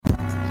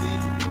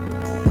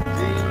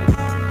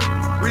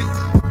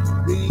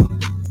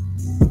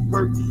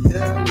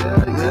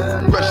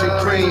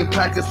cream,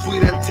 pack of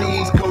sweet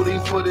teas, codeine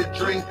for the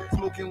drink,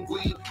 smoking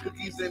weed,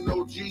 cookies and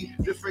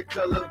OG, different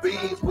color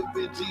beans,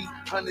 whipping G,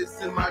 hundreds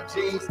in my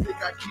jeans, think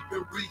I keep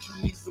it reach,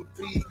 you need some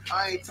P.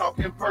 I ain't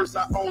talking purse,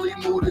 I only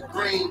move the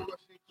green,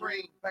 Russian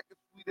cream, pack of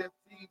sweet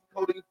teas,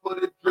 codeine for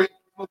the drink,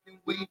 smoking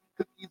weed,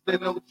 cookies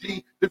and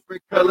OG,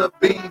 different color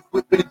beans,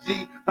 whipping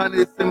G,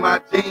 hundreds in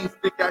my jeans,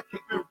 think I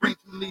keep it reach,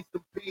 you need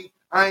some P.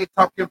 I ain't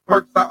talking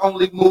perks, I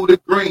only move the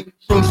green.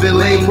 Shrooms and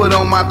lean, put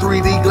on my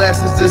 3D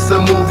glasses, this a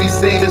movie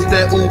scene. It's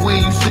that ooh wee,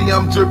 you see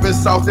I'm dripping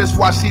sauce, that's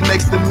why she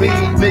next to me.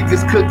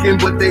 Niggas cooking,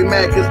 but they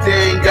mad cause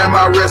they ain't got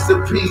my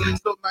recipe.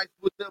 So nice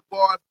with the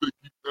bars,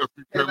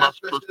 and I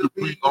stretch the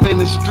beat. I'm in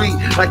the street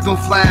like them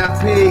flying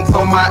pigs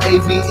on my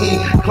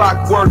AVE.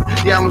 Clockwork,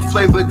 yeah I'm a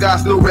flavor guy,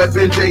 still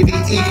reppin'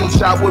 JDE. Come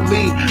shot with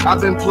me, I've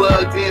been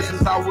plugged in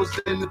since I was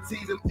in the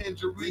T. Them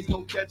injuries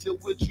don't catch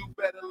it with you,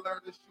 better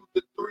learn to shoot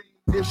the three.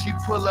 If she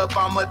pull up,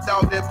 I'ma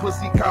doubt that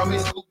pussy, call me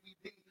Scooby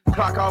D.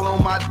 Clock all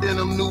on my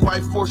denim, new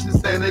white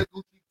forces and a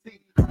Gucci tee.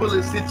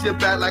 Bullets hit your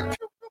back like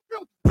pew, pew,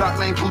 pew. Doc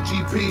lane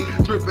Gucci P.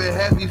 Drippin'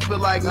 heavy, feel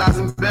like Nas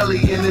and Belly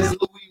in this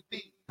Louis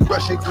V.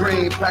 Russian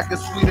cream, pack of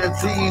sweet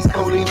teas,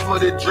 codeine for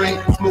the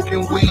drink,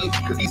 smoking weed,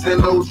 cookies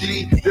and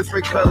OG,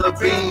 different color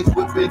beans,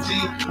 whipping G,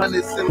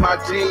 hundreds in my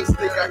jeans,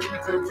 think I keep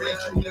it rich,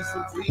 you need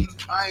some peas.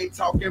 I ain't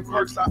talking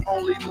perks, I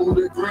only move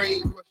the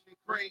green. Russian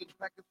cream,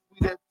 pack of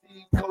sweet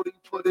teas, codeine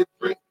for the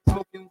drink,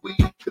 smoking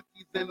weed,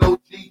 cookies and OG,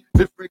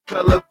 different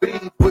color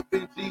beans,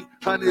 whipping G,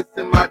 hundreds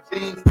in my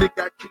jeans, think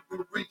I keep it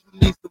rich, you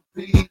need some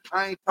peas.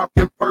 I ain't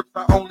talking perks,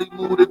 I only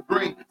move the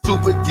green.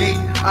 Super geek,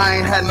 I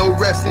ain't had no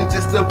rest in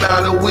just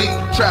about a week.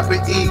 Trap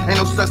and eat, ain't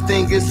no such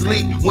thing as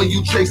sleep when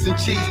you chasing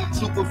cheese.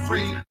 Super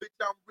free, bitch,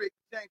 I'm Rick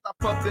James, I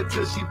fucked her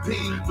till she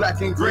pee.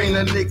 Black and green,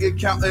 a nigga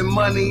counting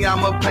money,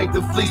 I'ma paint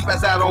the fleet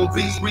as I don't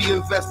be.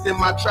 Reinvest in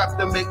my trap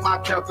to make my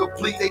count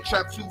complete. They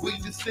trap too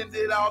weak, just send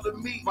it all to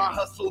me. My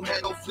hustle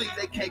had no fleet,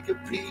 they can't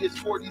compete. It's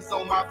 40s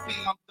on my feet,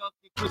 I'm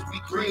dunking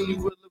Krispy Kreme. You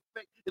will look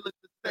fake, it looks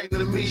the same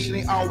to me. It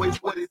ain't always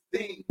what it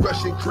seems.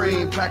 Russian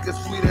cream, pack of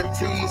sweet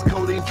teas,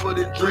 codeine for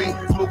the drink,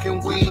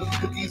 smoking weed,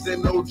 cookies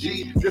and OG,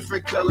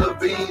 different color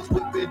beans,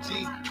 whipping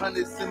G,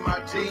 hundreds in my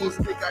jeans,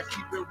 think I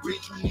keep it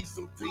reach, you need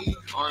some P.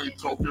 I ain't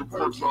talking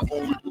perks, I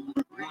only do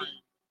the green.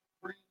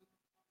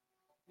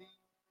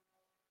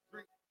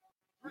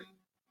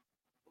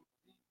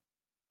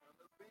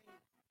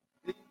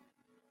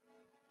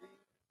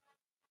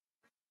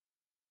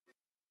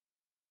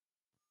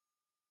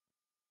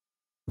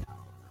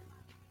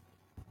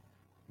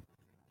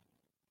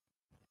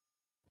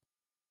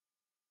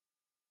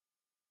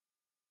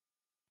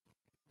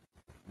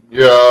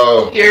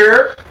 Yo,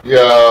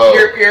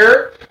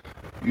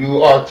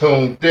 you are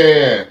tuned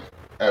in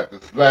at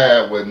the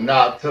Slam with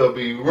Not to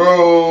Be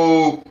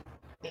Rude.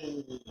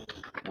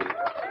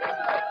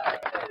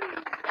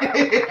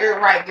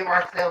 Right, give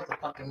ourselves a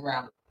fucking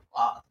round of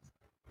applause.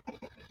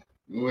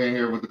 You ain't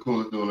here with the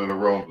coolest dude in the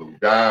room, Blue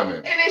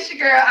Diamond. And it's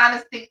your girl,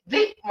 Honesty,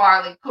 the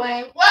Marley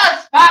Queen.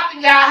 What's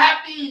poppin', y'all?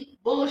 Happy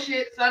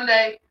bullshit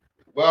Sunday.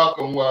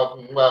 Welcome. How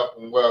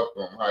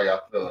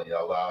y'all feeling?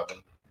 Y'all live?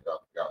 Y'all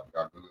good?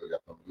 Y'all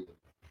feeling good?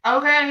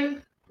 Okay.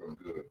 Feeling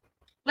good.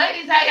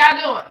 Ladies, how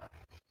y'all doing?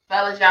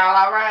 Fellas, y'all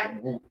all right?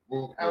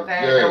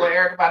 Okay, yeah. That's what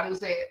Eric Badu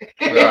said.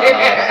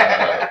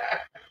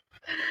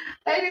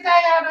 Ladies, how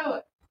y'all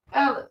doing?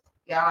 Fellas,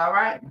 y'all all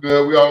right?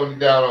 Good, we already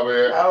down over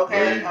here.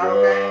 Okay.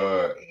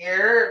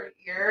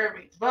 You heard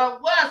me.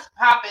 But what's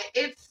poppin'?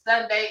 It's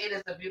Sunday. It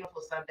is a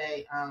beautiful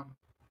Sunday.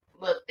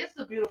 Look, it's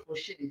a beautiful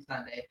shitty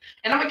Sunday.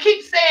 And I'm gonna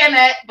keep saying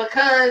that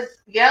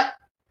because, yep,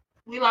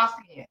 we lost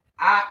again.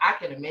 I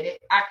can admit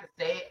it. I can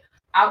say it.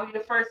 I'll be the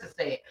first to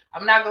say it.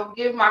 I'm not gonna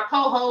give my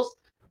co-host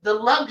the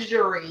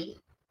luxury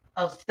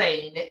of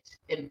saying it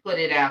and put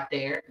it out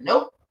there.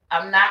 Nope,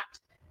 I'm not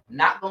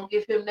gonna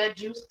give him that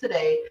juice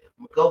today.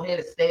 I'm gonna go ahead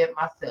and say it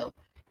myself.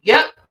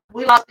 Yep,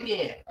 we lost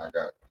again. I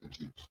got the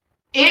juice.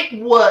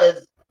 It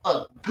was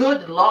a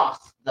good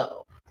loss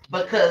though,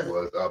 because it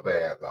was a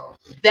bad loss.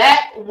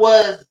 That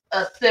was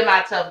a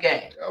semi-tough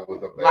game. That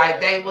was a bad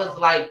like they was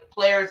like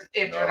players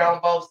injured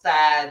on both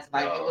sides.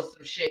 Like it was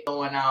some shit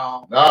going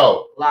on.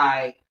 So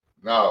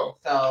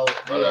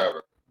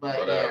whatever. But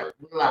whatever. Yeah,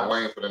 we lost. I'm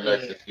waiting for the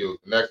next excuse.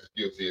 The next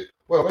excuse is,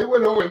 well, they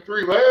went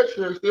 0-3 last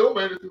year and still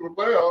made it to the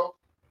playoffs.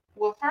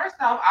 Well, first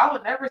off, I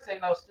would never say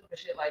no stupid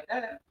shit like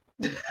that.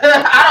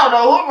 I don't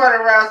know who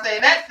running around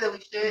saying that silly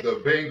shit.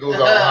 The Bengals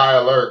on high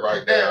alert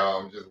right now.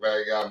 I'm just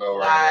letting y'all know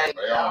right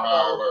now. They on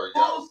high alert.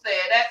 Who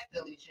said that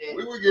silly shit?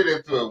 We would get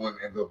into it when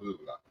in the blue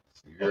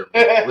lights. You hear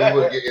me? We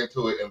would get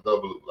into it in the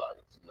blue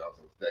lights. You know,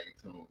 so stay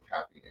tuned,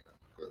 copy in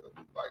because the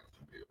blue lights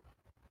are built.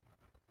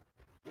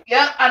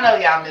 Yep, I know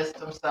y'all missed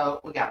them, so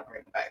we gotta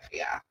bring it back for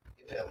y'all.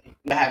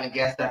 We're having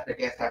guest after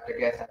guest after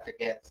guest after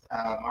guest.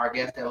 Our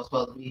guest that was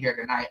supposed to be here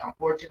tonight,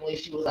 unfortunately,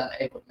 she was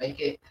unable to make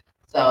it.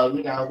 So,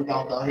 we're going to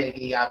go ahead and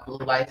give y'all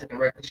blue lights and the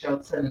record show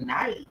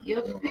tonight.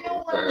 You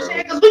feel what I'm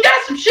saying? Because we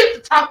got some shit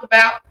to talk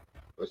about.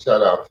 But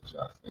shout out to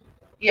Justin.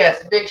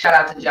 Yes, big shout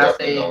out to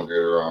Justin. Definitely don't get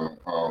her on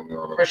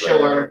for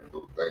sure.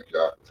 thank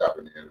y'all for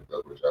tapping in. If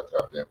that's what y'all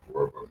tapped in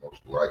for, but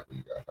most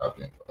likely y'all tapped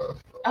in for us.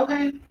 So.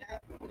 Okay.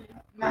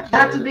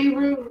 Not to be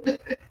rude.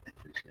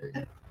 Appreciate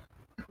it.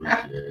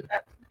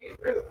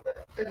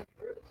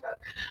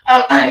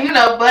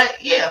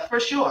 But yeah, for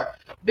sure.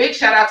 Big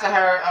shout out to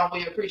her.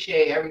 We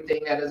appreciate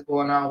everything that is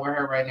going on with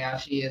her right now.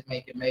 She is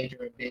making major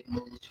and big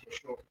moves for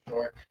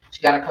sure.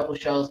 She got a couple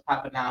shows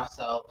popping out,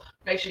 so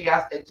make sure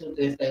y'all stay tuned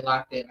and stay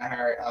locked in to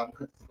her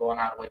because it's going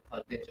all the way to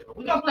Plug Digital.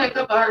 We're gonna play a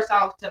couple of her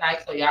songs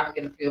tonight so y'all can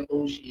get a feel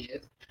for who she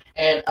is.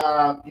 And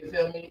you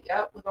feel me?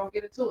 Yep, we're gonna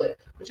get into it.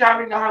 But y'all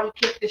already know how we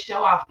kick this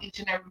show off each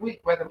and every week,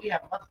 whether we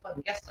have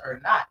motherfucking guests or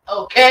not.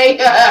 Okay.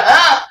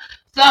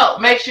 So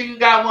make sure you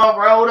got one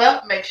rolled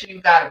up, make sure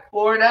you got it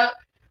poured up.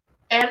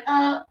 And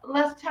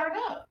let's turn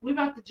up. We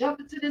about to jump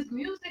into this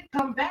music,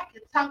 come back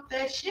and talk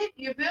that shit.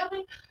 You feel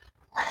me?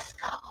 Let's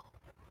go.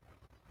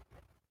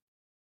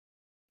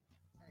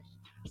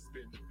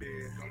 Spin the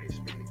bed, go ahead,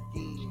 spin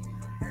again.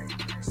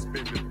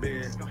 Spin the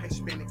bed, go ahead,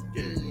 spin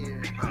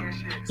again.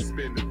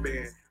 Spin the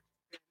bed.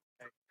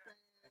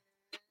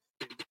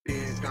 Spin the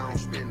bed, gon'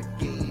 spin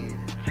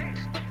again.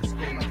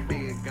 Spin the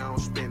bed, gon'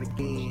 spin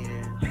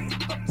again.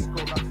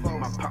 Go by 4,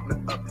 my partner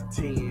up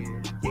to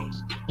 10.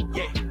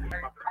 Yeah.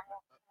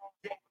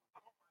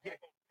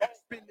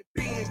 Spin the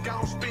bed,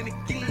 gon' spin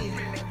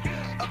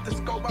again. Up the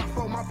scope by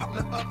 4, my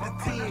partner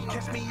up to 10.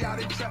 Catch me out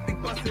in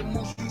traffic, bustin'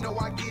 moves, you know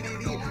I get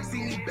it in.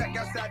 See me back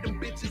outside, them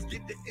bitches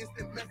get the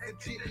instant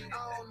messaging.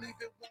 I don't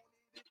even want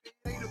it if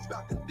it ain't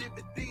about the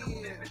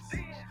dividends.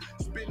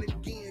 Spin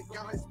again, go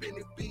ahead, spin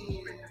it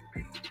again.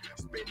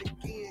 Spin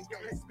again, go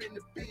ahead, spin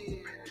the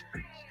bin.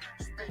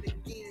 Spin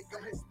again, go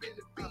ahead, spin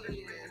the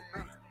bin.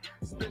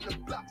 Spin the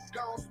block,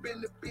 gon'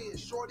 spin the bin.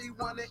 Shorty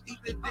wanna eat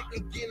the dick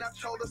again, I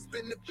told her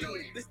spin the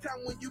bin. This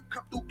time when you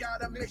come through,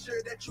 gotta make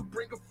sure that you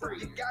bring a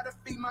friend. You gotta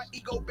feed my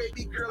ego,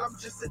 baby girl, I'm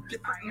just a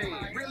different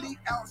man. Really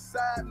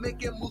outside,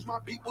 making moves, my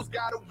people's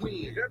gotta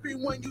win.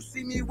 Everyone you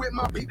see me with,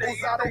 my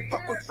people's, I don't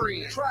fuck with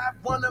friends. Try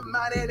one of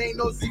mine, it ain't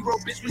no 0,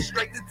 bitch, we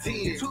straight to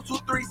 10. 2, 2,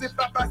 3s and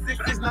 5, 5,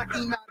 6 is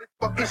knocking out this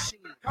fucking shit.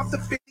 Come to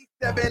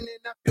 57 and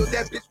I feel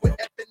that bitch with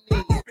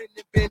Ebony.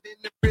 Spinning, bending,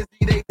 the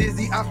frizzy, they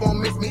dizzy, I won't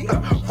miss me.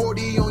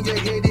 40 on your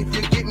head if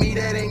you get me,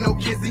 that ain't no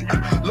kizzy.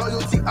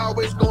 Loyalty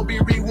always gonna be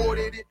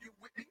rewarded if you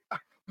with me.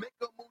 Make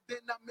a move, then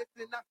I'm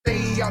missing, I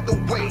stay out the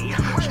way.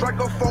 Strike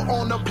a 4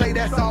 on the play,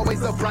 that's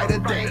always a brighter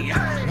day.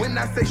 When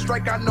I say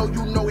strike, I know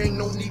you know, ain't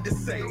no need to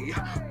say.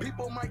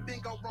 People might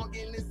think I'm wrong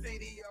in this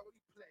city, I we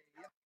play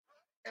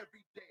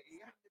every day.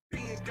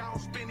 Being gone,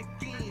 spin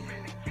again.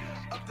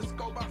 Up the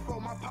scope, I throw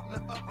my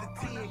partner up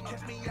to 10.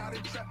 Catch me out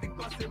in traffic,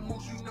 bustin'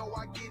 moves, you know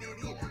I get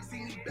it in.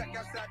 See me back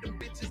outside, them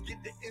bitches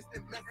get the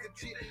instant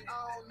messaging.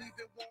 I don't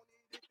even want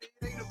it if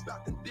it ain't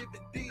about the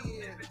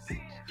dividends.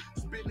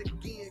 Spin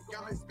again, go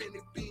ahead, spin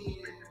it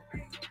bin.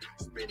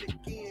 Spin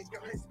again, go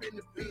ahead, spin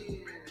the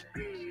bin.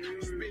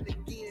 Spin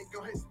again, go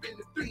ahead, spin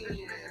the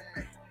bin.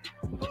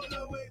 Hold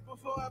up, wait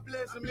before I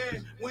bless him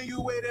in. When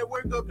you weigh that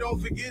work up, don't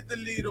forget to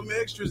leave them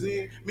extras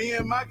in. Me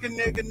and my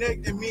connected,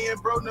 me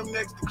and bro them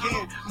next to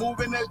kin.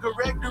 Moving that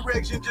correct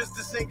direction just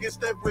to sync and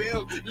step with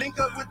him. Link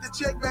up with the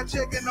check by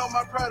checking on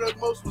my product,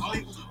 most was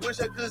legal. Wish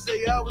I could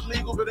say I was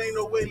legal, but ain't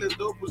no way this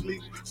dope was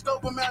legal.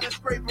 Scope them out and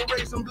scrape,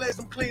 erase them, bless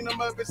them, clean them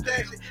up and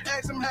stash it.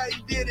 Ask them how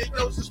you did it,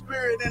 dose of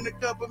spirit and a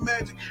cup of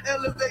magic.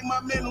 Elevate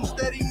my mental,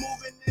 steady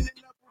moving in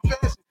and up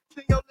profession.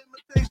 See your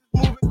limitations,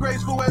 moving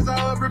graceful as I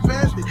hover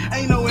past it.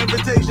 Ain't no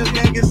invitations,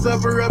 can't get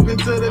supper up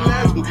into the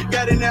last one.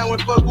 Got it now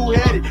and fuck who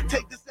had it.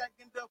 Take the sack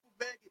and duffel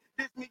bag it.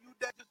 Diss me, you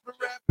that just for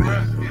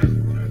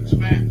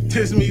rapping.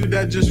 Diss me, you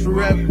that just for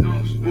rapping.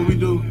 What we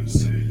do?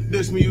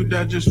 Diss me, you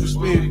that just for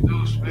spin.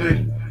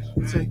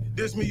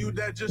 Diss me, you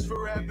that just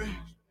for rapping.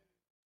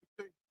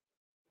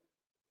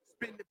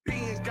 Spin the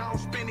bin, gon'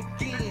 spin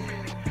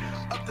again.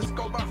 Up the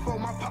scope, I throw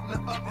my partner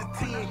up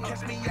to 10.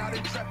 Catch me out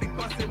in traffic,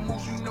 bustin'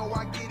 moves, you know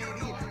I get it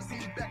in. See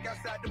me back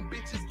outside, them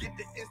bitches get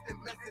the instant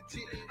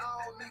messaging. I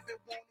don't even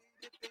want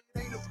it if it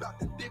ain't about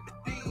the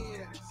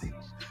dividends.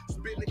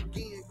 Spin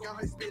again, go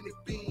ahead, spin it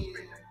bin.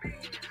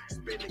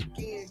 Spin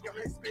again, go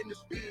ahead, spin the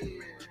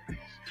bin.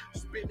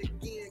 Spin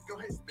again, go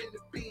ahead, spin the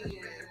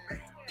bin.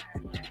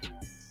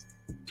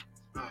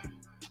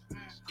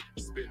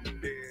 Spin the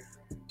bin.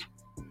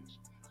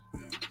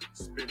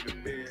 Spin the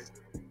bin.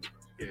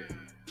 Yeah.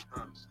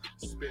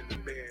 Spin the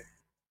bin.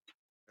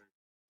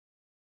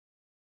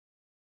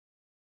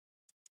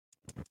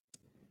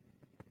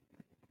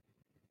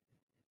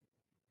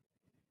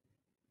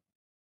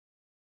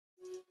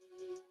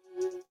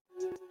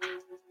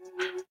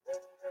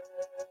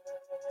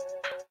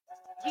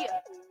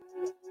 Yeah.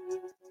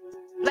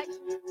 Like,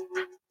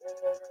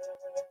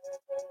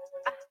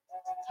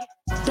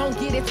 don't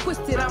get it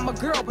twisted, I'm a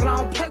girl, but I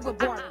don't play with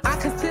Barbie. I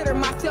consider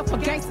myself a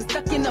gangster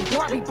stuck in a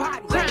Barbie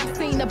body. Crime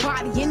scene the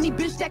body, any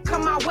bitch that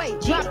come my way.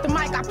 Drop the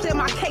mic, I play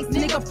my case,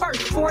 nigga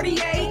first,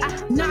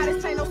 48. Nah,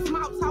 this ain't no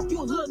small talk,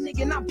 you a little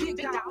nigga, and I'm big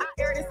dog. I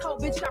air this whole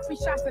bitch out, free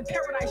shots in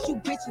paradise, you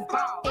bitches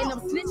ball. And them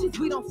snitches,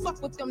 we don't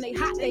fuck with them, they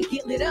hot, they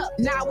get lit up.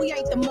 Nah, we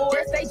ain't the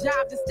Moors, they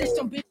job to stitch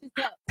them bitches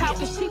up.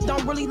 Talking shit,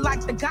 don't really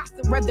like the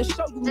gossip, rather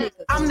show you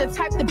niggas. I'm the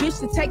type of bitch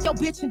to take your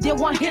bitch and then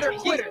one hit her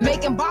quitter.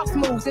 Making boss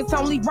moves, it's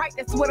only right,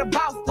 that's what a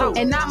boss do.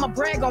 And I'ma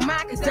brag on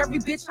mine, cause every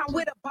bitch I'm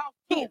with a boss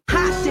do.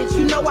 Hot shit,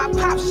 you know I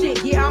pop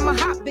shit, yeah, I'm a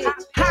hot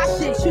bitch. Hot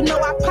shit, you know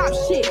I pop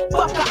shit,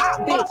 fuck a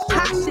hot bitch.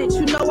 Hot shit,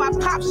 you know I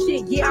pop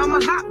shit, yeah, I'm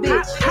a hot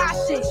bitch. Hot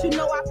shit, you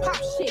know I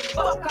pop shit,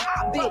 fuck a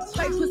hot bitch.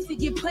 Play pussy,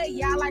 get played,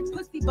 yeah, I like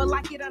pussy, but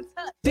like it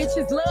untouched.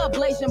 Bitches love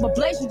blazing, but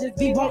blazing just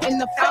be wanting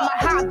the fuck. I'm a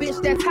hot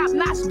bitch, that top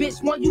notch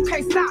bitch, one you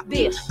can't stop,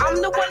 bitch. I'm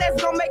the one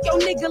that's gonna make your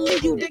nigga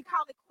leave you, then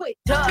call it quit.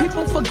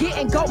 People forget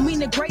and go mean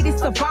the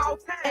greatest of all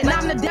time. And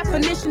I'm the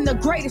definition of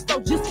greatest, so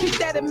just keep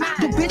that in mind.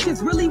 The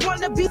bitches really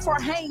wanna be for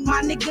hang,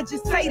 my nigga,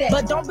 just say that.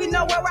 But don't be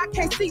nowhere I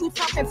can't see you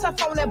talking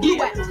tough on that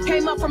blue ass.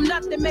 Came up from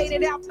nothing, made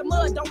it out the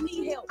mud, don't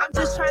need help. I'm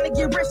just trying to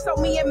get rich, so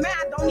me and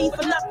mine don't need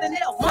for nothing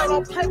else. So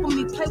don't play with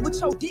me, play with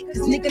your dick,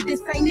 cause nigga,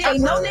 this ain't it.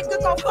 Ain't no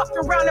nigga gon' fuck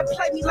around and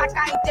play me like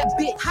I ain't that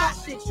bitch. Hot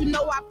shit, you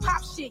know I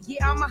pop shit,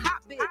 yeah, I'm a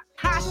hot bitch.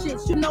 Hot shit,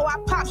 you know I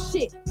pop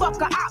shit,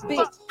 fuck a hot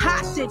bitch.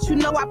 Hot shit, you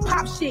know I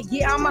pop shit,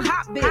 yeah, I'm a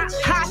hot bitch.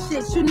 Hot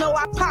shit, you know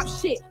I pop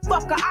shit,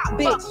 fuck a hot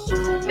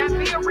bitch. Now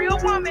be a real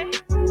woman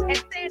and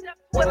stand up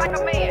for it like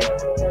a man.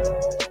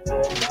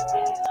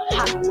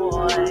 Hot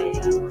boy,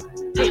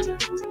 hey,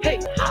 hey,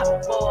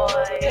 hot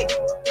boy, hey,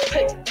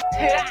 hey,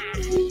 hey.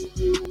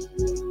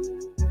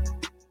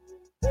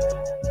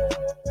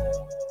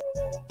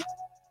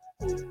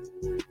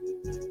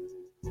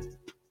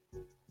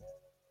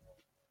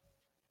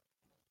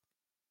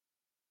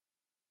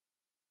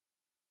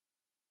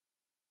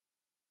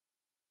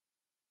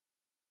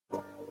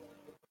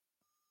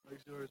 Make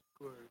sure it's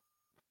recorded.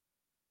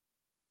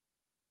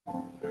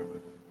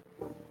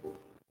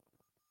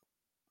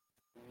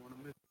 Don't want to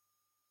miss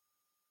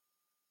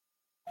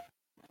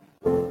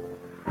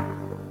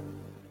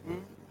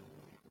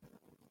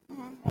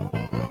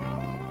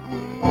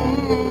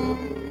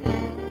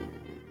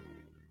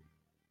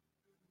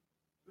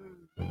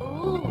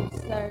Ooh,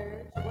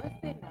 Serge,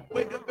 what's in the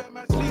Wake up at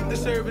my sleep, the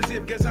service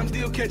hip. Guess I'm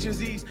still catching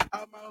Z's.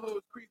 Out my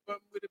hoes creep, I'm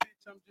with a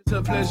bitch, I'm just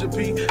a pleasure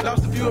P.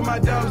 Lost a few of my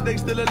dogs, they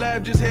still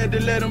alive, just had to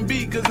let them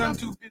be. Cause I'm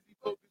too busy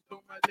focused on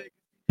my legacy.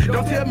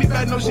 Don't tell me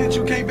about no shit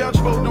you can't vouch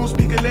for, don't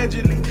speak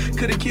allegedly.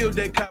 Could've killed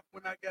that cop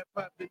when I got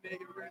popped and they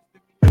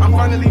arrested me. I'm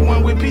finally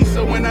one with peace,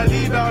 so when I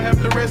leave, I'll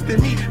have the rest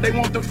of me. They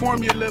want the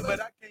formula, but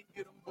I can't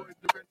get them boys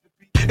the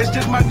recipe. It's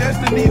just my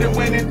destiny to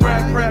win and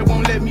thrive. Pride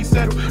won't let me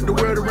settle. The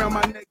word around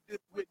my neck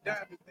dipped with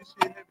diamonds. This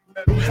shit heavy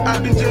metal.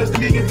 I've been judged a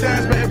million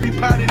times by every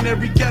pot and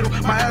every kettle.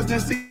 My eyes done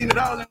seen it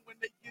all, and when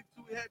they get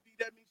too heavy,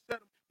 that means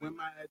settle. When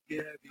my eyes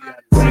get heavy,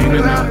 I seen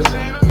it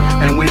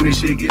all. And when this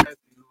shit get heavy,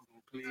 who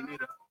gon' clean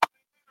it up?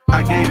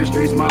 I gave the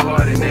streets my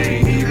heart, and they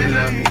ain't even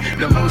love me.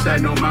 The most I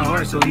know my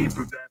heart, so he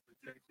provide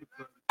protection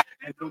for me.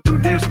 And don't do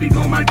them speak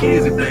on my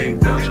kids if they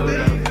ain't felt your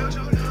love.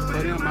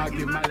 For them, I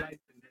give my life.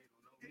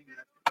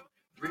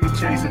 Dream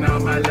chasing all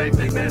my life,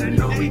 they better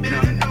know we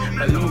coming.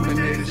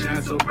 Illuminated,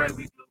 shine so bright,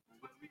 we look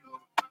where we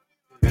going.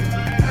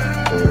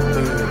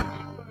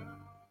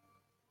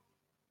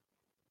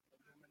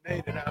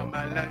 Illuminated all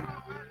my life.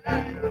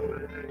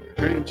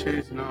 Dream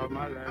chasing all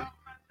my life.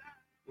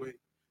 Wait,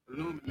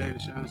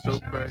 illuminated, shine so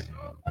bright.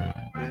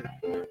 Yeah.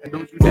 And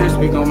don't you dare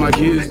speak on my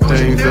kids,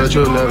 they ain't felt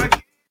your love.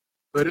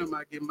 For them,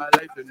 I give my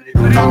life and they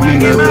know we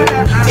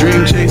nothing.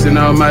 Dream chasing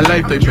all my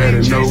life, they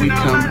better know we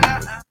coming.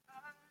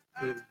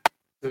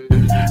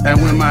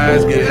 And when my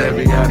eyes get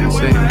heavy, I done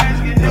seen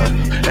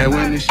it. And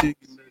when this shit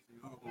get messy,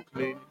 who gon'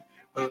 clean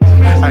it?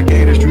 I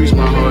gave the streets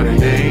my heart and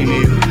they ain't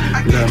even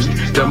love me.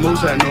 The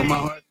most I know my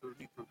heart, so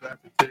he provide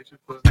protection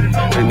for me.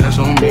 And that's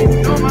on me.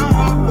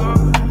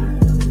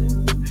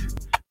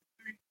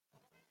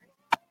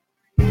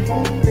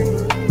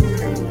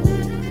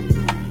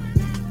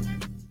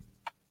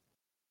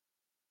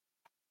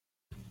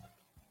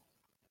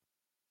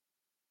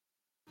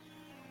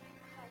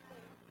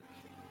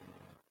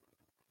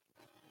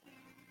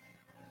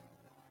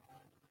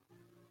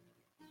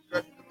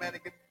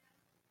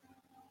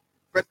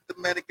 Press the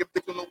mannequin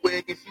bitch on the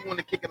wig and she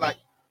wanna kick it like.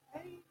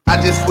 I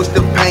just switched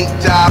the paint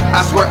job,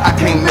 I swear I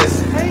can't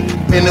miss.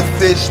 In a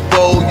fish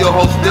bowl, your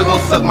hoe still gon'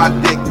 suck my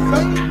dick.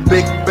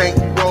 Big bank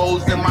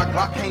rolls and my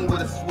Glock came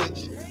with a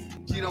switch.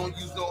 She don't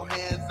use no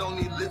hands,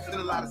 only lips and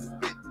a lot of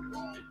spit.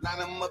 Line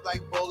them up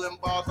like bowling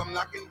balls, I'm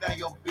knocking down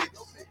your bitch.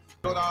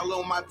 Throw it all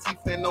on my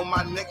teeth and on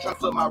my neck, try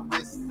to my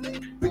wrist.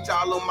 Bitch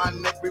all on my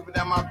neck, breathing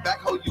down my back,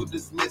 hoe you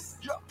dismiss.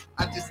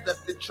 I just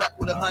left the track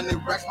with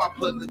 100 racks, my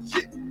plug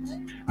legit.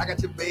 I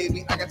got your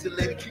baby, I got your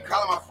lady, keep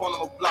calling my phone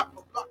on a block.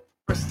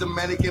 Press the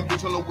mannequin,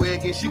 bitch on the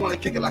wig, and she wanna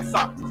kick it like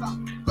soccer.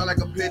 Fly like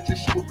a picture,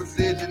 shoot with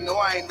precision, no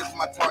I ain't missing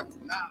my target.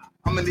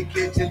 I'm in the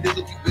kitchen,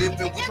 digital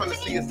bipping, we tryna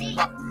see us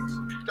pop.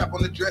 Strap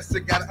on the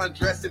dresser, got it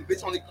undressing,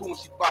 bitch only cool when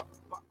she pop.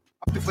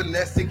 I'm the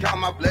finessing, count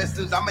my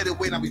blessings, I made it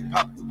wait, now we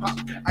pop.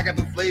 I got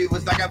the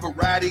flavors, I got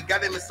variety,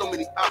 got them in so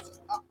many options.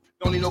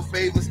 Don't need no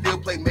favors, still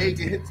play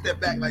major, hit step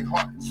back like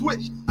hard.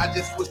 Switch, I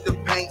just switched the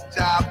paint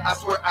job, I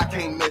swear I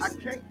can't miss.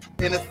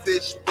 In a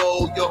fish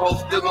bowl, your hoe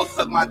still gon'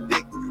 suck my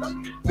dick.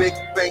 Big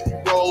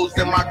bank rolls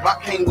and my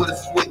Glock came with a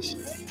switch.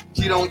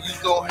 She don't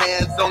use no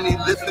hands, only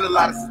lips and a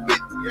lot of spit.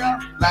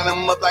 Line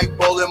them up like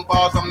bowling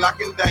balls, I'm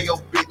knocking down your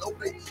bitch.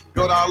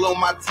 Go all on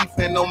my teeth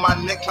and on my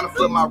neck, tryna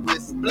flip my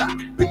wrist.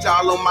 Bitch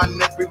all on my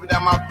neck, breathing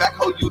down my back,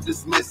 hold you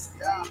dismiss.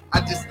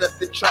 I just left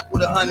the trap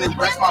with 100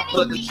 racks, my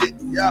plug legit.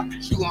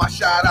 Shooting my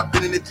shot, I've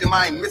been in the gym,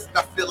 I ain't missed,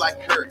 I feel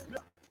like Kurt.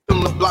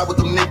 On the block with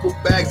them nickel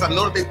bags, I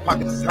know that they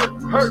pockets is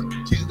hurt.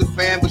 She's the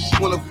fan, but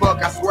she wanna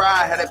fuck, I swear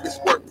I had that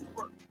bitch work.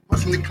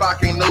 Pushing the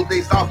clock, ain't no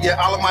days off,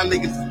 yeah, all of my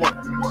niggas is work.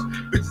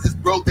 Bitches is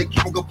broke, they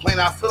keep on complaining,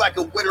 I feel like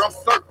a winner, I'm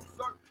certain.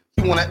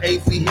 He want an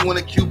AC, he want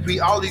a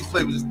QP, all these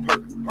flavors is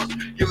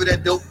perfect. Give her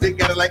that dope, they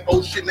got it like,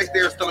 oh shit, next day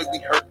her stomach be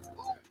hurt.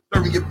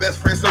 Serving your best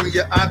friend, serving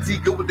your auntie,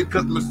 good with the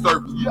customer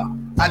service.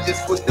 I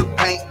just switched the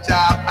paint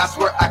job, I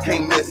swear I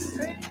can't miss.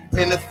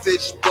 In the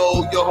fish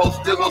bowl, your hoe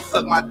still gon'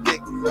 suck my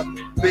dick.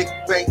 Big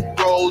bank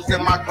rolls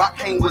and my Glock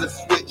came with a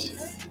switch.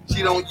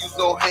 She don't use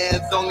no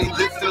hands, only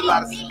lips and a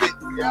lot of spit.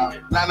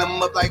 Line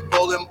them up like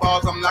bowling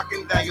balls, I'm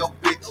knocking down your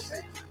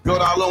bitch.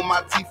 Gold all on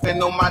my teeth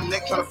and on my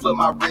neck, tryna flip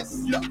my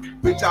wrist.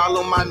 Bitch all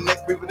on my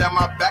neck, breathing down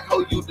my back, how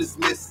you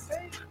dismiss.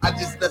 I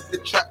just left the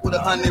trap with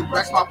 100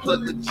 racks, my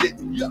plug legit.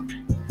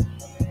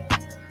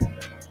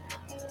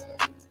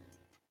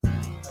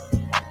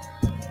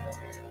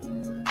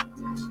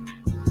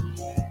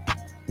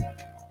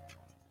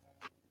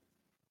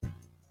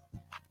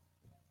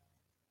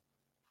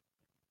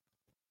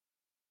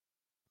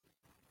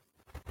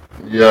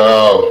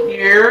 Yo.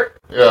 Here.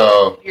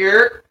 Yo.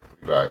 Here.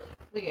 Right.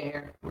 We in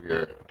here. We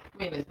here.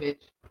 We in this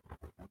bitch.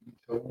 We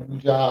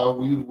told y'all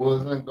we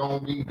wasn't gonna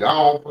be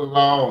gone for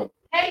long.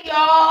 Hey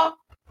y'all.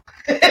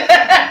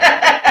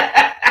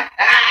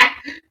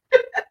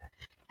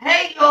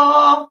 Hey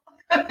y'all.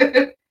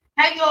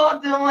 How y'all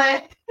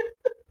doing?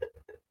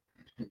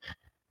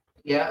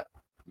 Yep.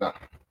 Nah,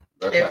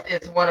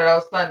 it's one of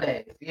those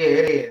Sundays. Yeah,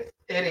 it is.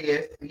 It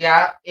is.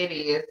 Yeah, it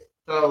is.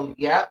 So,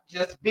 yep,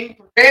 just be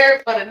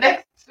prepared for the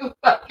next 2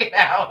 fucking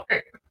hours.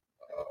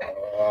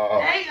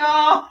 Hey,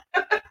 y'all.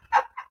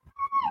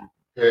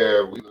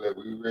 Yeah, we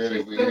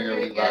ready. We here.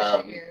 We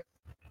live. We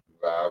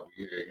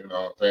here. You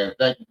know what I'm saying?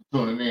 Thank you for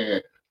tuning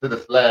in to the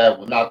Slab.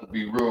 Well, not to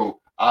be rude,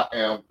 I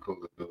am the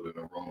coolest dude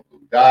in the room,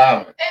 Blue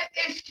Diamond.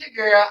 It's your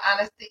girl,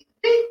 Honesty,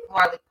 Big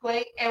Marley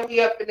Queen, and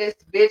we up in this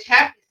bitch.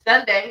 Happy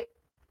Sunday.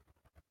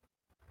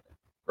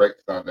 Great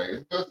Sunday.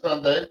 It's good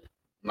Sunday.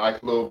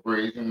 Nice little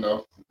breeze,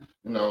 nice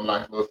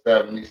little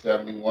 70,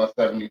 71,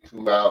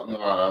 72 out, you know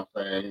what I'm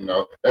saying? You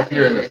know, that's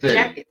here in the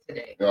city.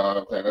 Today. You know what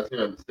I'm saying? That's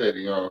here in the city,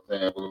 you know what I'm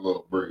saying? With a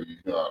little breeze,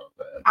 you know what I'm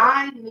saying?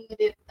 I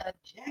needed a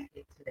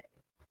jacket today.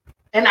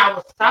 And I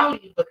was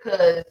salty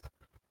because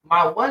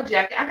my one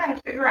jacket, I got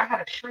to figure out how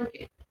to shrink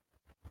it.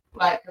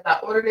 Like, because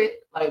I ordered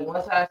it, like,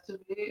 one size too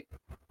big.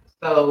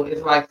 So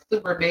it's, like,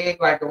 super big,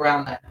 like,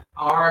 around the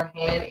arm,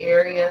 hand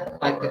area,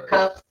 like the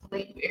cuff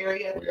sleeve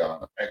area. Yeah,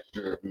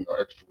 extra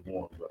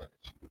warm. Right?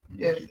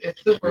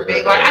 It's super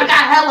big. Like, I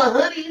got hella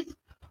hoodies,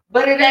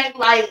 but it ain't,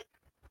 like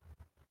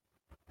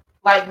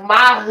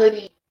my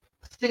hoodie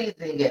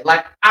season yet.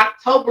 Like,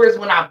 October is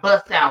when I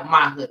bust out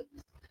my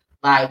hoodies.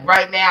 Like,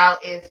 right now,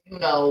 it's,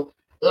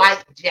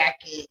 light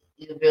jacket,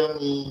 you feel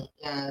me?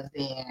 You know what I'm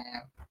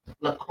saying?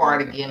 The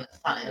cardigan or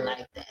something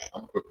like that.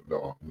 I'm cooking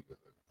on.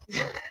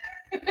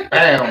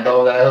 Bam,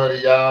 though, that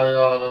hoodie, y'all, you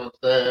know what I'm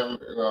saying?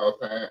 You know what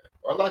I'm saying?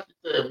 Well, like you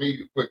said,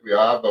 me quickly,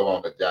 I'll throw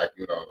on the jacket,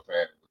 you know what I'm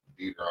saying? With the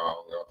beater on,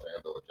 you know what I'm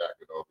saying? Throw a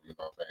jacket over, you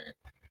know what I'm saying?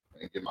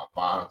 And get my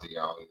Fonzie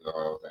on, you know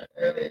what I'm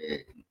saying?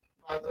 Hey.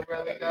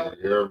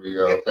 Here we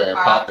go, saying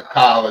pop the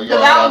collar.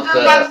 Because I was just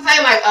about to say,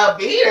 like, a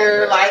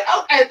beer. Like,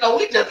 okay, so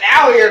we just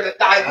out here to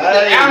like,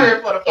 out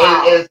here for the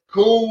fall. It's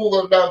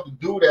cool enough to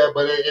do that,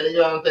 but you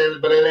know what I'm saying?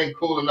 But it ain't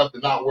cool enough to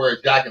not wear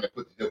a jacket and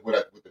put the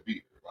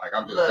beater. Like,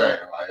 I'm just saying,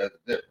 like, that's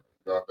the difference.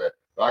 You know what I'm saying?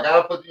 So I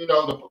gotta put,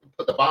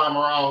 put the bomber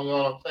on. You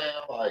know what I'm saying?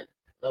 Like,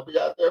 they'll be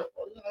out there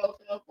for, you know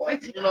what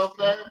I'm saying? You know what I'm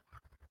saying?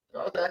 You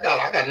know what I'm saying?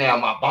 I got now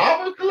my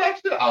bomber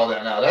collection. Oh,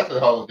 now that's a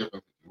whole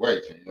different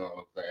situation. You know what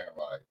I'm saying?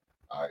 Like,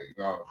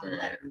 you know what I'm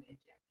saying?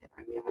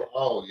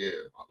 Oh yeah,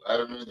 my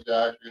Letterman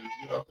jacket.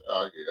 You know,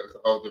 oh yeah, it's a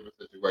whole different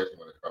situation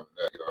when it comes to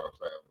that. You know what I'm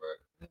saying? But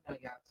we know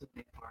y'all too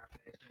big for our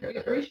fashion. We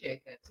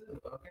appreciate that too.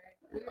 Okay,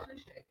 we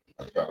appreciate it.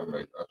 I try to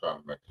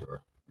make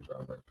sure.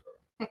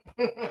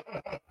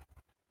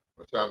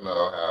 But y'all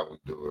know how we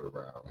do it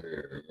around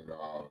here. You know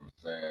what I'm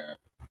saying?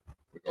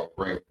 We're gonna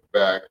bring it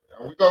back,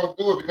 and we're gonna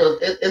do it because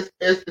it's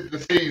the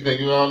season.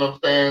 You know what I'm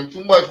saying?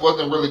 Too much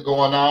wasn't really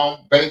going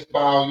on.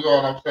 Baseball, you know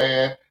what I'm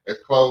saying?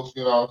 It's close.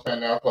 You know what I'm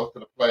saying? Now close to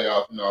the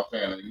playoffs. You know what I'm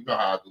saying? And you know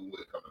how I do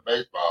when it comes to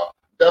baseball.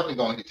 Definitely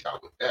gonna hit y'all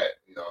with that.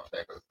 You know what I'm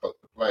saying? Because it's close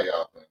to the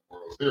playoffs and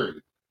World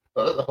Series.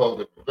 So that's a whole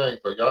different thing.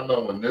 So y'all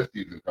know when this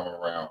season come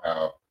around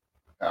how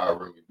it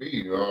really be.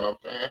 You know what I'm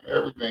saying?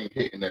 Everything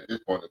hitting at this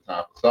point in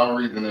time. For some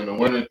reason, in the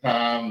winter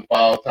time,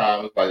 fall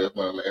time, it's like just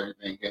want to let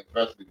everything hit,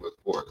 especially with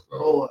sports.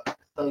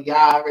 So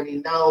y'all already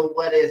know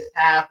what it's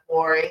time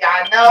for.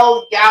 Y'all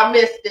know y'all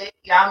missed it.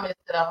 Y'all missed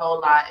it a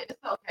whole lot.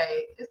 It's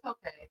okay. It's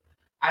okay.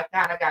 I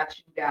kind of got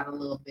you down a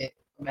little bit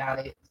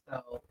about it.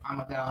 So I'm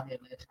going to go ahead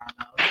and let y'all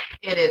know.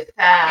 It is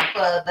time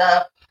for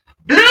the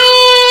Blue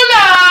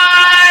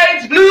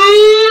lights,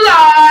 blue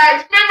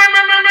lights.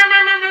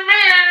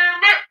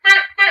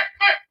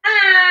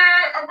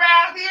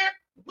 Around here,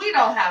 we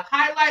don't have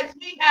highlights.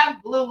 We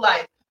have blue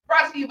lights.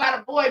 Brought to you by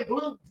the boy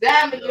Blue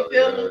Diamond. You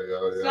feel me?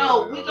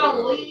 So we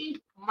gonna leave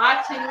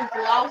my team's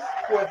loss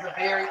for the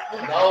very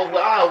end. No,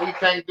 why we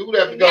can't do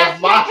that? Because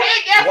yes, we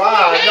can. Yes,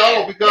 why? We can.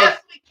 No, because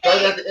yes, we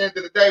can. at the end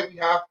of the day, we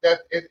have that.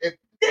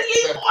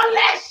 Delete all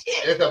that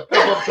shit. It's a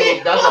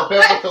pivotal. That's a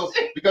pivotal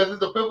because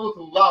it's a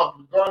pivotal loss,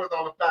 regardless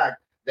of the fact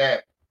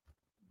that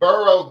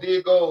Burrow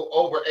did go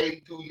over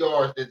 82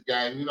 yards this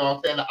game. You know what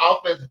I'm saying? The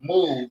offense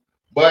moved,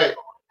 but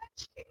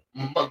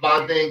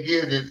my thing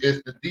is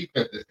it's the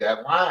defense. It's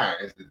that line.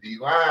 It's the D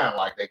line.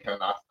 Like they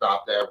cannot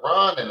stop that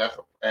run, and that's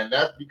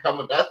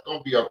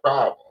gonna be a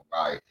problem.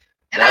 Like,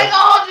 and I ain't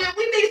gonna hold you.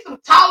 We need some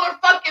taller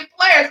fucking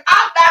players.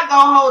 I'm not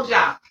gonna hold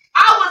y'all.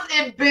 I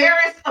was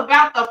embarrassed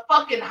about the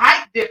fucking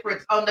height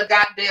difference on the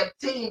goddamn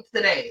team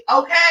today.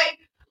 Okay,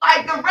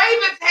 like the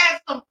Ravens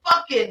had some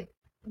fucking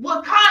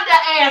Wakanda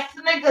ass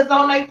niggas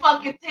on their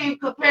fucking team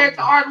compared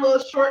to our little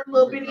short,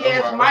 little bitty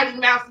ass Mighty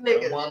Mouse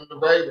niggas. One of the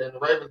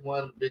Ravens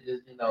one of the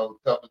biggest,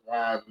 toughest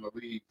lines in the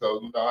league. So,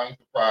 I ain't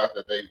surprised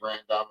that they ran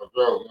down the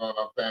road. You know what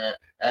I'm saying?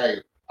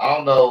 Hey, I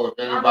don't know if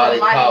anybody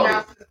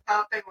caught it.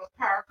 Thought they was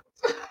powerful.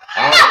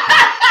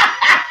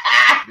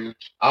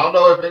 I don't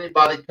know if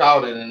anybody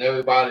caught it, and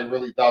everybody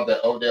really thought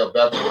that Odell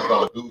Beckham was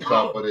going to do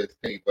something for this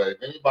team. But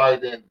if anybody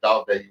didn't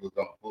doubt that he was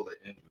going to pull an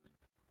injury,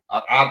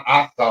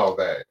 I saw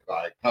that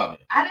coming.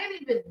 I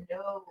didn't even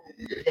know.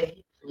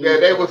 Yeah,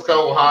 they were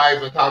so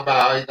hyped and talking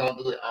about how he's gonna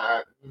do it.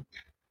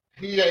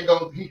 He ain't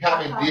gonna. He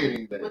haven't did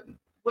anything.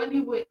 When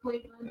he with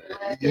Cleveland?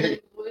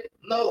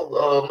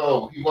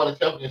 No. He won a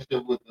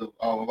championship with the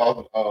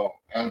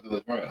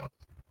Angeles Rams.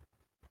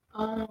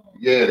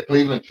 Yeah, the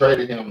Cleveland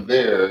traded him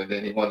there, and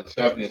then he won the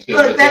championship.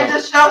 But that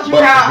just shows you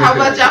how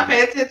much I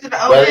pay attention to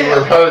Odell. But he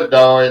was hurt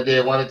though, and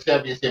then won the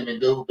championship. And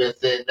dude been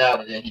sitting down,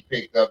 and then he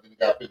picked up, and he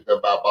got picked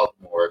up by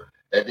Baltimore.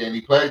 And then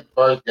he played the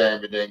first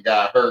game, and then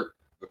got hurt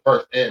the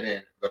first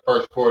inning, the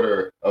first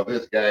quarter of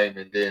this game,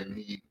 and then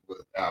he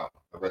was out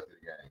the rest of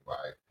the game.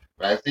 Like,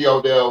 when I see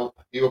Odell,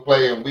 he will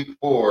play in week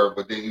 4,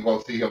 but then you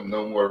won't see him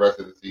no more the rest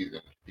of the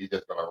season. He's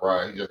just gonna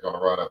run. He's just gonna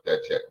run up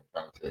that check. I'm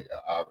trying to tell you,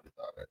 I already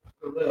thought that.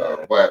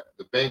 But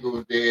the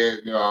Bengals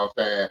did. You know what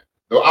I'm saying?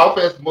 The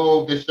offense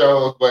moved. This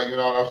shows, but you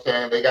know what I'm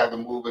saying? They got to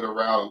move it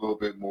around a little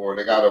bit more.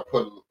 They got to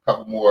put a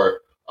couple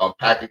more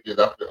packages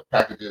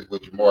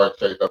with Jamar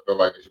Chase. I feel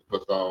like they should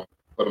put them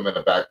in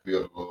the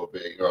backfield a little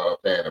bit. You know what I'm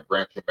saying? And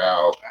branch them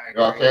out. You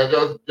know what I'm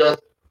saying?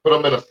 Just put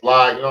them in a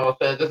slide. You know what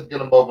I'm saying? Just get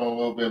them open a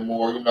little bit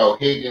more.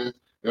 Higgins.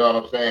 You know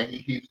what I'm saying?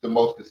 He keeps the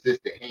most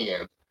consistent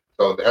hands.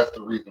 So that's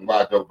the reason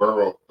why Joe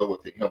Burrow threw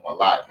it to him a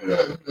lot.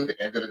 Because at the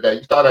end of the day,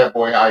 you saw that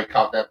boy how he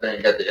caught that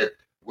thing at the end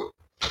with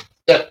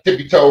that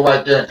tippy toe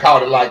right there and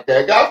caught it like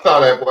that. Y'all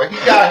saw that boy. He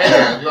got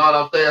hands. You know what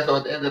I'm saying? So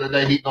at the end of the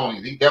day, he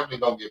definitely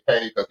gonna get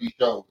paid because he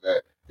shows that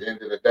at the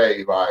end of the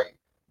day, like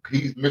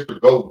he's Mr.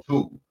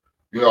 Go-To.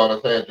 You know what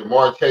I'm saying?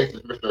 Jamar Chase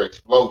is Mr.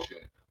 Explosion.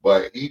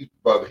 But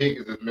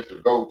Higgins is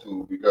Mr.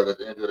 Go-To because at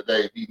the end of the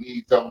day, if he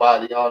needs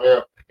somebody on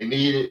there, he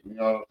need it. You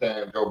know what I'm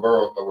saying? Joe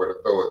Burrow's nowhere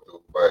to throw it to.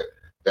 But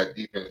that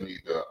defense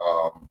needs to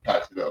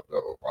patch it up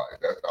though. Right?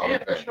 That's the only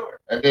thing. Sure.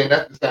 And then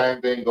that's the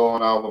same thing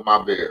going on with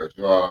my Bears.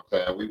 You know what I'm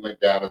saying? We went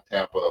down to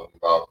Tampa and we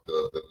lost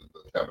the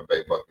Tampa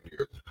Bay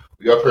Buccaneers.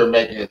 We up here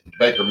making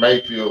Baker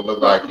Mayfield look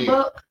like he.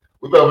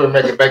 We up here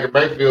making Baker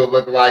Mayfield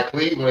look like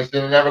Cleveland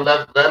should have never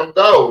let him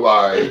go.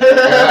 Like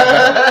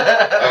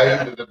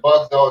the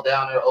Bucs go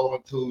down there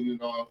 0-2. You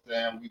know what I'm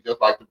saying? We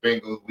just like the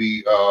Bengals.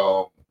 We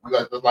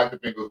just like the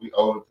Bengals. We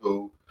 0-2.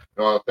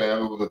 You know what I'm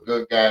saying? It was a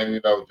good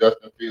game.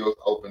 Justin Fields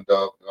opened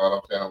up. You know what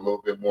I'm saying? A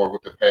little bit more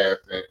with the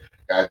passing.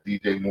 Got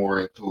DJ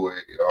Moore into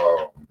it.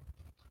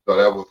 So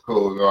that was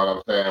cool. You know what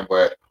I'm saying?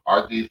 But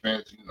our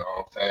defense, you know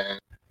what I'm saying?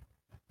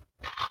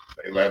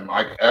 They let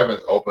Mike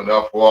Evans open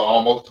up for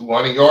almost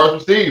 200 yards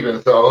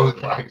receiving. So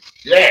it's like,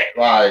 shit.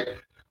 But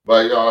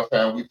you know what I'm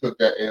saying? We took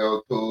that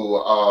L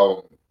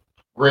to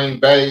Green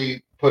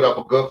Bay, put up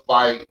a good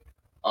fight.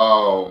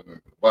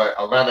 But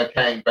Atlanta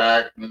came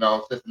back,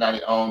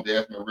 Cincinnati owned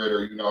Desmond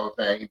Ritter, you know what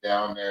I'm saying? He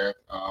down there,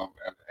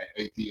 at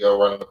ATL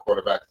running the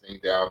quarterback scene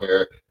down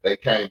there. They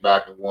came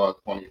back and won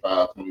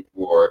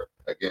 25-24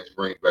 against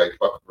Green Bay.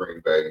 Fuck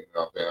Green Bay, you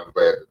know what I'm saying? I'm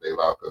glad that they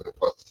lost because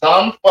for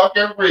some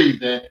fucking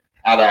reason,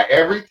 out of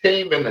every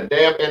team in the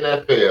damn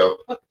NFL,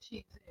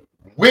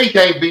 we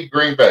can't beat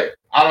Green Bay.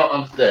 I don't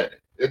understand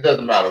it. It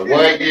doesn't matter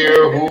what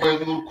year, who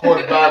is who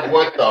quarterback,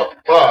 what the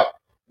fuck.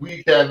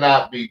 We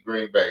cannot beat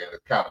Green Bay, and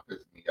it's kind of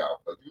pissing me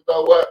off. But you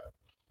know what?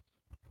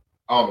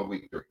 On the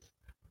week 3.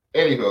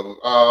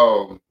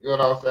 Anywho, you know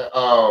what I'm saying?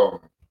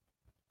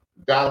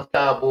 Dallas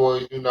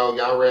Cowboys,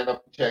 y'all ran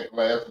up the check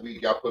last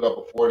week. Y'all put up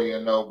a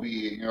 40-0 bid.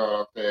 You know what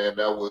I'm saying?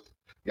 That was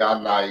y'all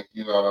nice.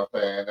 You know what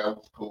I'm saying? That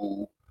was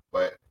cool.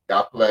 But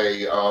y'all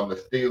play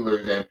the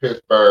Steelers in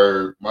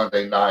Pittsburgh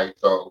Monday night,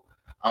 so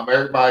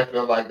everybody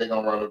feels like they're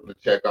gonna run up the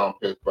check on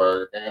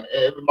Pittsburgh, and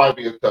it might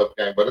be a tough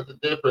game, but it's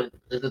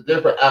a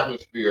different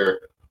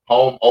atmosphere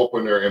home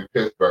opener in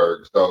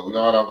Pittsburgh. So you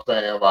know what I'm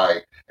saying?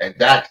 Like, and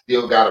Dak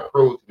still got to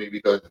prove to me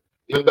because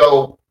even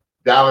though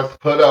Dallas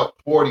put up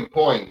 40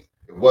 points,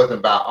 it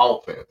wasn't by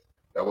offense.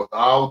 That was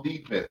all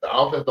defense. The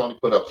offense only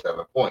put up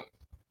 7 points.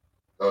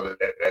 So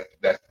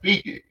that's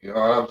speaking. You know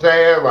what I'm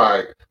saying?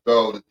 Like,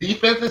 so the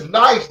defense is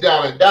nice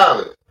down in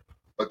Dallas,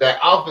 but that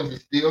offense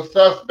is still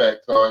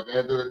suspect. So at the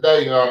end of the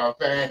day, you know what I'm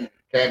saying?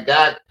 Can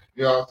Dak,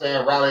 you know what I'm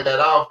saying, rally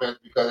that offense?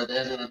 Because at the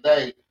end of the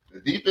day, the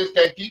defense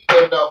can't keep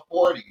putting up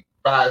 40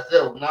 by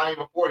itself. Not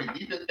even 40.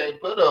 Defense can't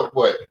put up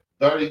what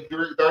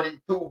 33,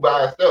 32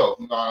 by itself.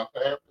 You know what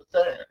I'm saying? I'm just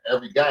saying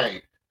every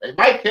game. They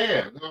might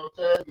can. You know what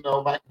I'm saying? You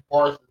know, Michael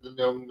Parsons and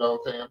them. You know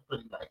what I'm saying?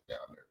 Pretty nice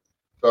down there.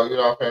 So, you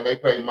know what I'm saying? They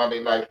play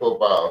Monday Night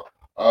Football.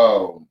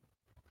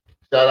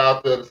 Shout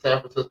out to the San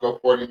Francisco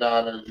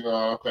 49ers. You know what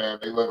I'm saying?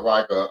 They look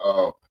like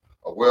a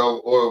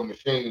well-oiled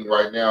machine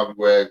right now, if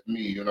you ask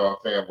me. You know what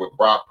I'm saying? With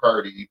Brock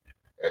Purdy,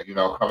 you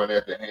know, coming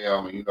at the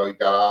helm, and, you know, you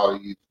got all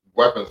these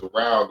weapons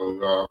around them.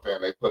 You know what I'm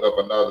saying? They put up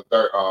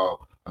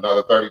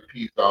another 30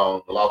 piece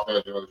on the Los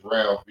Angeles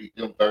Rams, beat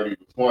them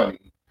 30-20.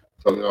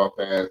 So, you know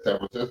what I'm saying? San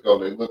Francisco,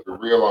 they look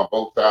real on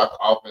both sides,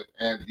 offense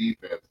and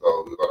defense.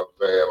 So, you know what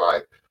I'm saying?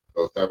 Like,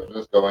 so San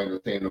Francisco ain't the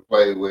team to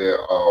play with.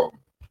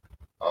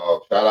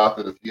 Shout out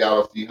to the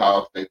Seattle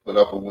Seahawks. They put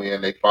up a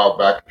win. They fought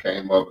back and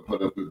came up and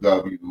put up a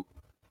W. You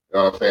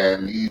know what I'm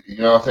saying? You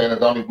know what I'm saying?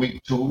 It's only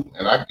week 2,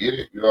 and I get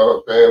it. You know what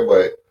I'm saying?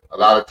 But a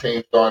lot of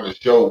teams starting to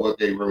show what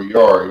they really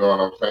are. You know what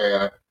I'm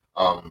saying?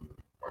 Um,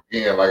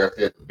 Again, like I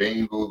said, the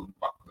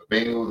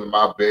Bengals and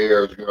my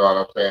Bears. You know what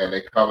I'm saying?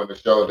 They coming to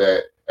show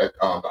that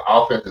the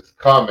offense is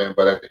coming,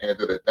 but at the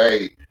end of the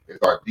day,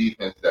 it's our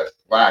defense that's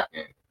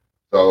slacking.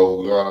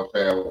 So you know what I'm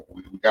saying?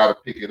 We got to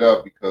pick it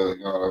up because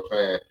you know what I'm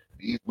saying.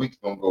 These weeks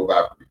gonna go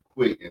by pretty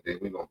quick, and then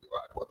we're gonna be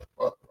like, what the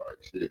fuck? Like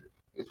shit.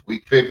 It's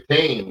week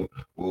 15.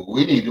 Well,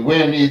 we need to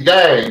win these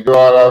games. You know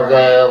what I'm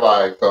saying?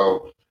 Like,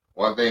 so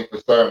one thing for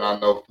certain, I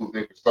know 2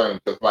 things for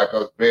certain. Just like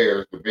us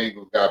Bears, the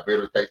Bengals got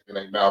bitter taste in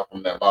their mouth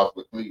from that loss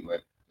with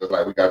Cleveland. Just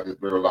like we got this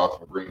bitter loss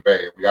from Green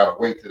Bay. We gotta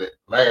wait to the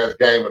last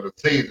game of the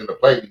season to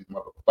play these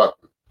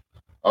motherfuckers.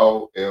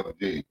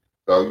 OMG.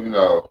 So you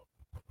know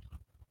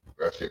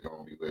that shit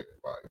gonna be lit.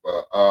 Like,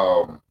 but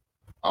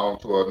on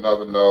to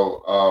another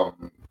note,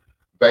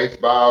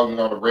 baseball, you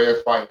know, the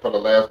Reds fighting for the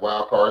last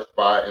wild card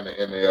spot in the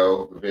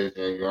NL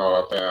division, you know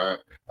what I'm saying?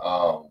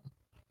 Um,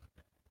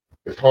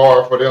 it's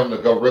hard for them to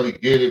go really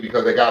get it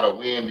because they got to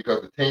win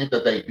because the teams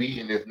that they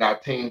beaten is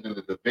not teams in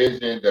the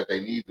division that they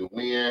need to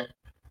win.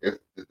 It's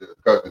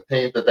because the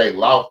teams that they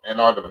lost in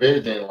our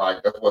division,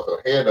 like that's what's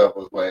ahead of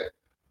us. But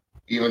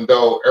even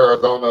though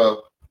Arizona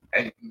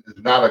is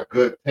not a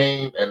good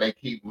team and they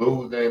keep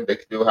losing, they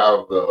still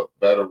have the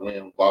better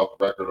win-loss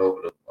record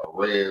over the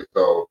Reds.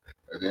 So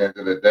at the end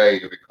of the day,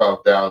 if it comes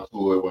down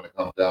to it, when it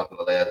comes down to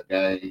the last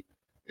game,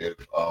 if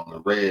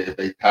the Reds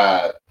they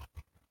tied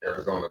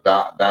Arizona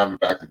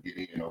Diamondbacks to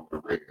get in over the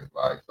Reds,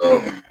 like so.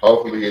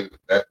 Hopefully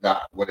that's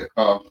not what it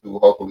comes to.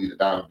 Hopefully the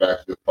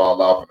Diamondbacks just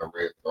fall off and the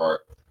Reds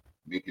start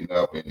making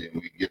up, and then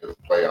we get us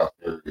a playoff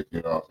series.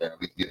 You know what I'm saying?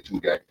 At least get 2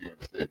 games here in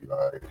the city,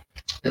 like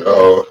you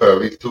know, at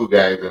least 2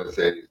 games in the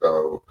city.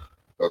 So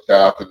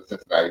shout out to the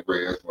Cincinnati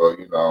Reds for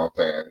you know what I'm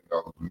saying, you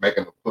know,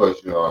 making the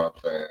push. You know what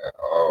I'm saying?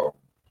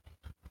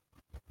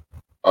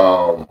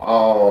 Um,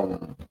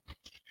 um,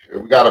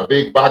 we got a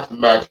big boxing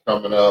match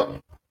coming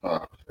up.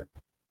 Uh,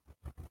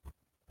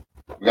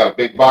 we got a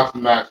big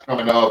boxing match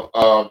coming up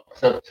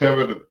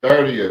September the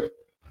 30th.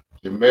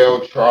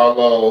 Jamel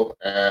Charlo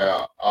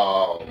and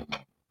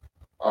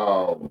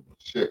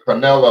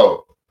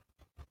Canelo.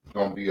 It's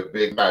gonna be a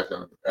big match.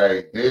 And,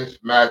 hey, this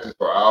match is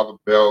for all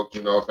the belts.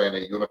 You know what I'm saying?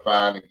 They're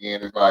unifying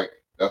again. It's like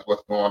that's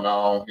what's going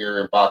on here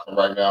in boxing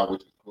right now,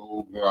 which is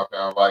cool. You know what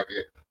I'm saying? I like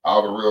it.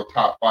 All the real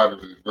top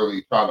fighters is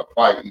really trying to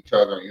fight each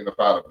other and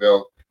unify the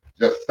belts.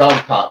 Just some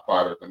top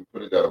fighters, and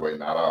put it that way,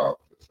 not all.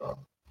 Just some,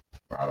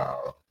 not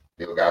all.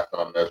 Still got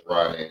some that's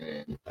running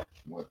and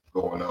what's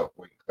going up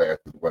weight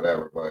classes,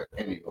 whatever. But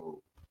anywho,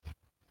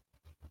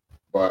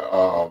 but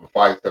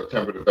fight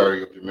September the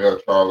 30th,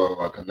 Jamel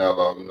Charlo and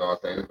Canelo. You know what I'm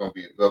saying? It's gonna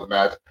be a good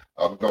match.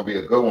 It's gonna be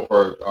a good one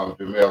for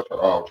Jamel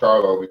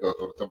Charlo because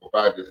of the simple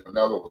fact is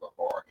Canelo was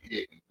a hard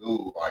hitting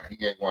dude. Like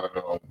he ain't one of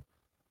them.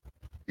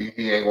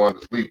 He ain't one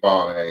to sleep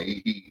on, and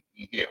he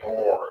hit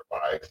hard.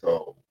 Like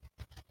so.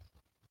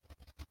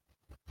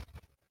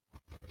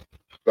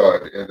 So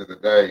at the end of the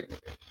day,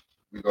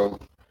 we go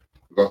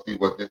we're gonna see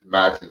what this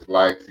match is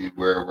like. See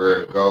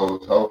where it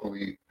goes.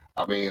 Hopefully,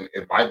 I mean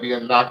it might be a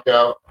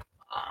knockout.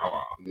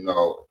 You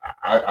know,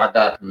 I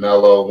got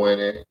Canelo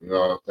winning. You know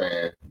what I'm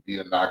saying? Be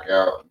a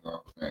knockout. You know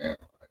what I'm saying?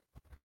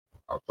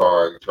 I'm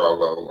sorry,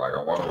 Charlo. Like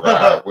I want to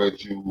ride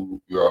with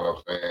you. You know what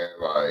I'm saying?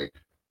 Like,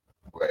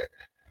 but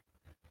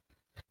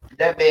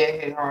That man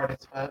hit hard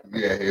as fuck.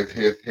 yeah,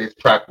 his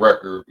track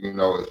record, you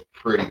know, is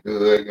pretty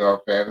good. You know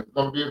what I'm saying? It's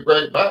gonna be a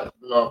great match.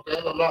 You know what I'm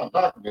saying? I'm not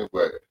knocking it,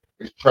 but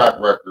his track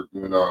record,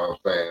 you know what I'm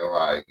saying?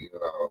 Like, you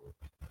know.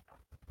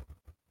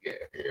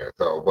 Yeah.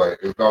 So, but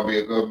it's gonna be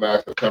a good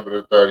match September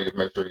the 30th.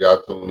 Make sure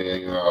y'all tune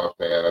in. You know what I'm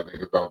saying? I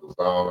think it's on the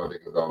zone. I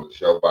think it's on the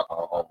show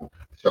on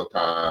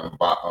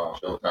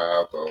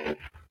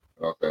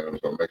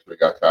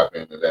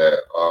that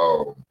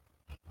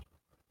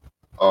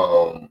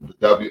the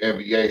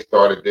WNBA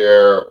started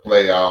their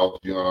playoffs,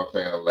 you know what I'm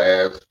saying,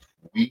 last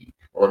week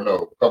or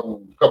no,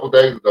 couple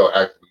days ago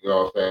actually, you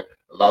know what I'm saying.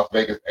 The Las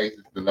Vegas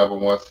Aces, the number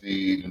one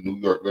seed, the New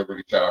York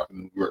Liberty, shout out to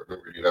New York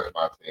Liberty, that's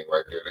my team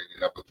right there. They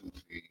the number two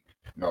seed,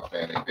 you know what I'm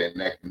saying. They've been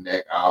neck to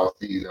neck all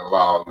season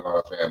long, you know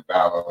what I'm saying,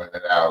 battling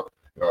it out,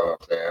 you know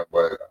what I'm saying.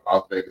 But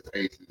Las Vegas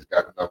Aces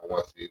got the number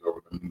one seed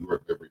over the New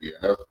York Liberty,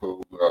 and that's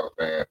cool, you know what I'm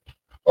saying.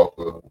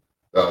 Hopefully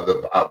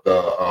the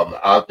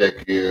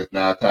object is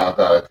 9 times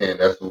out of 10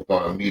 that's who's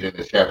going to meet in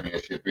the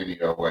championship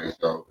anyway.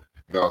 So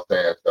you know what I'm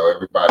saying. So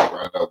everybody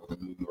run up with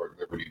the New York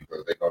Liberty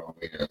because they're going to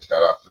win.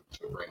 Shout out to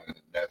Sabrina and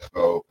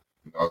Nesco.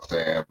 You know what I'm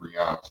saying.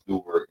 Breonna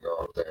Stewart. You know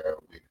what I'm saying.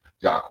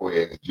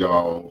 Jacquez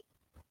Jones.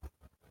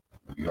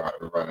 You know,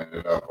 running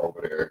it up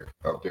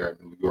there in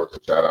New York. So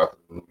shout out to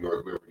the New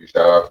York Liberty.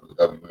 Shout out to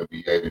the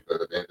WNBA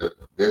because at the end of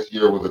this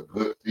year was a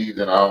good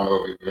season. I don't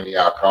know if any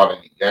of y'all caught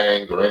any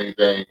games or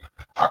anything.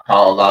 I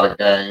caught a lot of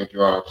games. You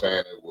know what I'm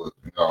saying? It was,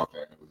 you know what I'm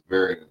saying? It was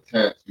very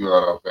intense. You know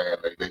what I'm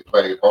saying? They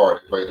played hard.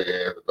 They played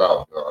their asses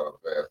off. You know what I'm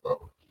saying?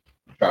 So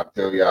I'm trying to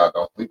tell y'all,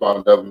 don't sleep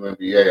on the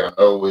WNBA. I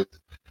know it's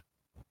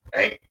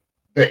ain't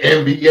the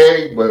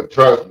NBA, but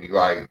trust me,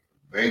 like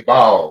they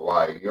ball,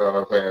 like you know what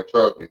I'm saying.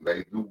 Trust me,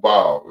 they do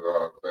ball. You know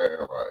what I'm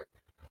saying, like.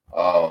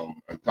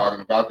 And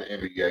talking about the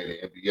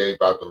NBA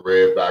about to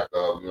rev back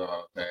up. You know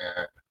what I'm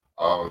saying.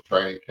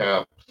 Training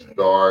camp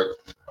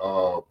starts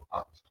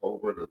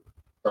October the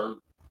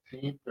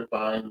 13th, if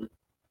I'm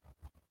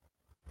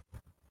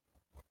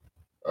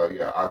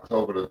yeah,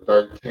 October the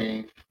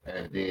 13th,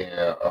 and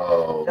then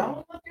Don't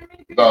look at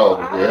me. no,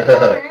 I don't know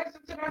the yeah, answer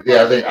to that yeah, I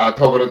question. think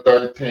October the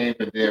 13th,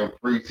 and then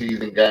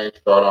preseason games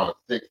start on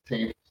the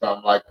 16th,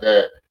 something like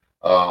that.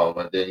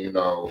 And then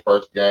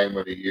first game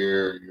of the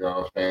year, you know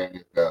what I'm saying,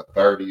 is the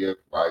 30th,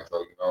 like so,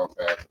 you know what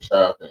I'm saying. So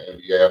shout out to the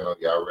NBA, I know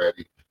y'all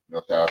ready.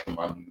 Shout out to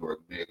my New York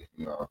Knicks,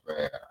 you know what I'm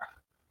saying.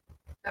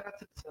 Shout out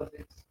to the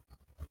Celtics.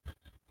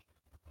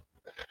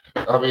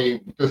 I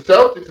mean, the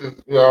Celtics is,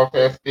 you know what I'm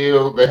saying,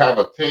 still they have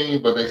a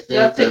team, but they seem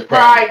Celtic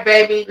pride,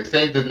 baby. they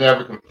seem to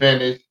never can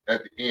finish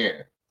at the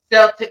end.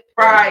 Celtic They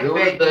pride, do the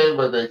baby. thing,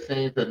 but they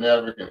seem to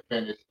never can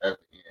finish at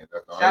the end.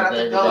 That's the Shout only out to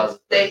thing Golden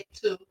about State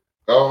too.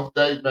 Golden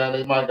State, man,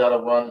 they might got to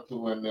run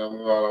into in them,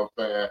 you know what I'm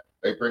saying?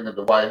 They bring the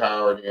Dwight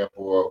Howard in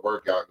for a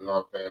workout, you know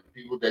what I'm saying? The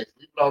people, they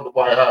sleeping on the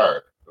Dwight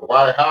Howard. The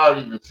Dwight Howard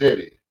even said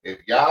it. If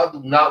y'all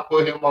do not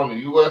put him on the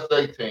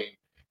USA team,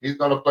 he's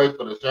going to play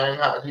for the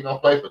Shanghai, he's going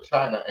to play for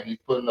China, and he's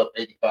putting up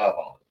 85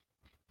 on it.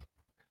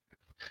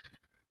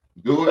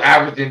 Dude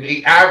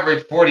he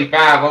averaged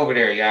 45 over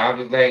there, y'all. I'm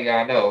just letting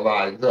y'all know,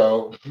 like,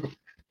 so.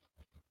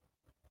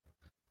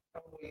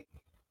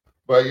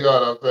 But you know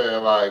what I'm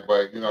saying, like,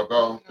 but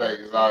Golden State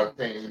is a lot of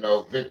teams.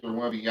 Victor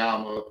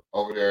Wembanyama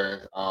over there in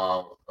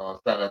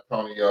San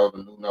Antonio,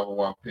 the new number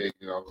one pick.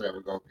 You know what I'm saying,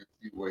 we're gonna get to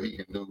see what he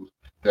can do.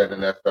 Better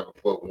than that 7'1".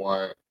 You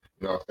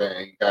know what I'm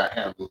saying, he got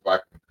handles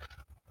like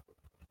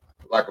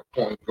a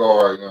point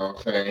guard. You know what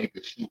I'm saying, he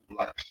could shoot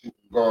like a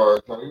shooting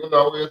guard. So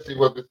we'll see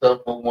what the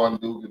 7'1"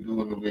 dude can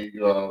do in the league.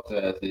 You know what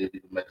I'm saying, see if he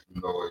can make some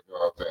noise. You know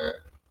what I'm saying.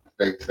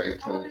 Stay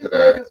tuned to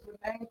that. Niggas with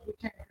names we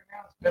can't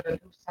pronounce better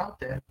do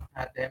something.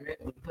 God damn it.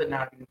 We putting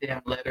out these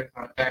damn letters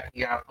on the back of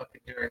y'all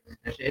fucking jerseys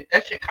and shit.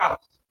 That shit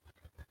costs.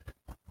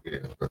 Yeah,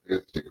 but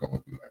this shit gonna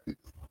be like this.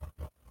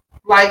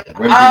 Like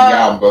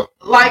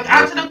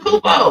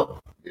Antetokounmpo.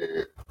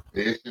 Yeah,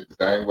 this shit the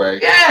same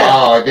way. Yeah.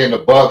 Oh, and then the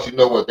Bucks, you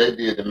know what they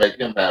did to make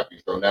him happy?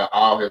 So now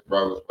all his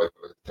brothers play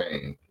for his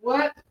team.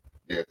 What?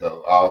 Yeah,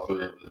 so all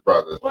three of his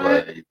brothers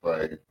play.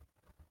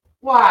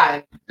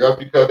 Why? Just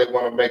because they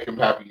want to make him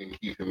happy and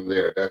keep him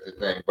there. That's the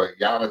thing. But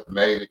Giannis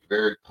made it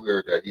very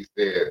clear that he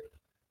said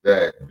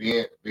that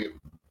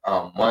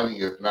money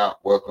is not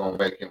what's going to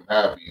make him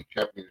happy.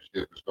 Championship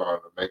is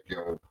starting to make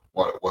him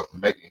what's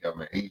making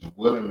him, and he's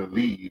willing to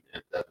leave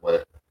if that's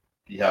what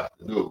he has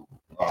to do.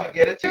 To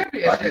get a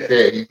championship. Like he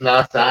said, he's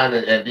not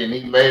signing, and then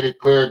he made it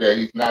clear that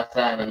he's not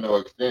signing no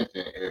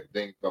extension if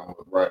things don't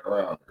look right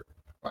around here.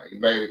 Like he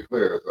made it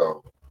clear,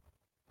 so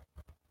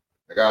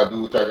I gotta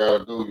do what I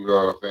gotta do. You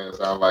know what I'm saying?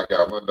 Sound like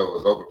our window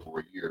is open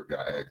for a year. If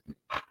y'all ask me,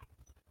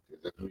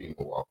 it's just me in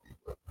Milwaukee.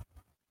 But,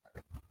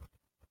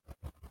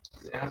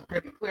 sounds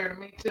pretty clear to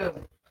me too.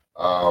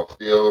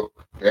 Still,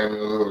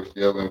 Damian Lillard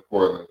still in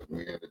Portland.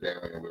 We in the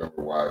Damian Lillard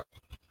watch.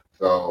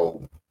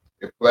 So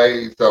it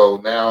plays.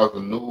 So now it's a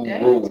new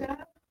rule.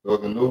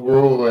 There's a new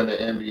rule in the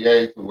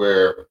NBA to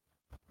where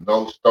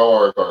no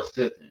stars are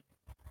sitting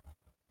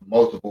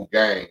multiple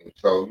games.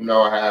 So you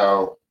know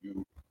how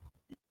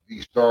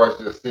these stars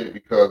just sit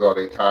because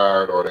they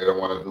tired or they don't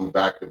want to do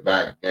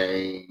back-to-back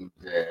games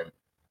and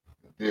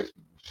this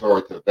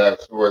sort of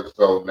that sort.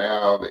 So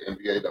now the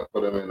NBA done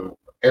put them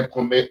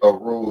implement a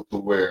rule to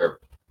where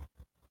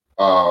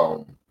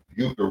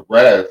you can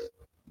rest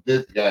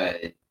this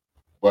game,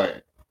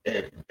 but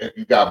if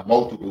you got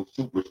multiple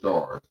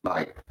superstars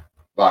like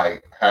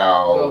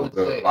how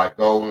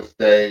Golden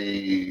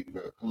State,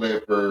 the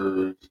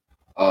Clippers,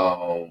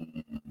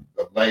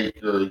 the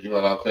Lakers, you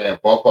know what I'm saying?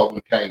 Both of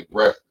them can't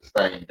rest the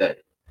same day.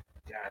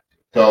 Gotcha.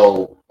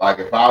 So, like,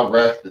 if I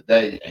rest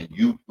today and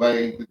you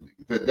play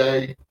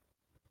today,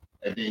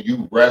 and then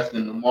you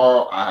resting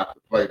tomorrow, I have to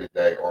play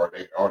today, or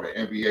the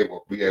NBA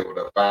will be able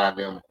to find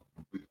them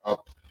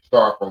up,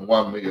 start from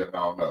 1 million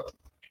on up.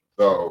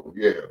 So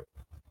yeah,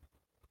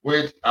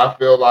 which I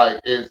feel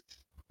like is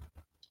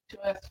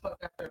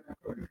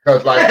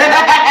because like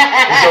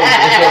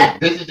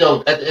this is your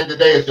at the end of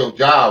the day, it's your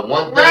job.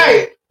 One thing,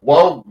 Right.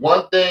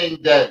 one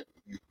thing that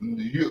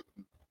you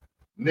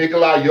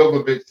Nikolai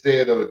Jokovic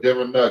said of the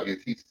Denver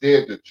Nuggets, he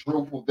said the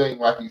truthful thing,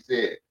 like he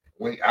said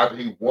when after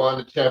he won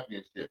the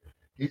championship.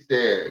 He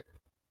said,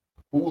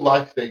 "Who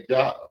likes their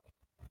job?"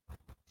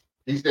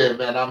 He said,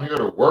 "Man, I'm here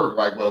to work.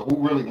 Like, well,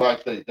 who really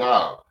likes their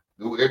job?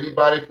 Do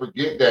everybody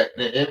forget that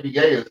the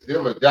NBA is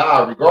still a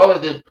job,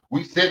 regardless if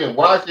we sit and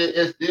watch it?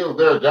 It's still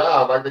their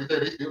job. Like they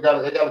said, they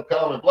gotta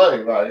come and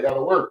play. Like they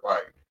gotta work.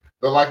 Like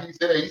so, like he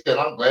said,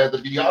 I'm glad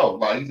to be out.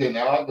 Like he said,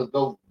 now I can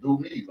go do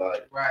me.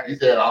 Like Right. he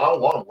said, I don't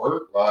want to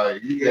work.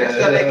 Like he Yeah,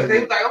 so they was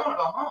like, I want to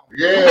go home.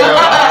 Yeah.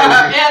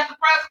 At the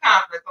press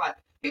conference, like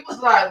he was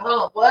like,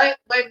 "Huh, what?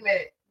 Wait a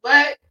minute,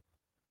 what?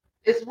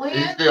 It's when?"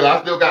 I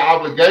still got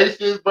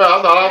obligations, bro.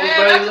 I thought I was Man,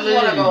 I ready to just leave.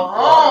 want to go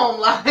home.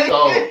 Like,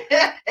 So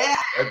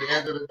at the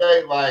end of the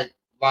day, like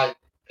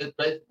it's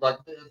basically like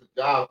I said, it's a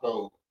job.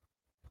 So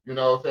you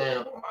know what I'm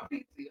saying? my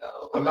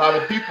PTO. A lot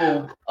of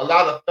people, a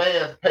lot of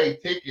fans pay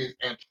tickets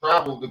and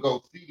travel to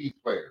go see these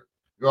players.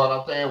 You know what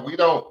I'm saying? We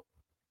don't.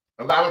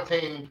 A lot of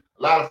teams,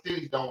 a lot of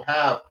cities don't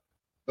have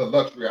the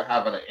luxury of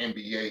having an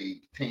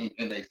NBA team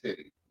in their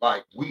city.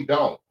 Like we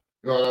don't.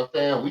 You know what I'm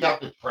saying? We have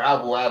to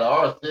travel out of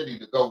our city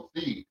to go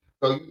see.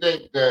 So you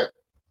think that,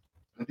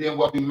 and then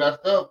what be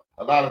messed up?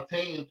 A lot of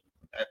teams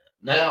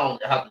now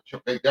have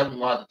to. They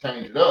definitely have to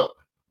change it up.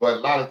 But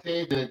a lot of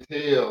teams didn't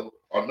tell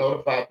or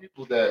notify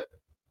people that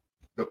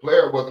the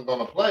player wasn't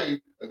going to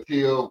play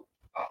until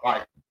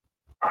like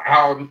an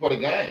hour before the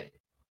game.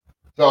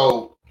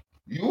 So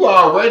you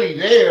already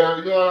there.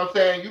 You know what I'm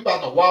saying? You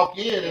about to walk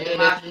in, and then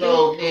next you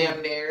know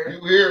you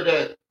hear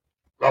that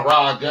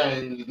LeBron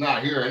James is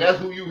not here, and that's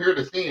who you hear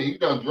to see. You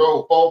done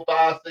drove 4,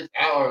 5, 6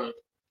 hours.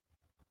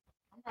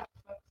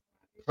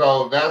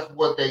 So that's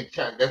what they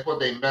check. That's what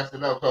they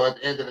messing up. So at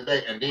the end of the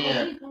day, and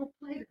then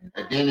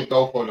it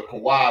go for the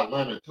Kawhi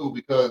Leonard too,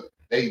 because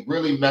they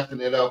really messing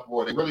it up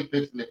for. They really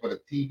fixing it for the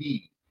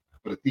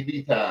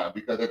TV time.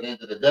 Because at the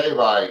end of the day,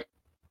 like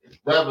it's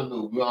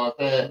revenue. You know what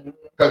I'm saying?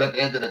 Because at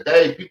the end of the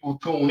day, people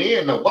tune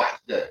in to watch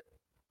that.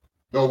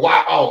 They'll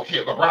watch. Oh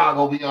shit, LeBron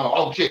gonna be on.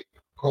 Oh shit,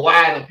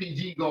 Kawhi and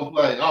PG gonna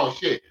play. Oh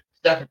shit,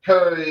 Stephen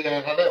Curry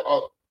and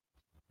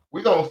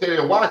we gonna sit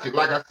there and watch it.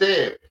 Like I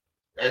said,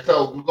 and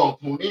so we're gonna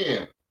tune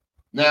in.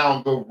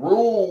 Now the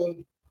rule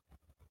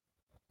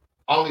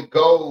only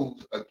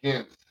goes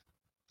against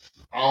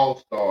all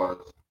stars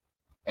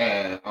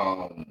and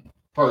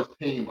first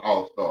team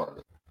all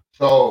stars.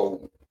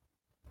 So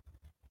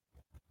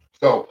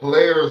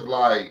players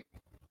like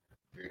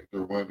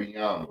Victor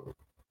Wembanyama,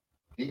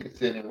 he can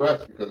sit and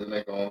rest because it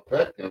ain't gonna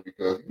affect him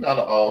because he's not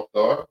an all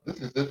star. This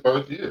is his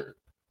first year.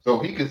 So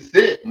he can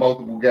sit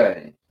multiple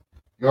games.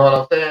 You know what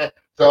I'm saying?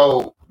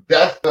 So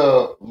that's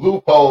the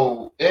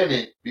loophole in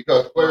it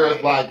because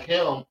players like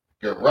him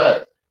can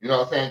rest. You know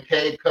what I'm saying?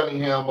 Cade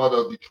Cunningham of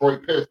the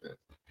Detroit Pistons.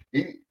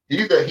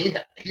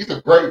 He's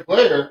a great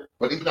player,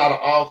 but he's not an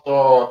all star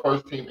or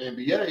first team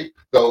NBA,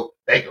 so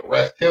they can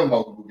rest him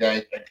multiple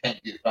games and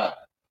can't get fined.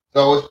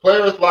 So it's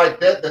players like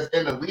that that's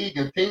in the league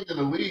and teams in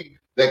the league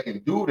that can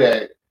do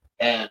that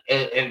and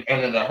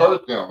it'll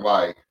hurt them.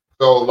 Like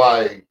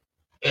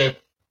if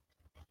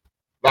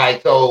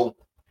so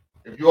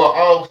if you're an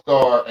all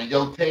star and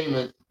your team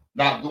is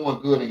not doing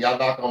good and y'all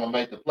not gonna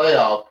make the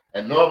playoffs,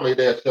 and normally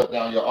they'll shut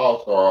down your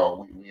all star.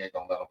 Oh, we ain't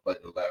gonna let him play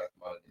the last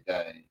month of the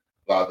game.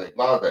 Blase,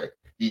 blase.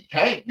 He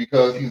can't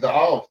because he's an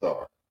all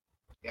star.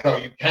 So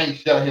you can't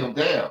shut him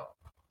down.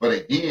 But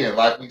again,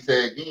 like we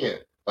said again,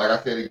 like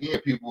I said again,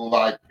 people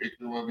like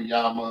Victor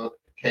Wembanyama,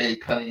 Cade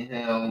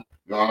Cunningham,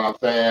 you know what I'm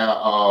saying?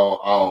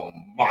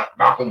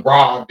 Malcolm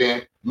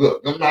Brogdon.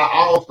 Look, them not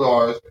all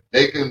stars.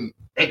 They can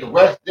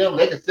rest them.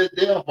 They can sit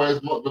them for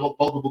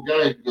multiple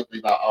games because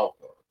they're not all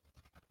stars.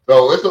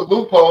 So it's a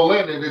loophole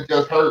in it. It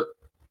just hurt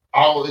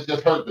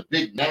the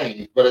big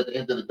names. But at the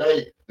end of the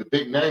day, the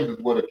big names is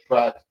what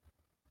attracts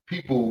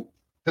people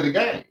to the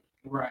game.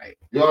 Right.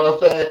 You know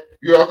what I'm saying?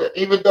 You know,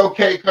 even though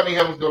Cade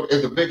Cunningham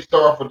is a big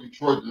star for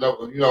Detroit, you know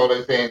what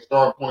they're saying,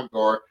 star point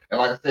guard. And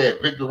like I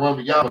said, Victor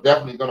Wembanyama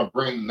definitely going to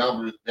bring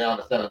numbers down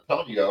to San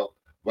Antonio.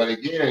 But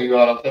again, you know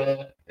what I'm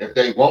saying? If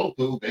they want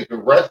to, they can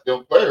rest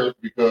them players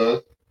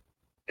because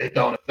it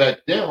don't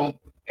affect them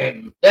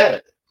and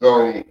that.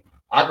 So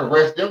I can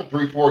rest them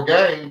 3, 4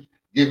 games,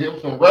 give him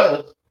some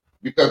rest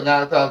because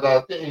 9 times out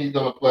of 10 he's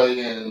going to play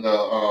in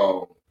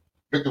the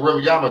Victor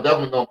Wembanyama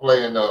definitely going to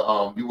play in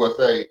the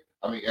USA.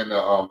 I mean, in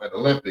the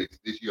Olympics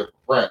this year for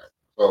France.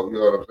 So you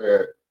know what I'm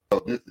saying. So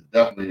this is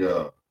definitely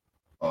a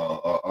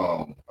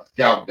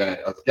scout game,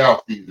 a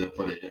scout season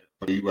for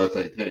the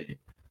USA team.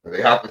 So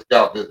they have to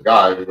scout this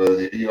guy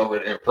because he over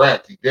in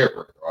France. He's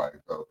different, right?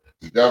 So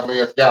it's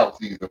definitely a scout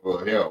season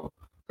for him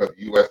because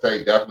the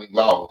USA definitely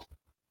lost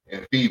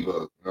and FIBA.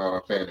 You know what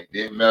I'm saying? They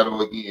didn't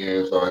medal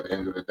again. So at the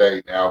end of the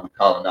day, now we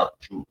calling out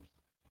the troops.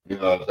 You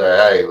know what I'm saying?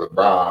 Hey,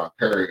 LeBron,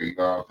 Curry, you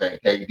know what I'm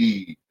saying?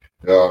 KD, you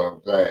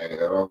know what I'm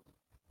saying?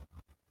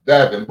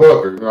 Devin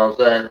Booker, you know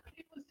what I'm saying?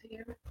 He was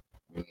here.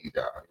 We need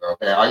that. You know what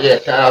I'm saying? Oh yeah,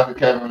 shout out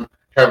to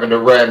Kevin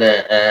Durant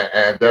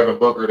and Devin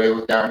Booker. They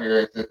was down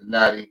here in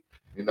Cincinnati,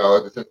 you know,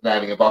 at the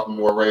Cincinnati and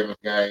Baltimore Ravens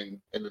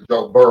game in the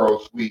Joe Burrow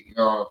suite. You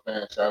know what I'm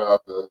saying? Shout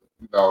out to,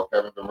 you know,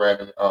 Kevin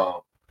Durant and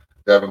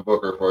Devin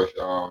Booker for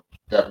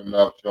stepping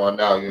up, showing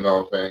out, you know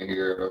what I'm saying,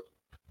 here.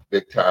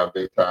 Big time,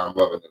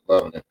 loving it,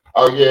 loving it.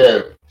 Oh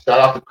yeah,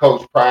 shout out to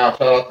Coach Prime,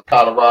 shout out to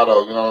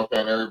Colorado, you know what I'm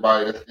saying?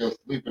 Everybody that's still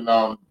sleeping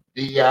on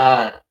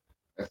DI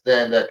and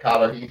saying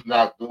that he's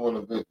not doing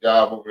a good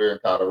job over there in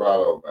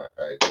Colorado, man.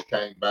 Hey, they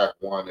came back,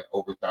 won in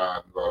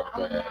overtime, you know what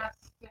I'm saying? I'm not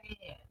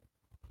saying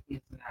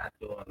he's not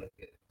doing a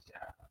good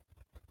job.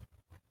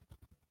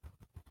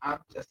 I'm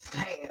just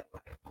saying,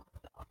 like, what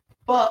the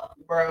fuck,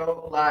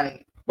 bro?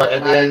 Like, but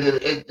at the end,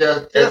 it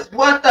just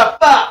what the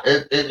fuck?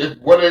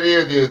 What it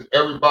is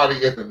everybody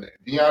is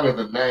Deion is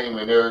a name,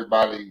 and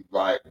everybody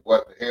like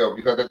what the hell?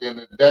 Because at the end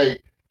of the day,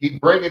 he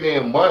bringing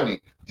in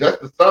money. Just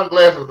the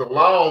sunglasses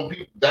alone,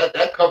 people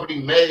that company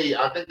made.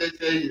 I think they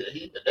said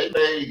they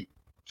made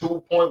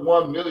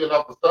 2.1 million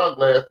off the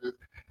sunglasses,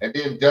 and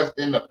then just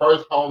in the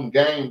first home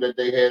game that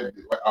they had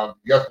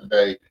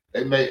yesterday,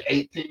 they made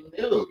 18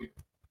 million.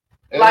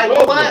 Like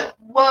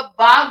what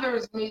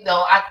bothers me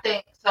though, I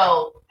think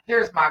so.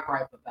 Here's my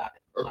gripe about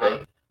it. Okay.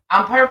 Like,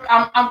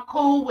 I'm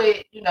cool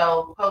with, you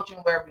know, coaching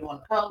wherever you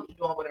want to coach,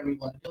 doing whatever you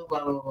want to do,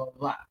 blah blah blah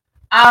blah.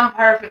 I'm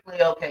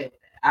perfectly okay with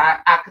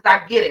that. Because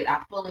I get it.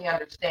 I fully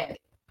understand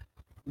it.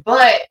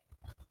 But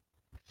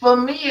for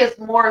me, it's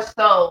more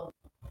so.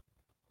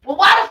 Well,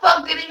 why the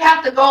fuck did he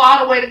have to go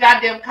all the way to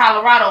goddamn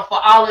Colorado for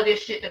all of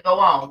this shit to go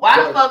on?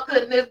 Why the fuck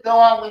couldn't this go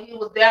on when he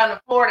was down in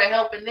Florida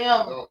helping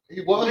them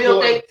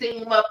build their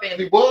team up and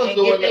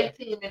get their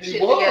team and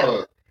shit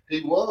together?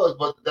 He was,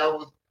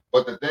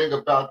 but the thing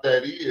about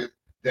that is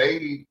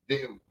they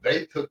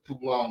took too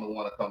long to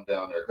want to come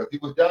down there because he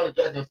was down in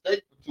Jackson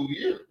State for 2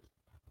 years,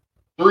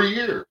 3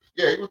 years.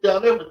 Yeah, he was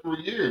down there for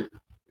 3 years.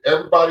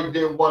 Everybody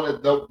didn't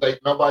want to.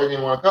 Nobody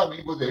didn't want to come.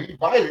 He was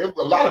invited.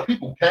 A lot of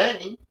people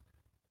came.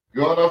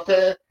 You know what I'm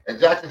saying? And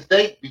Jackson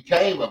State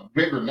became a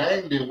bigger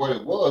name than what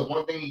it was.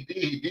 One thing he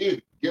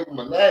did give him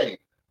a name.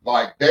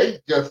 Like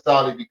they just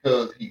started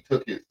because he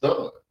took his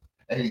son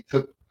and he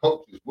took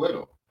coaches with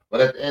him.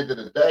 But at the end of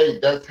the day,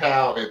 that's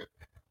how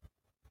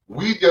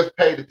we just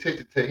paid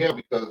attention to him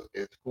because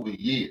it's who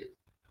he is.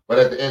 But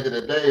at the end of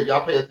the day, if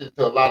y'all pay attention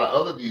to a lot of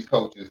other these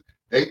coaches,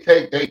 they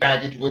take their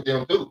baggage with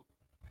them too.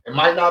 It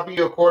might not be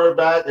a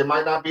quarterback, it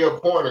might not be a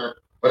corner,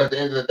 but at the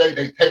end of the day,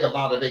 they take a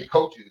lot of their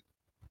coaches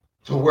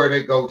to where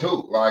they go to.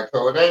 Like,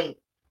 so it ain't,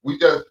 we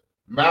just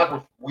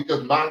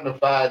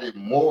magnified it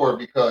more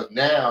because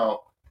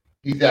now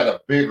he's at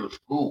a bigger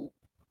school.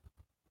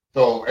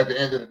 So at the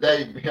end of the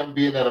day, him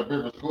being at a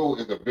bigger school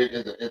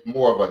it's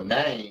more of a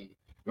name.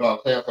 You know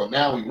what I'm saying? So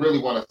now we really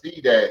want to see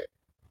that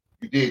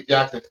you did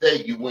Jackson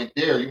State, you went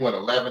there, you went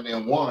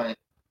 11-1,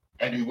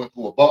 and you went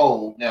to a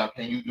bowl. Now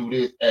can you do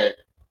this at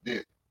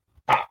this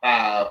top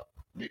 5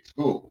 big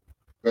school?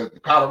 Because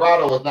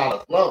Colorado is not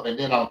a slump, and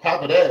then on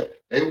top of that,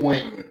 they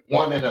went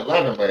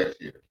 1-11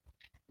 last year.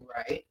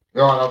 Right.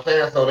 You know what I'm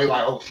saying? So they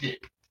like, oh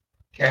shit,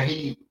 can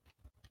he?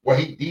 What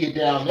he did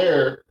down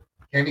there,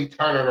 can he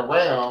turn it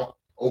around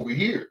over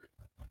here?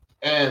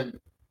 And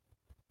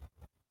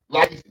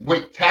like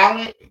with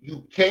talent,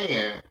 you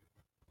can.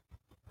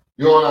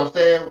 You know what I'm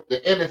saying?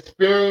 The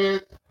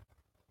inexperience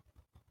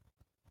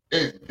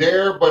is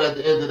there, but at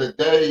the end of the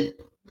day,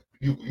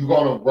 you're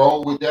gonna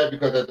roll with that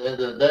because at the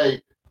end of the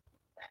day,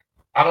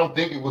 I don't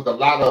think it was a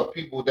lot of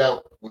people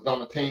that was on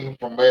the team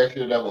from last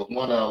year that was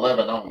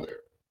 1-11 on there.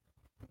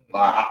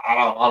 Like,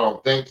 I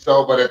don't think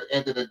so. But at the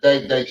end of the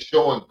day, they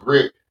showing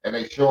grit and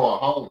they showing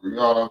hunger. You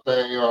know what I'm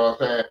saying? You know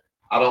what I'm saying?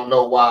 I don't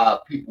know why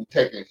people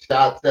taking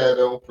shots at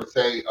them for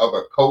say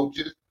other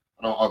coaches.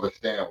 I don't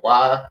understand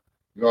why.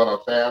 You know what I'm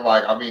saying?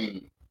 Like, I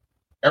mean,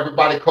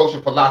 everybody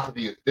coaching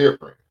philosophy is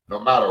different, no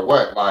matter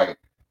what. Like,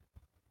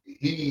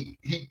 he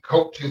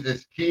coaches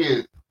his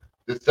kids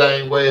the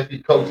same way as he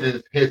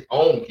coaches his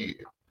own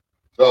kids.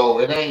 So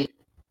it ain't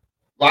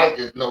like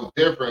it's no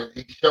difference.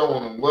 He's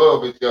showing them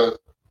love. It's just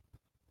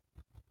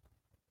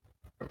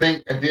I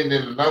think, and then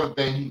another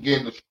thing, he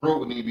getting the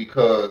scrutiny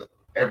because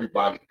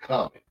everybody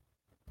coming.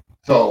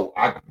 So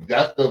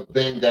that's the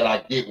thing that I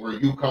get where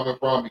you coming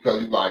from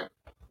because you like,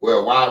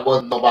 well, why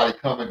wasn't nobody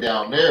coming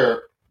down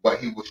there? But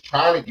he was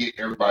trying to get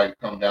everybody to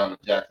come down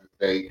to Jackson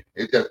State.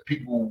 It's just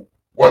people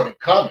wasn't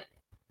coming.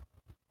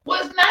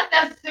 Well, it's not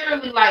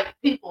necessarily like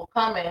people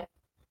coming,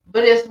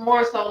 but it's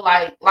more so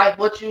like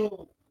what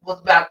you was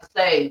about to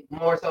say.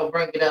 More so,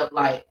 bring it up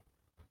like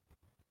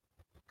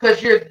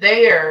because you're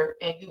there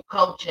and you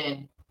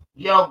coaching.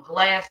 Your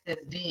glasses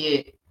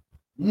did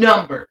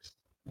numbers.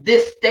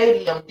 This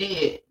stadium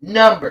did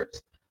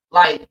numbers.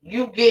 Like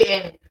you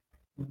getting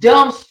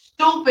dumb,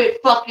 stupid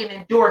fucking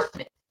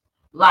endorsements.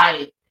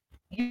 Like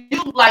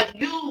you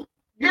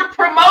You're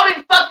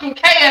promoting fucking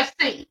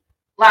KFC.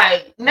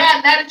 Like,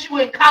 now that you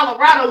in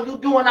Colorado, you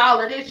doing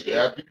all of this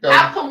shit.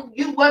 How come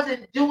you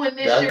wasn't doing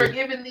this shit or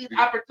giving these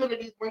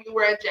opportunities when you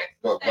were at Jackson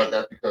State? But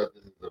that's because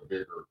this is a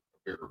bigger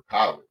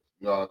college.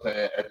 You know what I'm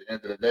saying? At the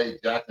end of the day,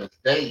 Jackson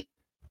State,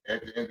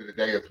 at the end of the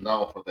day, is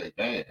known for their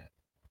band.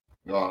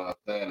 You know what I'm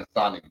saying? The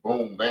Sonic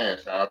Boom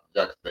Band, shout out to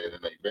Jackson State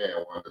and their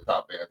band, one of the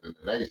top bands in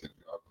the nation.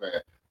 You know what I'm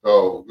saying?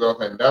 So, you know what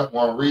I'm saying? That's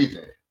one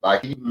reason.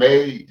 Like, he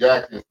made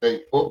Jackson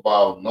State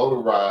football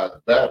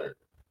notarized better.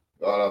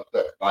 You know what I'm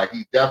saying? Like,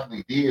 he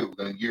definitely did in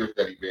the years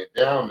that he been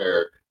down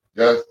there.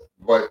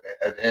 But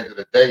at the end of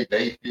the day,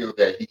 they feel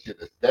that he should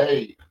have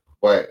stayed.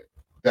 But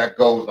that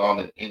goes on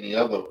in any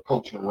other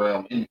coaching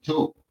realm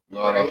too. You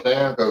know what I'm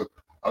saying? Because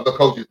other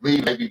coaches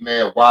leave, they be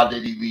mad, why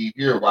did he leave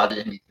here? Why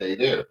didn't he stay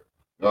there?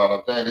 You know what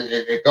I'm saying?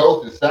 It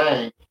goes the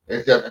same.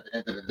 It's just at the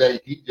end of the day,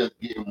 he's just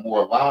getting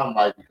more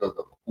limelight because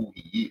of who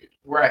he is.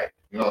 Right.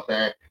 You know what I'm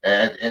saying?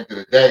 And at the end of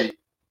the day,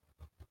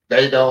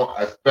 they don't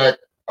expect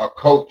a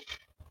coach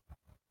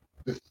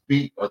to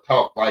speak or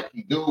talk like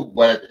he do,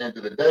 but at the end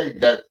of the day,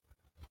 that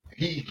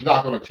he's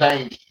not going to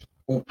change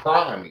who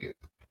Prime is.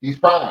 He's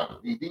Prime.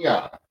 He's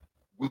Dion.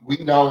 We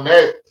known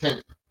that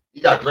since he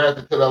got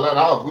drafted to the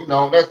Atlanta Hawks. We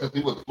known that since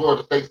he was a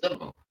Florida State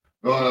Seminole.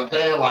 You know what I'm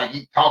saying? Like,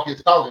 he talk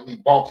his talk and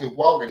he walks his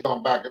walk and he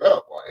don't back it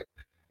up. Like,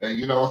 and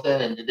you know what I'm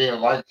saying? And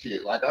then like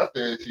shit, like I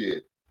said,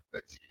 shit.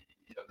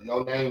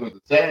 Your name is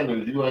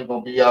Sanders. You ain't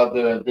gonna be out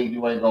there and think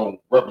you ain't gonna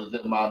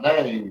represent my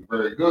name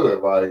very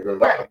good. Like,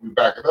 cause we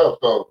back it up.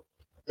 So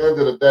at the end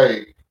of the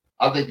day,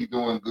 I think he's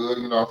doing good.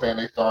 You know what I'm saying?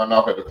 They starting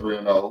off at the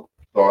 3-0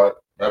 start,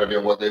 better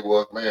than what they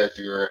was last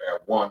year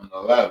at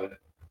 1-11.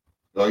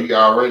 So he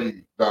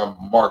already done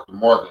marked the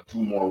mark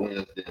 2 more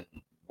wins than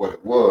what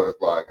it was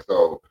like.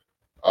 So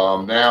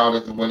now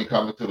this is when he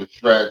comes into the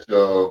stretch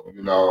of,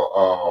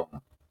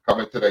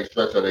 coming to the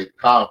stretch of the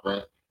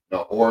conference,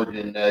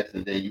 Oregon next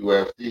and then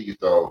UFC.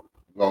 So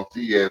we're gonna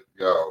see if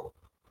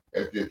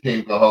this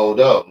team can hold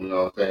up, you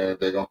know what I'm saying? If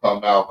they're gonna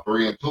come out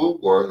 3-2,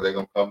 or if they're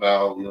gonna come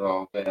out, you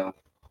know what I'm saying,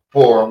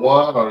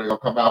 4-1, or they're gonna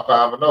come out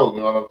 5-0, you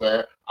know what I'm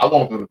saying? I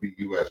want them to beat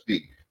UFC. You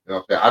know what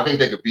I'm saying? I think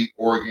they could beat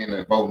Oregon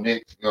and Bo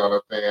Nix, you know what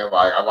I'm saying?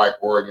 Like, I like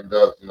Oregon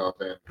Ducks, you know what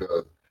I'm saying?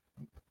 Because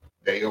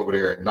they over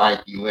there in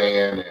Nike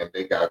land and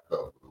they got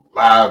the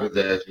livest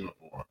ass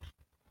uniforms.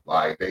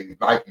 Like,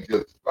 Nike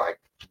just like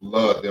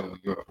love them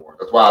uniforms.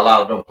 That's why a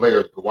lot of them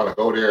players want to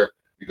go there,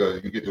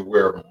 because you get to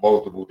wear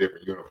multiple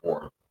different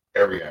uniforms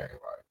every game,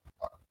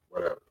 like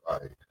whatever.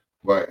 Like,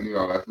 but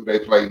that's who they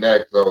play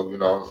next. So you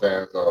know what I'm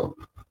saying. So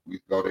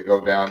they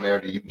go down there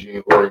to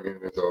Eugene, Oregon,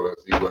 and so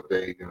let's see what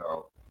they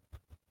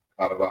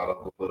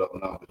Colorado will put up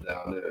numbers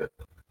down there.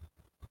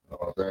 You know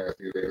what I'm saying?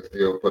 See if they can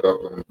still put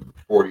up them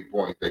 40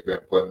 points they've been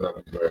putting up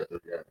these last 3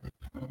 games.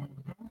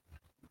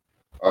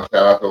 Shout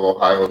out to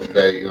Ohio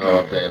State, you know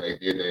what I'm saying? They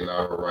did their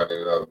number, running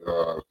it up, you know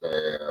what I'm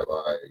saying?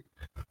 Like,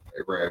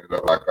 they ran it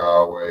up like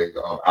always.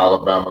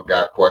 Alabama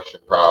got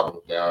question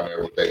problems down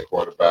there with their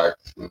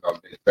quarterbacks. Nick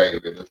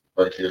Saban. This is the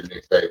first year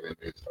Nick Saban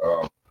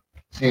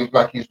seems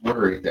like he's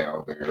worried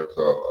down there.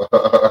 So, you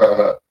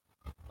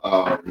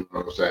know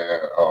what I'm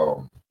saying?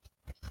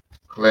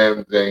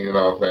 Clemson, you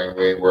know what I'm saying?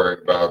 We ain't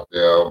worried about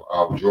them.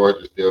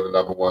 Georgia's still the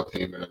number 1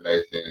 team in the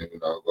nation.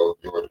 Go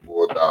Georgia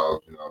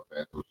Bulldogs, you know what I'm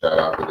saying? So shout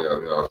out to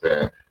them, you know what I'm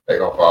saying? They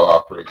gonna fall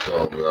off pretty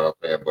soon, you know what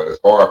I'm saying? But it's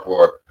hard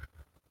for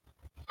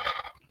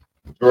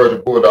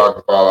Georgia Bulldogs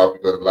to fall off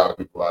because a lot of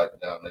people like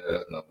down there,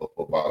 that's not a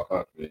football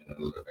country,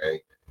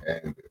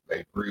 and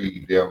they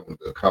breed them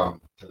to come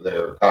to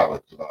their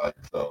college, like,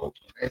 so.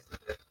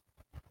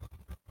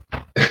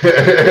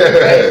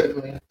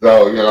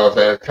 So, you know what I'm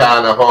saying? It's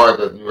kind of hard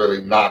to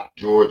really knock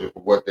Georgia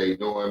for what they're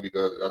doing,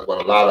 because that's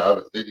what a lot of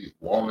other cities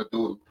want to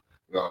do.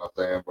 You know what I'm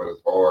saying? But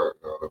it's hard,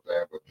 you know what I'm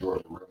saying? But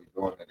Georgia really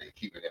doing it. They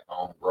keeping it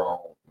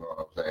homegrown, you know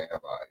what I'm saying?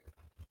 Like,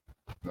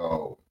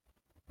 so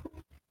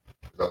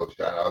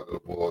shout out to the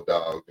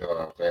Bulldogs, you know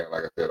what I'm saying?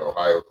 Like I said,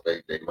 Ohio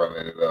State, they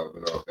running it up,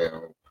 you know what I'm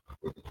saying,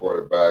 with the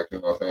quarterbacks, you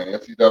know what I'm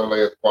saying?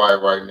 NCAA is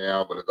quiet right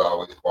now, but it's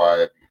always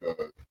quiet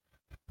because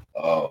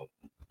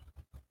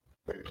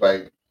they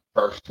play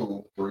first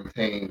 2, 3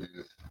 teams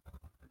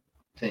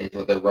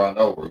that they run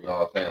over, you know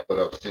what I'm saying, put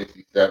up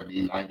 60,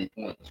 70, 90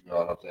 points, you know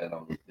what I'm saying,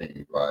 on these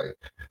teams. Like,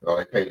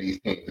 they pay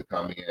these teams to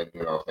come in,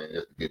 you know what I'm saying,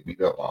 just to get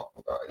beat up off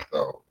of guys.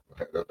 So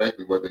that's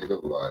basically what they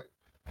do. Like,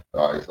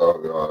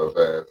 so you know what I'm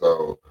saying.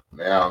 So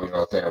now, you know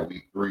what I'm saying,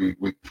 week 3,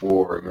 week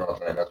 4, you know what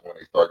I'm saying, that's when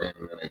they start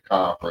getting in their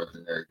conference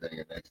and everything,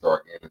 and they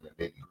start getting in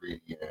the nitty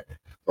gritty and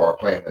start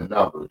playing the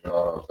numbers, you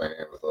know what I'm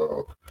saying. So, you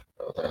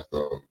know what I'm saying,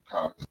 so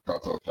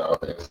console shout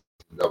out to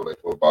NCAA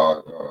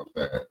football, you know what I'm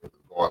saying. It's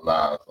going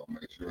live, so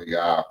make sure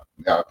y'all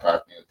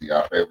type into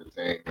y'all favorite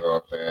team, you know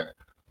what I'm saying.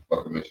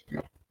 Fuck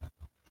Michigan.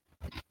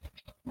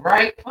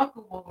 Right? Fuck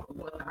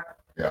Wolverine.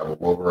 Yeah,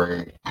 but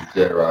Wolverine, you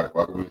said it right.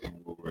 Fuck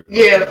Michigan Wolverine.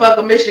 Yeah, fuck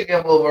a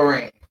Michigan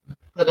Wolverine.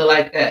 Put it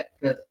like that,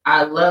 because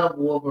I love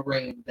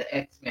Wolverine, the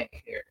X-Men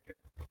character.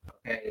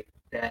 Okay,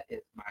 that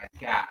is my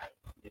guy.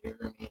 You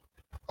hear me?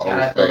 Shout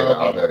out to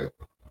Logan.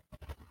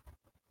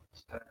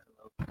 Shout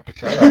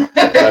out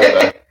to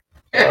Logan.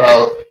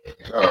 Shout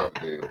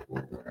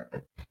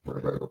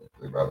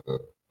about to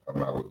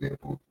come out with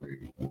Deadpool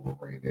 3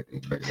 Wolverine.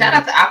 Shout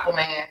out to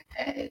Aquaman.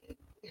 Hey.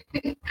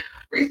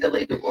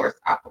 Recently divorced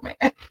Aquaman.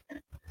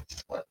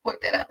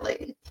 Point that out,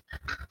 ladies.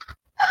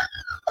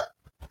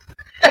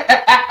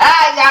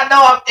 Y'all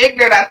know I'm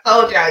ignorant. I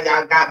told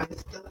y'all got me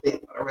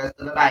stupid for the rest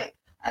of the night.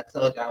 I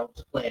told y'all I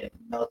was playing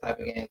no type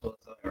of games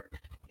whatsoever.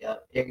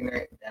 Yep,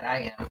 ignorant that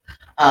I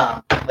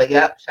am. But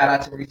yep, shout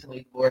out to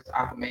recently divorced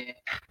Aquaman.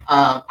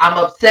 I'm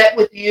upset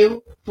with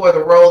you for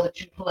the role that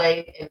you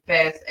played in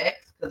Fast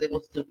X because it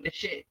was stupid as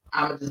shit.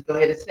 I'm gonna just go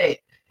ahead and say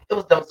it. It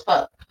was dumb as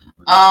fuck.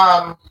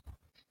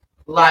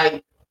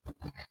 Like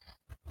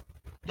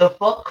the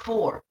fuck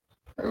for?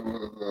 It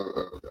was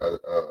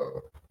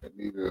it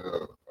needed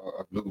a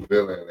new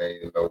villain. They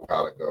didn't know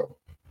how to go.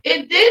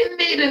 It didn't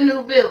need a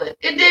new villain.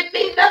 It didn't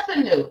need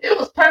nothing new. It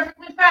was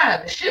perfectly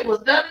fine. The shit was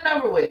done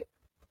and over with.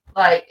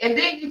 Like, and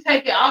then you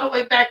take it all the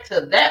way back to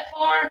that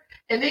far,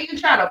 and then you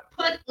try to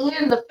put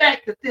in the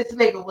fact that this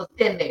nigga was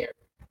in there.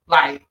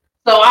 Like,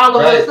 so all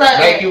of a sudden,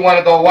 make you want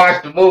to go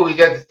watch the movie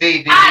just to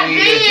see. I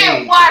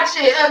did watch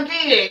it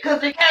again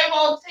because it came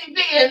on TV,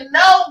 and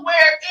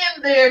nowhere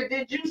in there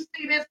did you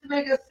see this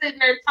nigga sitting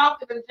there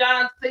talking to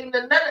John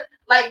Cena. None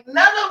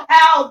of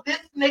how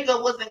this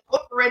nigga was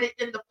incorporated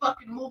in the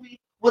fucking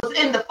movie was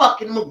in the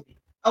fucking movie.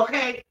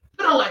 Okay,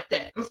 put it like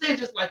that. I'm saying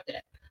just like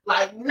that.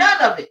 Like none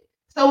of it.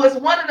 So it's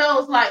one of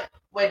those like,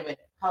 wait a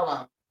minute, hold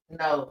on,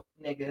 no,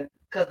 nigga,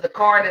 because the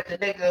car that the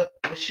nigga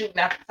was shooting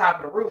out the top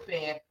of the roof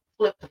in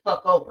flipped the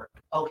fuck over.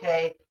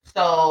 Okay,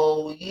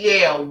 so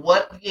yeah,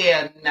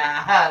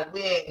 nah,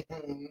 we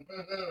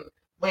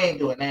ain't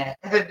doing that.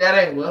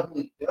 That ain't what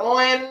we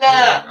doing.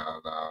 No.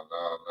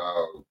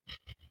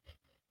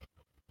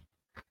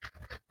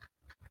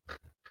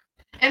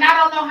 And I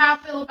don't know how I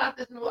feel about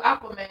this new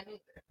Aquaman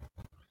either.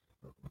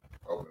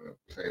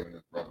 Saving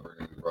his brother,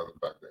 bringing his brother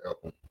back to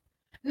help him.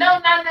 No,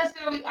 not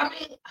necessarily. I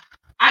mean,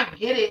 I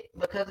get it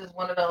because it's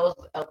one of those.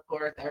 Of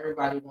course,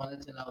 everybody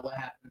wanted to know what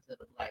happened to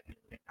the black dude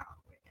in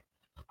Aquaman.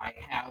 Like,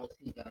 how is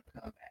he gonna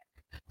come back?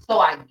 So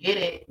I get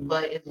it,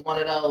 but it's one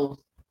of those.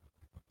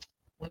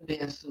 We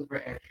being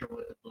super extra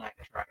with the black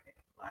trident.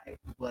 Like,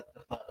 what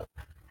the fuck?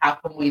 How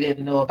come we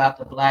didn't know about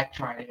the black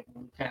trident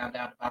when we found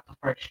out about the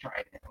first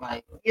trident?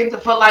 Like, get the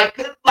fuck, like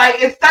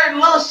it's certain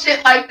little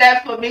shit like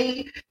that for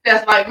me.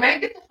 That's like,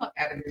 man, get the fuck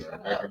out of here.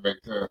 Shut up.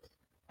 Make sense.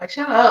 Like,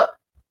 shut up.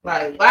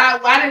 Like,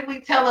 why didn't we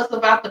tell us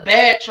about the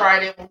bad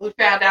trident when we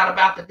found out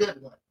about the good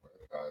one?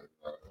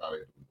 How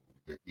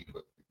they keep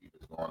us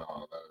going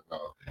on.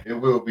 It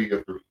will be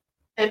a 3.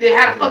 And then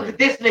how the fuck did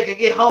this nigga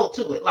get hold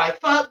to it? Like,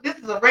 fuck, this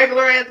is a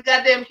regular ass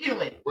goddamn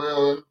human.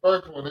 Well, in the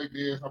first one,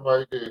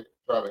 somebody did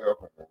try to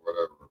help him or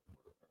whatever.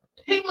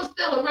 He was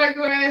still a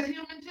regular ass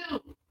human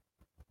too.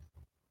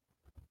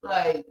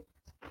 Like,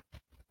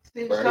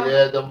 see, but he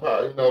had them,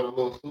 the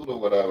little suit or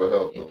whatever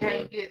helped him. You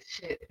can't get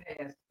shit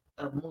past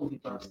a movie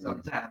buff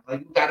sometimes.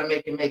 Like, you gotta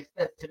make it make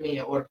sense to me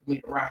in order for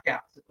me to rock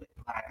out to it.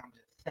 Like, I'm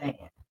just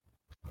saying.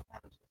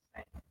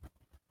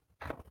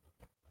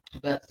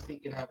 But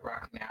speaking of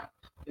rocking out,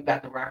 we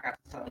about to rock out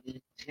to some of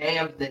these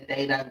jams that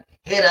they done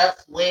hit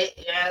us with.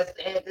 You know what I'm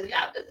saying? Because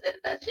y'all been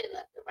sending that shit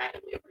left and right,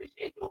 and we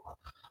appreciate you.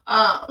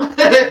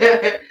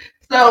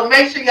 So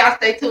make sure y'all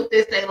stay tuned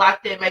this, stay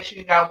locked in. Make sure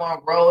you got one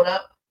rolled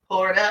up,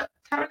 poured up,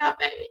 turn up,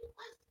 baby.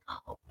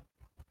 Let's go.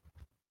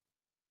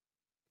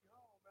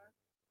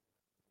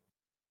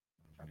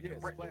 Yeah,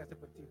 class and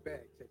petite bag.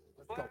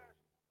 Let's go.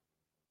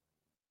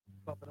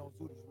 Pumping on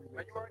Zooty's remix.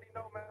 Man, you already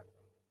know, man.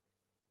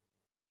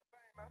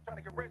 I'm trying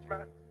to get rich,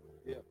 man.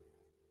 Yeah.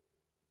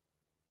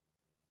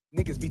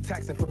 Niggas be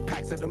taxing for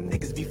packs of them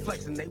niggas be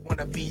flexing. They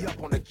wanna be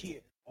up on a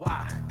kid.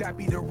 Why? That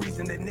be the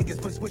reason that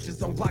niggas put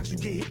switches on blocks. You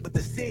get hit with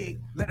the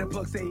SIG. Let a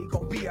plug say he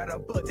gon' be out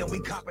of bud. Then we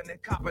copping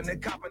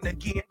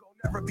again.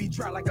 Never be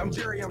dry like I'm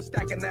Jerry. I'm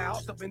stacking the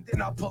house up and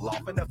then I pull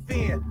off in the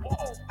fin.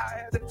 Whoa.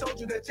 I haven't told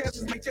you that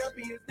chances make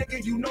champions,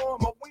 nigga. You know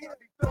I'm a winner.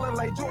 Feeling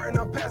like Jordan.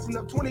 I'm passing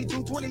up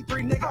 22,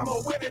 23, nigga. I'm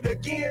a win it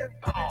again.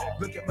 Oh.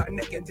 Look at my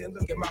neck and then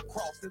look at my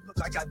cross. It look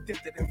like I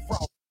dipped it in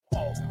frost.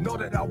 Know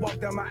that I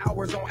walked down my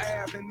hours on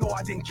Ave and know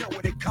I didn't care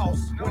what it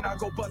costs. When I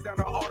go bust down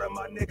the auto,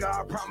 my nigga,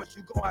 I promise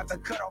you gon' have to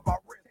cut off my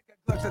wrist.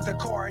 Looks at the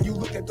car and you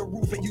look at the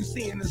roof and you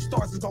seeing the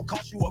stars, it's gon'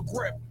 cost you a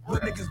grip.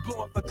 When niggas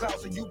blowing for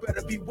clouds and you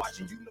better be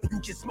watching, you know you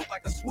can smoke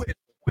like a switch.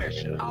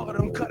 All of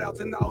them cutouts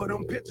and all of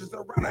them pictures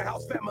around the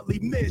house, family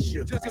miss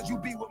you. Just cause you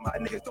be with my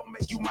niggas don't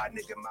make you my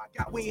nigga, my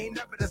guy, we ain't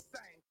never the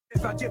same.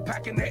 If I get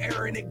back in the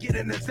air and it get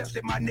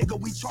intercepted, my nigga,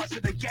 we charge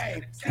to the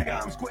game. See how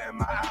I'm squaring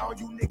my eye on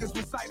you niggas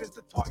with sighters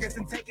to targets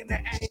and taking the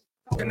aim.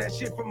 Talking that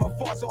shit from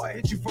afar, so I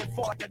hit you from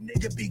far like a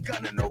nigga be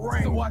gunning the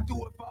ring. So I do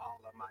it for all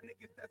of my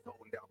niggas that's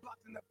holding down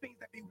blocks and the fiends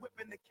that be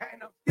whipping the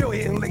cane. I'm still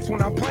hitting licks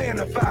when I'm playing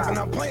the 5 and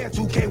I'm playing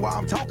 2K while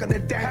I'm talking to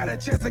dad. Had a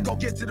chance to go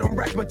get to them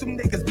racks, but them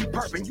niggas be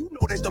perping. You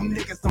know that them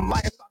niggas some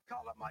lions. I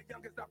call up my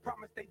youngest, I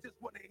promise they just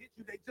wanna hit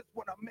you, they just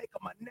wanna make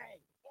them a name.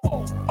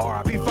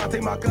 R.I.P.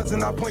 Fonte, my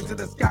cousin, I point to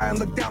the sky and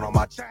look down on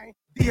my chain.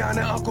 Dion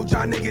and Uncle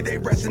John, nigga, they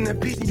resting in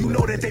peace, and you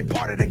know that they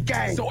part of the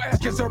gang. So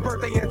ask it's her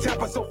birthday in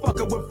Tampa, so fuck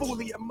it with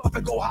Foolie and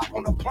Muffin, go hop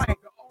on a plane.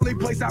 The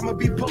only place I'ma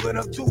be pulling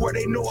up to where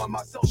they know I'm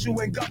my social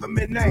and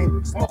government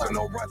name. Smoking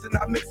no runs and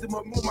I mix them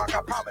with moon.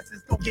 I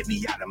promises don't get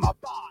me out of my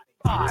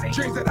body.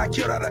 Dreams that I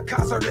killed at a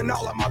concert and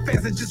all of my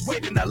fans are just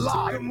waiting to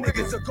lie. Them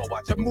niggas will go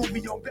watch a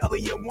movie on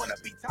Belly and wanna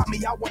be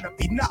Tommy, I wanna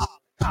be Nas.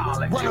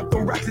 Run up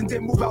them racks and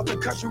then move out the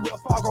country real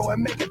Fargo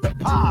and make it the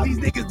pop. These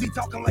niggas be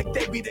talking like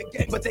they be the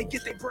gang, but they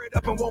get their bread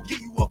up and won't give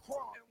you a crumb.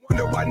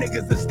 Wonder why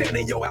niggas are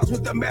standing in your house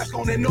with the mask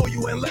on and know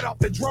you and let off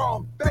the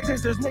drum.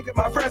 Backstage there's niggas,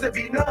 my friends that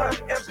be none.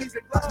 MCs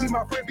and glass be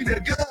my friend be the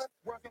gun.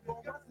 Rockin'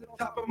 on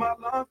top of my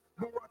lungs.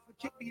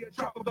 Kick me a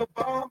drop of a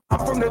bomb.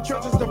 I'm from the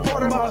trenches, the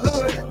part of my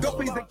hood.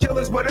 Guppies and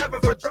killers, whatever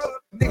for drugs.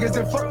 Niggas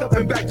that fucked up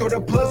and back door the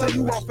blood. So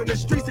you off in the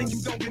streets and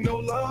you don't get no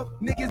love.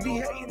 Niggas be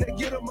hating to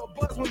get them a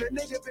buzz when the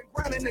nigga been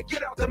grinding to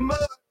get out the mud.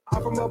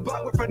 I'm from a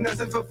block with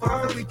finesse and for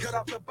fun. We cut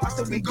off the box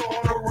and we go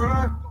on a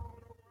run.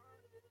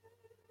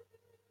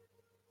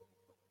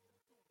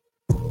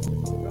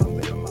 I'm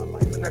living my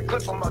life and that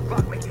clip on my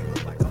Glock make it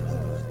look like a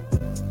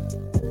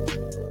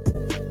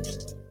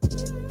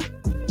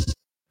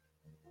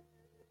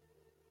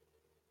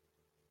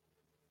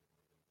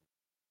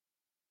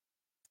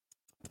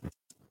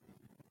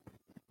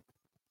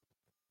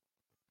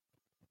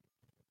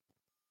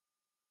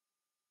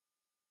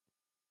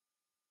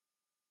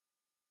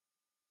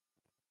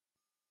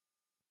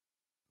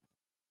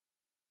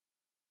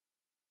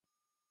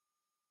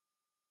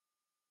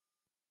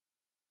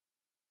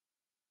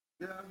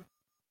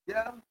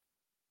Yeah.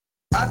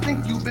 I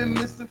think you've been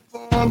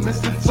misinformed,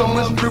 missing so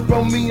much grip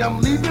on me.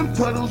 I'm leaving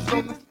puddles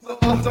on the floor.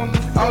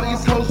 All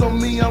these hoes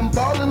on me, I'm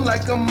ballin'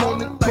 like I'm on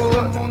the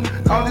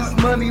court. All this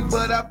money,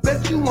 but I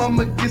bet you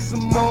I'ma get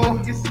some more.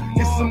 Get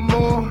some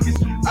more.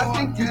 I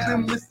think you've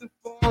been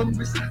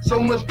misinformed, so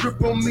much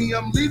grip on me.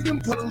 I'm leaving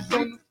puddles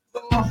on the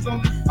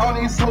floor. All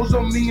these hoes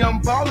on me,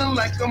 I'm ballin'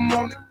 like I'm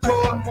on the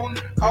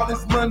court. All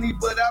this money,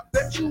 but I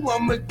bet you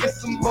I'ma get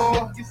some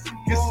more.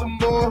 Get some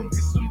more.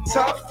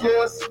 Top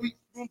floor, sweet.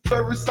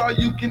 Service, all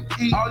you can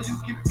eat. All you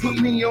can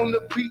put me on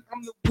the beat.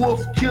 I'm the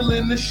wolf,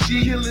 killing the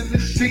shit,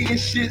 Seeing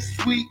shit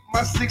sweet.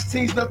 My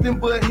 16's nothing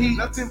but heat.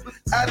 Nothing but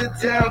out of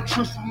town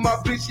trips with my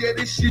bitch. Yeah,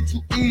 this shit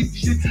too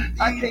easy.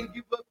 I can't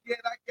give up yet.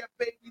 I got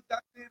babies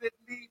out there that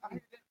need me.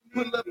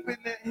 Pull up in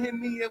that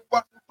Henny and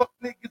watch the fuck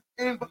niggas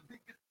in.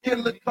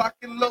 Kill the clock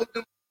and load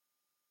them.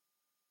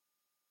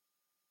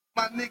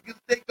 My niggas,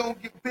 they gon'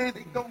 get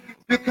busy.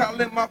 They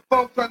calling my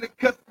phone trying to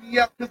cuss me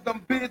out cause I'm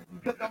busy.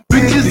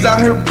 Bitches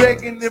out here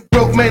begging and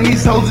broke, man,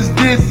 these hoes is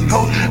dizzy.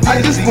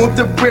 I just want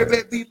the bread,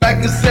 baby, like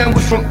a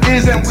sandwich from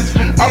Izzy. I'm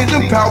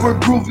the power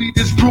groovy,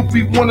 this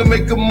groupie wanna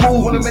make a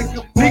move.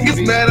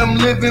 Niggas mad I'm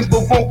living,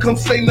 but won't come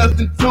say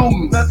nothing to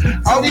me.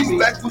 All these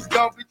backwards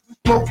gone bitches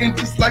smoking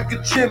just like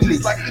a chimney.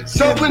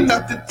 Sober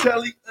not the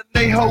telly, and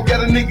they hoe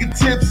got a nigga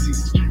tipsy.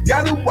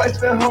 Got a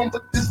wife at home,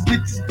 but this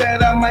bitch is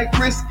bad, I might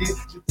risk it.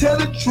 To tell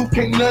the truth,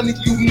 can't none of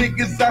you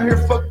niggas out here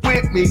fuck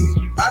with me.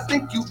 I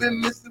think you've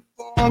been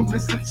misinformed,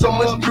 so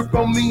much grip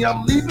on me,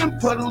 I'm leaving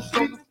puddles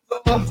on the floor.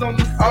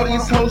 All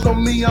these hoes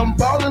on me, I'm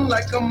ballin'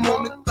 like I'm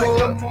on the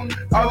court.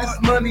 All this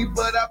money,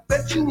 but I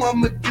bet you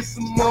I'ma get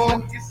some more.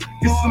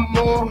 Get some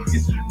more.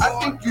 I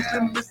think you've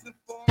been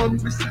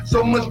misinformed,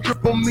 so much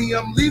grip on me,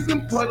 I'm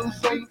leaving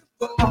puddles on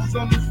the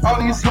floor.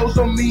 All these hoes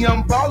on me,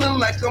 I'm ballin'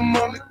 like I'm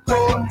on the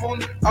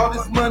court. All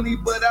this money,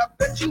 but I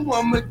bet you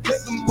I'ma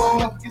get some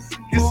more. Get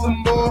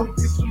some more,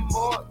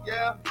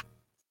 yeah.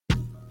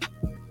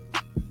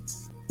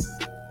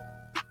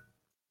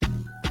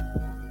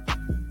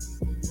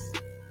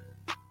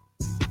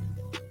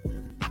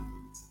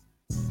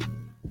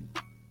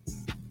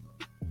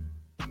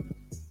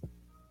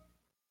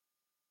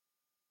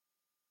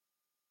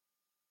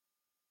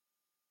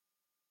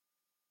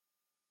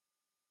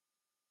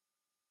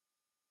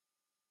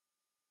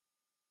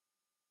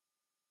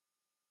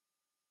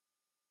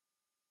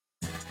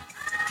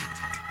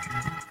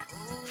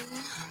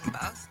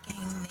 Boss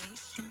Gang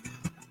Nation.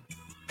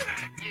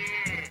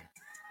 yeah.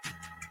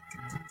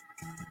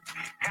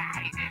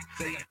 Hey,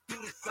 say I do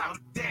this all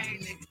day,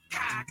 nigga.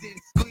 God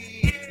didn't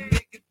squeeze.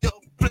 Nigga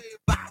don't play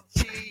about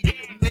cheese.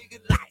 Nigga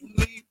like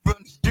me from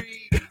the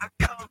street. I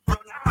come from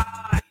the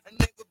heart. A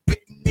nigga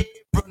been there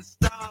from the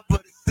start for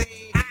the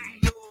scene.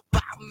 You know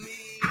about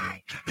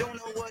me. Don't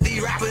know what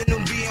these rappers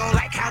don't be on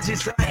like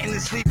couches, something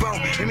to sleep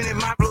on. I mean, if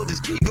my flow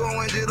just keep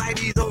going, just like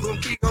these hoes gon'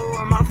 keep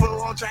going. My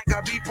flow on track,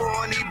 I be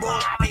pouring these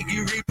boys. I make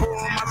you repo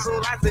on my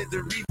soul. I said the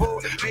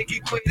repo. Make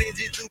you quit and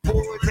just do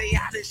forward. Say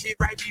all this shit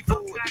right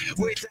before.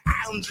 Wait till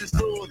items and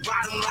stores.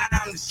 Bottom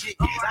line on the shit.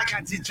 I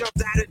got you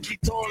jumped out of the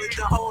toilet.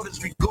 The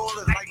hardest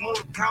regardless. Like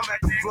Mortal Kombat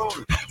to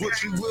Florida.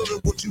 What you will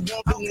or what you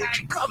won't do when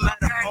you come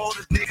out of all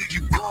this nigga,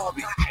 you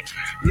garbage.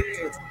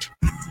 Yeah.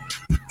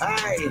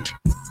 Hey.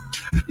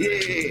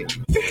 Yeah.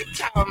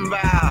 Talking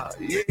about.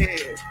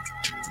 Yeah.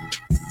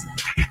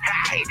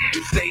 Hey,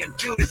 say I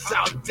do this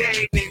all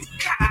day, nigga.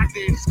 God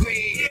didn't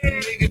squeeze.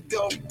 Nigga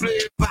don't play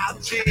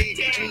about G.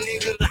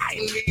 Nigga like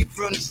me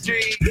from the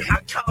street. I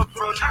come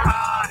from the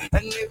heart. A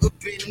nigga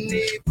been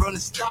there from the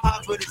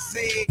start for the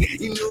scene.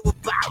 You know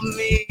about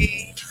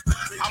me.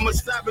 I'm a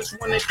savage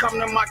when they come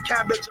to my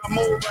cabbage. I'm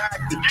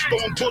overactive.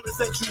 Throwing bullets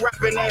represent you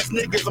rapping ass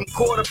niggas, I'm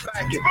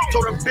quarterbacking.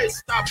 Told a bitch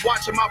stop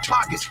watching my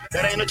pockets,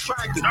 that ain't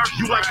attractive.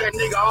 You like that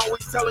nigga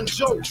always telling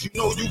jokes, you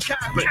know you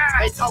capping.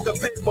 Ain't talking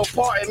paper,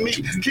 pardon me.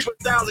 Keep it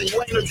down and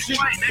you ain't a G.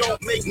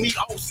 Don't make me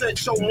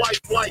offset your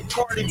life like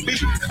Cardi B.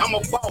 I'm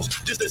a boss,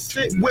 just to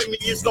sit with me,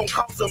 it's gonna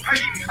cost a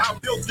fee. I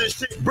built this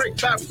shit brick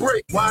by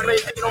brick, why they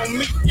hate on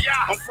me?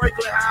 I'm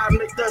frankly how I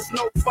make that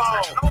snow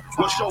fall.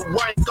 What's your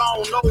rank?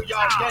 I don't know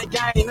y'all.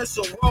 Gang, it's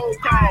a roll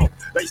call.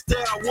 They said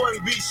I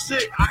wouldn't be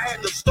shit. I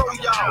had to show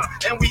y'all.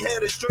 And we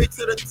headed straight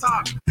to the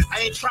top.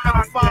 I ain't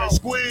trying to fall.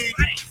 Squeeze.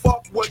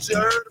 Fuck what you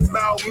heard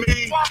about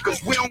me.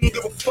 Cause we don't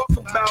give a fuck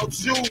about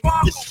you.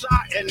 You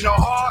shot in the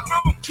heart.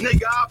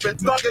 Nigga, I've been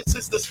thugging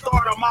since the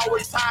start. I'm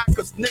always high.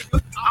 Cause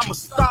nigga, I'm a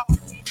star.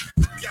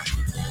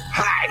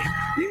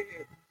 Hi. Yeah.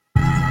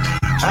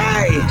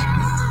 Hey.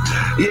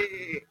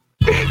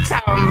 Yeah.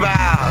 Talking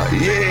about.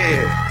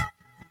 Yeah.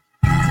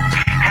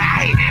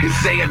 Hey,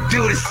 say I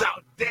do this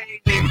all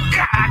day, nigga,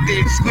 God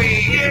didn't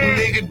squeeze.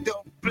 Nigga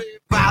don't play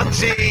about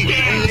G. A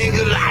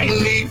nigga like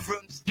me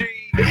from the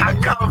street. I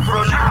come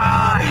from the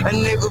heart. A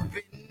nigga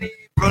been there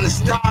from the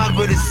start,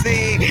 but the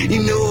scene,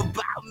 you know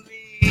about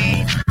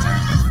me.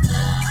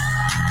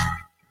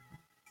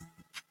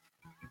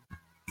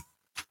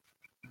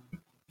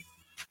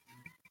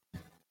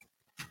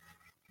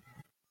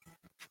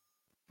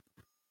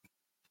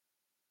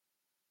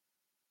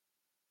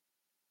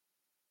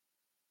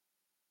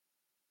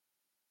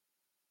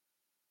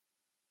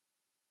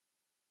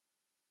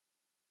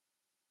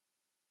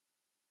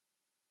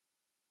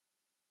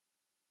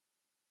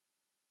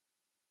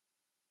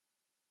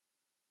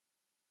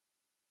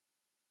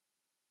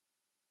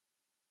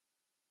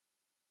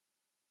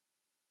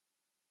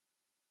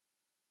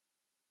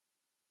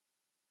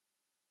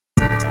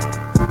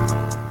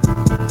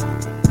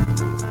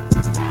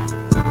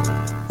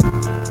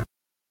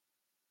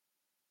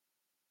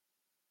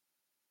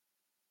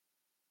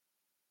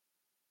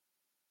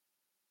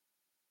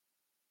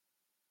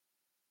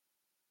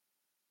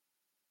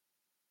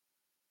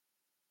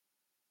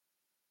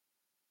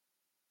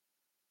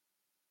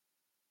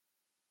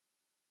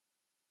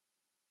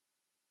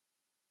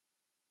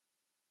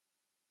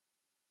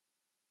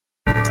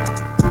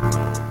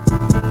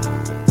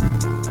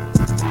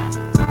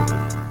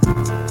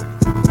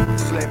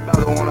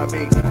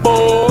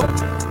 Boy,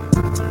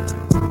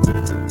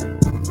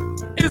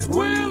 it's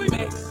Willie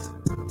Mix.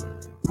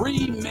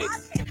 Remix.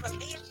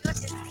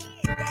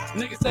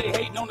 Niggas say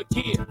hating on the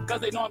kid, cause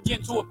they know I'm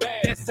getting to a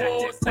bag.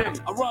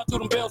 I run through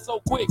them bells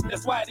so quick,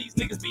 that's why these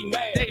niggas be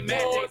mad. They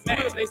mad.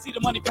 They see the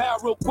money power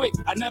real quick.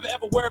 I never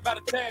ever worry about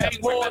a tab.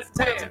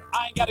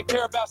 I ain't gotta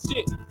care about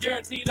shit.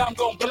 Guaranteed I'm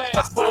gon'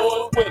 blast.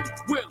 Boy,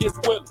 it's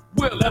Willie.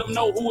 Let them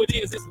know who it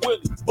is, it's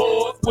Willie.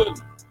 Boy,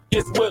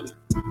 it's Willie.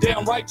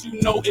 Damn right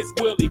you know it's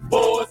Willie.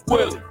 Boy, it's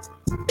Willie.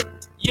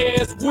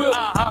 Yeah, it's Willie.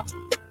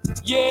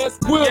 Yeah, it's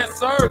Willie. Yes,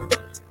 sir.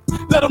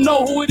 Let them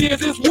know who it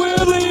is, it's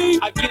Willie.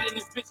 I get in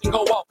this bitch and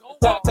go off.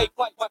 Gotta take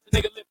flight, watch the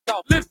nigga lift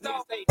off. Niggas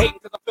stay hating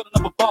cause I'm filling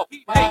up a ball.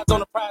 My eyes on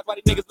the prize, why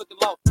these niggas looking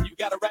lost? You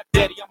got a rap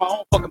daddy, I'm my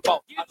own fucking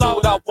fault. I do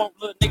what I want,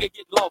 little nigga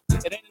get lost.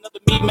 It ain't another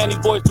me, man, these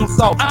boys too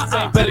soft.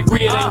 Same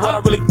pedigree, it ain't what I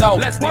really thought.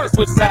 Let's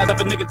switch sides of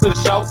a nigga to the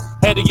show.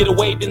 Had to get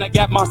away, then I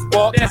got my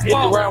spark. Hit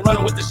the ground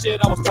running with the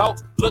shit I was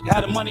taught. Look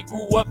how the money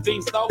grew up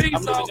being sold.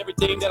 I'm living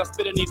everything that I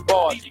spit in these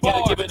bars. You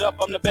gotta give it up,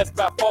 I'm the best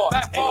by far.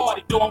 Ain't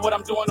nobody doing what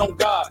I'm doing on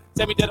God.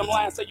 Tell me that I'm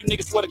lying, say you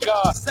niggas swear to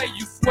God. Say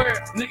you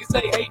swear. Niggas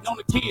say hating on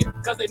the kid,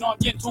 cause they know I'm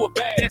getting to a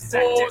bag.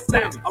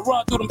 I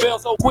run through them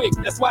bells so quick,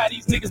 that's why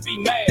these niggas be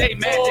mad. They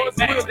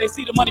mad. They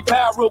see the money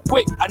power real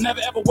quick. I never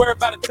ever worry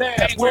about a tab.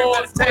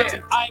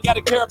 I ain't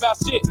gotta care about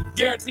shit.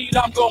 Guaranteed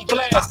I'm gon'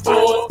 blast.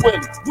 Boy,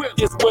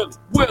 it's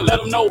Willie. Let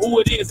them know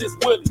who it is, it's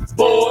Willie.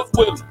 Boy,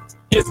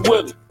 it's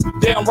Willie.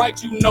 Damn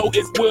right you know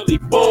it's Willie.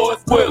 Boy,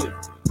 it's Willie.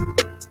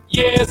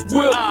 Yeah, it's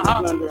Willie.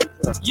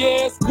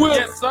 Yeah, it's Willie.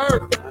 Yes,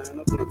 sir.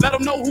 Let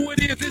them know who it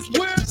is, it's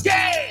Willie.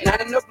 Yeah.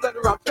 Not enough blood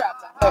around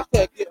traps.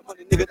 Hashtag get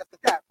money, nigga, that's the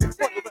cap.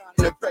 Fuck around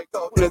in the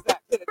Draco. Who is that?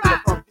 Get a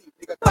nigga from deep,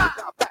 nigga. Come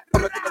down back.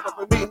 Come and get up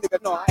for me,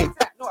 nigga. No, I ain't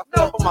fat. No, I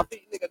feel up on my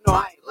feet, nigga. No,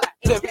 I ain't lack.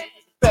 In the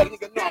bag,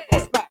 nigga. No, I'm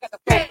gon' smack. Got the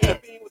phone in the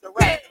beam with the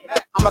rat.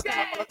 I'ma come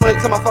up on the plate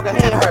till my fucking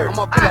hand hurt.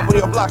 I'ma pull up on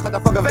your block like the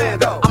fucking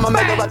Vando. I'ma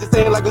make a right to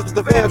say it like this was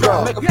the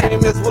Vandro. Make a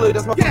famous Willie,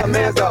 that's my fucking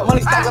manzo.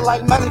 Money stacking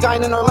like magic, I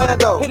ain't in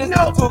Orlando. Hitting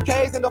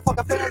 2Ks in the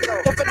fucking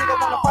Fanzo. If a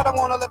nigga wanna fight, I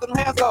wanna let them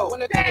hands go. When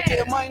they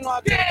get money, no,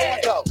 I get a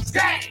Vanzo.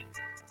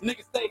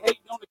 Niggas stay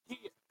hating on the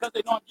kid, cause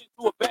they know I'm getting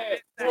to a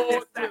bag.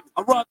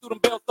 I run through them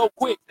bells so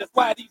quick, that's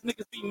why these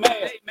niggas be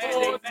mad.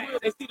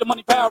 They see the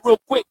money power real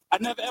quick, I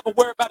never ever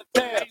worry about a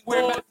tab.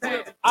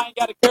 I ain't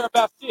gotta care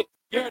about shit,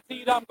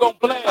 guaranteed I'm gon'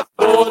 blast.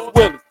 Boy,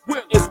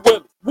 it's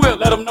Willie.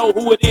 Let them know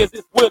who it is,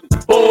 it's Willie.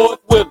 Boy,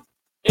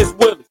 it's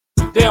Willie.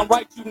 Damn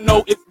right you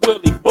know it's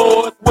Willie.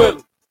 Boy, it's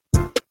Willie.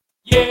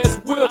 Yeah, it's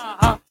Willie.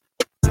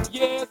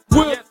 Yeah, it's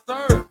Willie. Yes,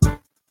 sir.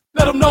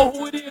 Let them know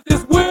who it is,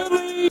 it's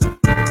Willie.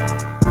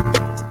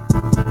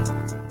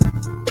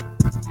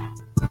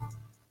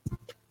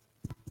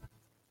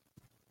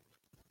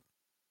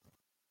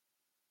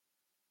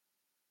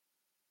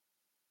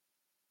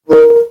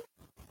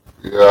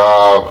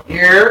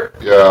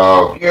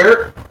 y'all.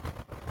 Yep.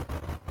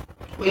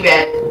 We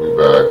back. We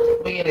back.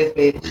 We in this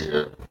bitch. We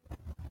here.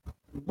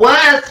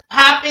 What's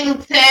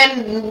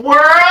Poppington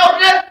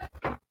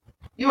World?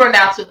 You are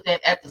now tuned in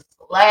at the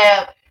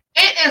Slab.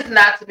 It is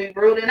not to be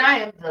rude, and I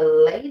am the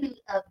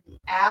lady of the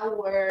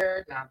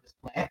hour. No, I'm just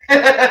playing.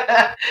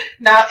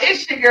 Now,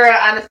 it's your girl,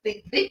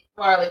 Honesty, Vic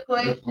Marley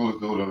Quinn. This coolest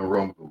dude in the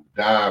room, dude.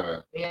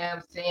 Diamond. You know what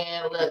I'm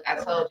saying? Look, I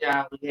told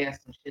y'all we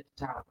had some shit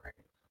to talk about.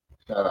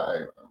 Shout out,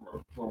 hey,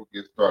 before we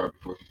get started,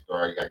 before she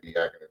started, you got to get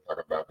yakking and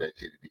talk about that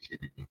shit.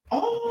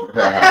 Oh.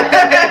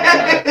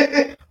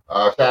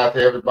 Shout out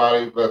to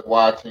everybody that's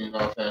watching, you know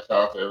what I'm saying?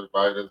 Shout out to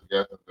everybody that's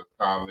guessing, that's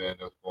commenting,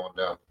 that's going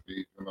down the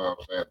feed, you know what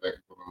I'm saying? Thank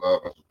you for the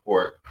love and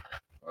support.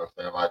 You know what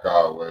I'm saying? Like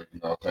always, you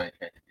know what I'm saying?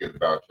 Can't forget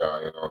about y'all,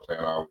 you know what I'm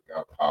saying? I always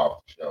got a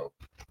powerful show.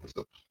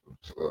 To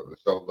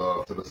show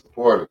love to the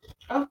supporters.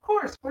 Of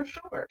course, for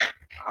sure.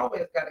 I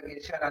always got to get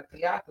a shout out to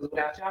y'all because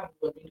without y'all,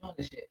 we wouldn't be doing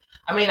this shit.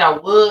 I mean, I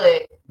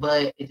would,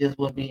 but it just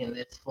wouldn't be in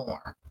this form.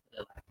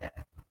 Like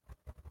that.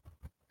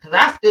 Because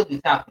I still be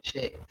talking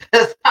shit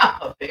because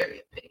I'm a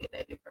very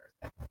opinionated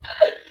person.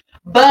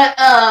 But,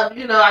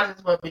 you know, I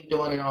just wouldn't be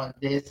doing it on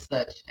this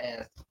such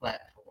as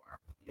platform.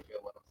 You feel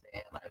what I'm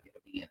saying? Like,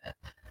 it'll be in a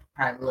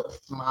probably a little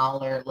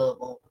smaller,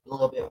 little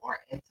bit more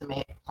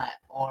intimate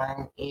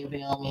platform. You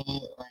feel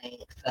me?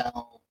 Like,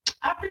 so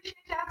I appreciate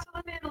y'all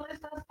tuning in to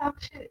listen to us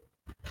talk shit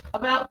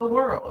about the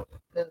world,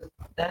 because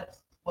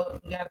that's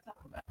what we gotta talk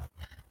about.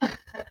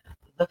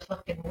 The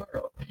fucking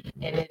world,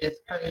 and it is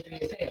crazy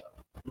as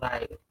hell.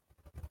 Like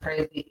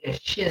crazy as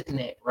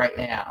shiznit right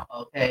now.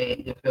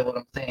 Okay, you feel what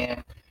I'm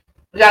saying?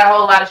 We got a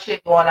whole lot of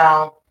shit going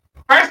on.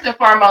 First and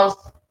foremost,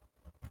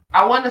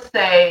 I want to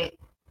say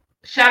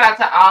shout out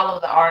to all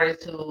of the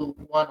artists who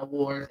won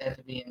awards at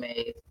the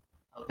VMAs.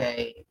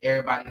 Okay,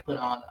 everybody put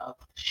on a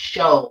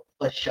show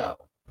for show.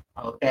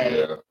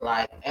 Okay, yeah.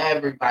 Like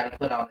everybody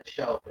put on a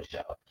show for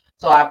show.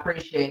 So I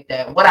appreciate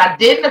that. What I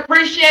didn't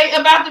appreciate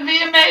about the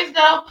VMAs,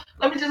 though,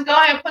 let me just go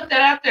ahead and put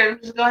that out there.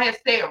 Just go ahead and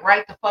say it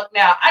right the fuck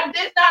now. I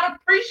did not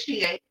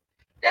appreciate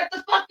that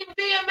the fucking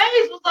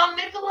VMAs was on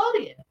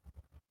Nickelodeon.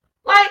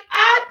 Like,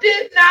 I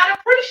did not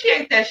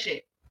appreciate that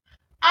shit.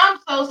 I'm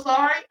so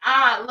sorry.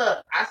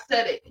 Look, I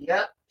said it.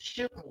 Yep.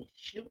 Shoot me.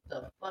 Shoot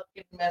the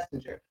fucking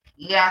messenger.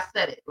 Yeah, I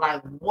said it.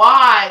 Like,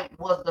 why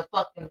was the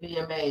fucking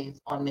VMAs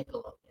on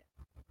Nickelodeon?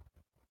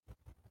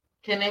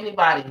 Can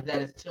anybody that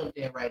is tuned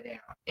in right now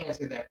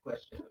answer that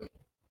question for me?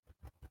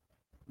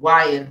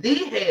 Why in the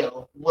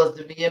hell was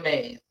the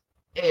VMAs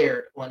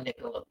aired on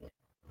Nickelodeon?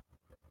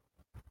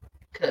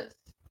 Because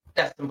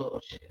that's some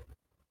bullshit.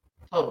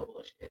 Total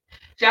bullshit.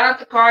 Shout out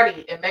to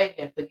Cardi and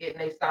Megan for getting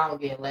their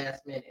song in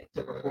last minute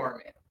to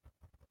perform it.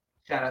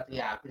 Shout out to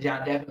y'all, because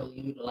y'all definitely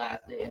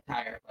utilized the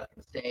entire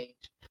fucking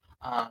stage.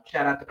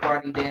 Shout out to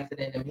Cardi dancing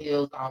in them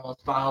heels,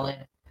 almost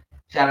falling.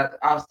 Shout out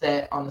to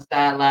Offset on the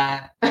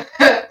sideline.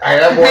 Hey,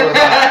 that boy was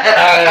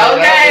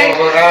okay.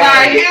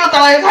 Like, he was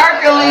on his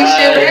Hercules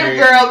shit with his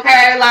girl,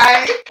 okay?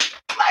 Like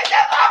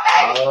that's my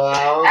baby.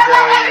 That's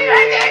my baby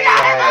right there,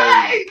 y'all. That's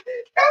my baby.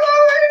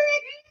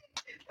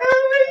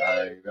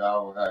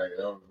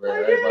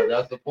 Everybody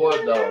got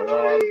support though, you know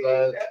what I'm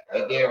saying?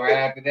 And then right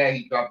after that,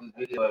 he dropped his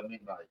video at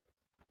midnight.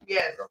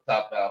 Yes. I'm a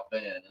Top Out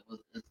fan.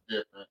 It's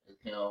different. It's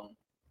him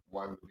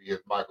wanting to be his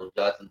Michael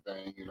Jackson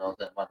thing, you know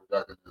what I'm saying? Michael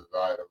Jackson is his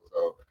idol,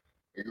 so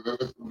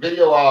it's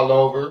video all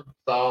over.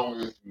 Song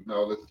is, you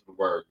know, listen to the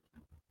words.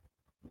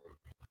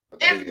 But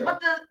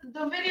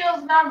the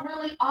video's not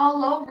really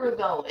all over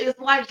though. It's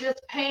like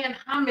just paying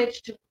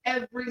homage to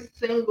every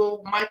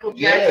single Michael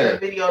Jackson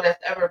video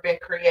that's ever been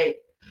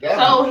created.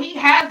 So he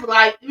has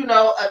like, you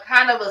know, a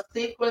kind of a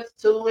sequence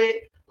to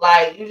it.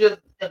 Like you just,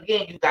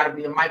 again, you gotta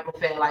be a Michael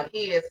fan like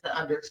he is to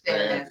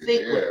understand that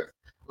sequence. Yeah.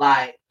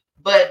 Like,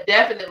 but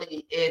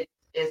definitely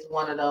it's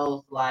one of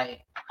those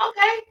like,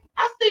 okay,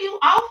 I see you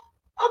off.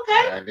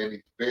 Okay. And then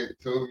he spit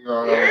too, you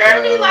know what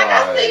I'm saying? Like,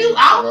 I see you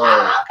off. Okay,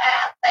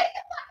 I see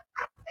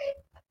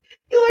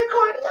you. You and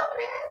Corny over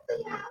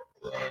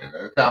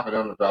there. It's time for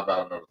them to drop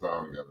out another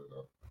song together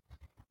though.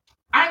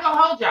 I ain't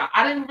gonna hold y'all.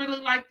 I didn't really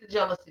like the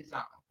Jealousy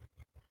song.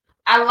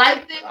 I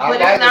liked it,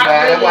 but it's not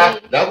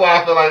really. That's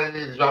why I feel like they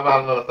need to drop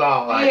out another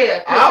song. Like,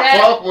 yeah, I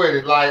fuck with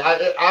it. Like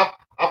I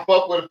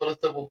fuck with it for the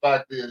simple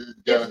fact that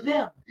it's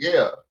them.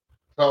 Yeah.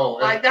 So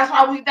like that's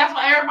why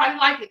everybody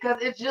like it,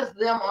 because it's just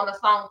them on a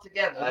song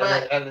together.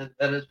 And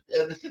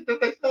the shit that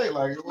they say,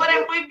 like. But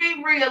if we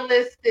be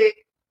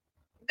realistic,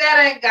 that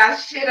ain't got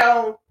shit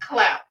on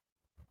clout.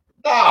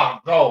 No.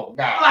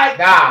 Like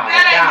that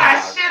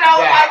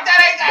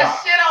ain't got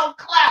shit on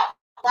clout.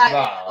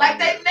 Like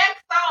they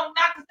next song,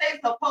 not to say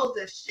it's supposed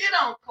to shit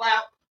on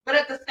clout, but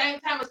at the same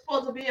time it's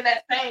supposed to be in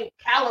that same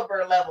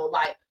caliber level.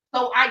 Like,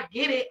 so I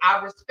get it.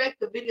 I respect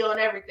the video and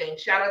everything.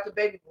 Shout out to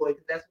Baby Boy,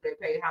 because that's what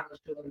they paid homage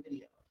to in the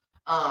video.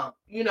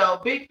 You know,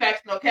 big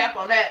facts, no cap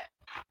on that.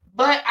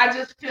 But I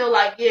just feel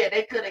like, yeah,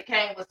 they could have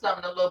came with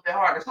something a little bit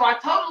harder. So I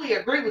totally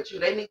agree with you.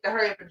 They need to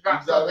hurry up and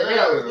drop something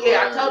else.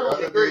 Yeah, I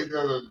totally agree.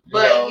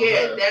 But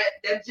yeah,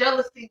 that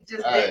jealousy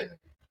just didn't.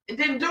 It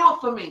didn't do it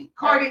for me.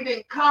 Cardi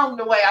didn't come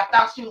the way I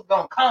thought she was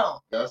gonna come.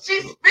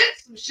 She spit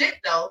some shit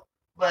though,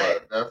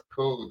 but that's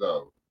cool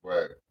though.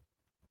 But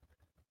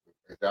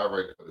is y'all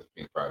ready for this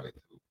Pink Friday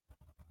too?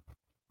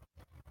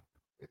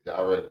 Is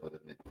y'all ready for the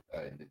Nicki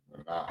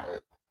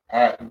Minaj? All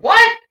right,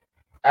 what?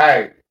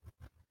 Hey,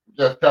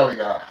 just telling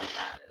y'all.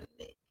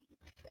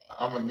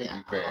 I'm a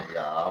Nicki fan,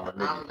 y'all. I'm a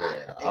Nicki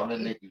fan. I'm a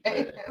Nicki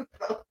fan.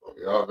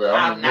 You know what I'm saying?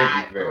 I'm a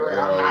Nicki fan. You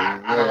know what I'm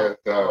saying? I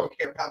don't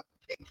care about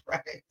the Pink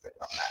Friday.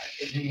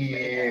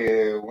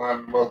 Yeah, one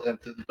of the most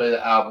anticipated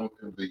albums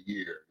of the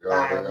year. You know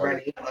I'm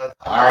ready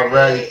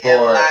for it.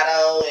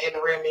 Lotto and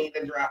Remy to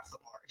drop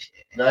some more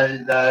shit.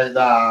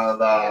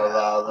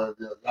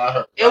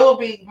 It will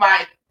be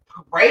my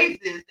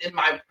praises and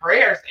my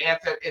prayers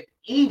answered if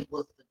Eve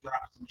was to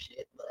drop some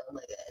shit. But oh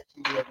my God,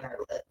 she did her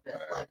best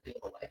life being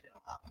a wife and a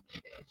mom.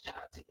 Shout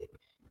out to you.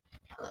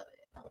 I love it.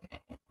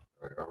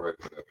 Okay. I'm ready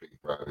for that Pink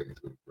Friday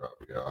to drop,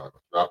 y'all.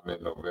 Dropping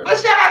in November. But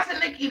shout out to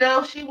Nicki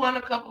though. She won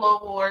a couple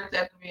of awards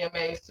at the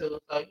VMAs too.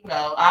 So you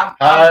know, I'm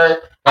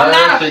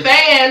not a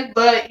fan,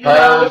 but you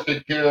know,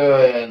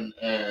 Shakira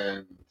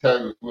and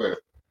Taylor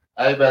Swift.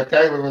 I bet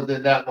Taylor was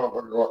in that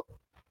motherfucker.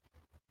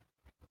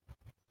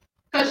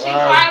 Cause she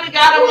finally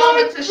got a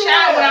moment to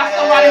shine without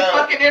somebody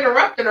fucking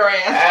interrupting her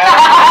ass.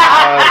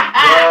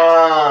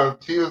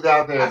 She was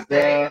out there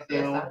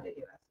dancing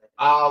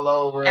all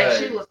over. And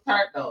she was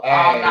turned though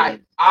all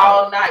night.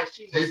 All night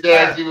she was. She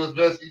said she was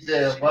just. She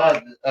said,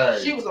 "What?"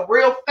 She was a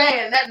real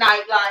fan that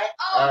night. Like,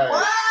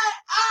 what?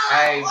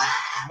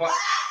 What?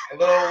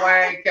 Lil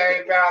Wayne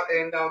came out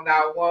and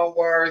not one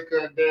word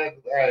couldn't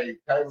dance. Hey,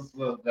 Taylor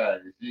Swift,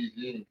 she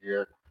didn't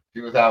care.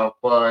 She was having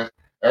fun.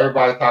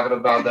 Everybody talking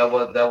about that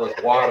was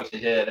water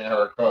she had in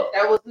her cup.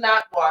 That was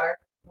not water.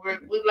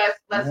 Let's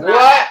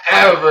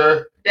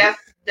whatever. Not.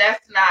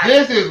 That's not.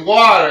 This is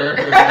water.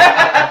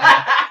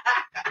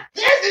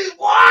 This is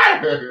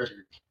water.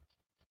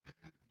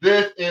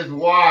 This is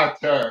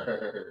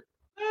water.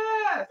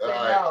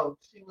 No,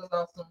 she was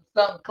on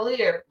something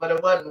clear, but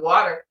it wasn't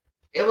water.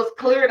 It was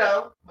clear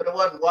though, but it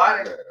wasn't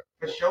water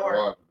for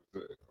sure.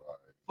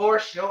 For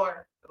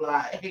sure,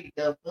 like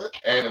the fuck.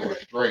 And it was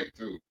straight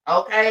too.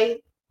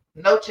 Okay,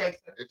 no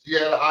chaser. If she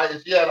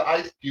had an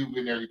ice cube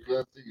in there, you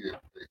couldn't see it.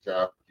 They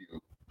chopped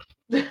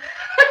cube.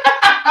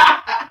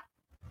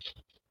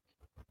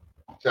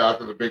 Shout out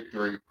to the big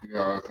three, you know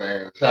what I'm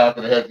saying? Shout out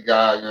to the head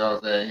guy, you know what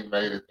I'm saying? He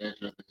made his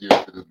entrance this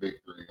year to the big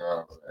three, you know what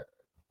I'm saying?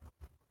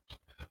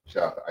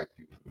 Shout out to Ice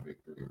Cube to the big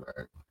three,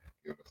 man.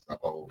 Giving us some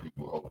old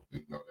people hope,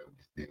 you know, that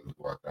we still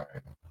do our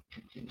thing.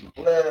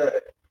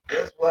 Look,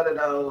 it's one of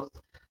those.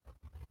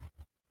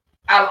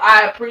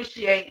 I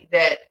appreciate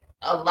that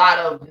a lot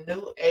of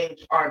new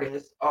age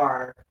artists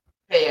are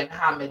paying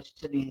homage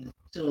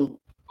to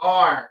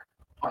our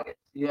artists.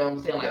 You know what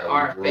I'm saying? Like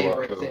our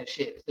favorites and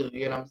shit too.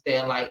 You know what I'm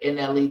saying? Like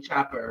NLE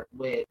Chopper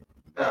with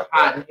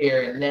Hot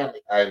Hair and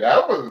Nelly. Hey,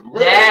 that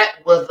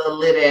was a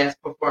lit ass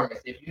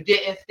performance. If you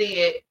didn't see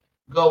it,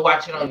 go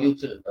watch it on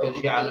YouTube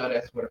because y'all know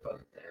that's where the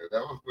fuck it's at.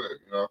 That was good.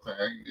 You know what I'm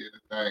saying? He did the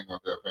thing on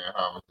that paying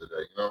homage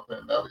today. You know what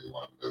I'm saying? Nelly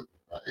one of the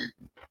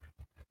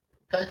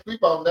can't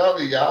sleep on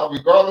Nelly, y'all.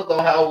 Regardless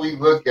of how we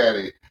look at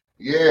it,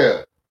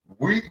 yeah,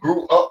 we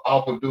grew up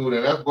off of dude,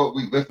 and that's what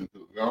we listen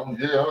to. You know, I don't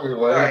care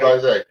what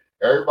everybody say.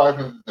 Everybody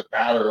thinks to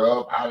batter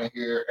up out of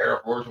here, Air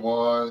Force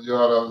Ones. You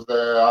know what I'm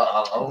saying?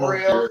 I don't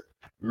care.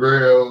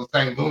 Real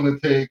Saint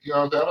Lunatic. You know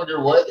what I'm saying? I don't care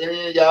what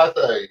any of y'all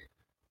say.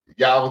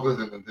 Y'all was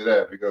listening to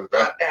that because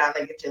drop down,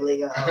 nigga, till he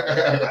drop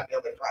down.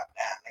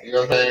 You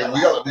know what I'm saying?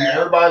 We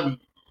everybody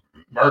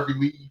Murphy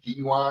Lee,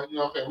 Keywan. You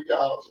know what I'm saying? We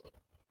all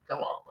come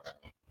on, man.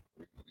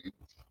 You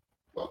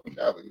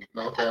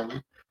know what I'm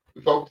saying?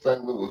 We focus on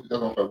St. Louis. We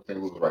just don't focus on St.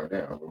 Louis right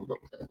now, but we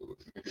focus on St. Louis.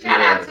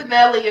 Shout out to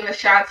Nelly and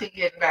Ashanti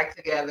getting back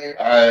together.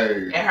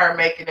 Hey. And her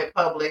making it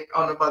public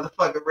on the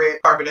motherfucking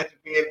red carpet at the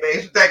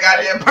VMAs with that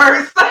goddamn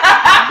purse.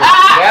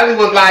 Nelly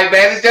was like,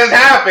 man, it just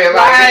happened.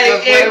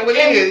 Like,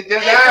 it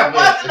just happened. It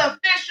wasn't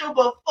official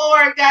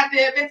before,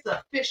 goddamn, it's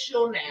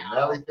official now.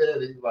 Nelly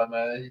said, he's like,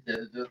 man, he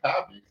said it just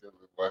happened. He said,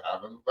 what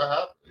happened, what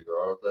happened. You know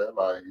what I'm saying?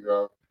 Like, you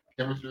know,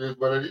 chemistry is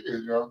what it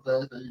is, you know what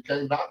I'm saying? So you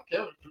can't knock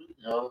chemistry,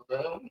 you know what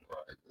I'm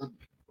saying?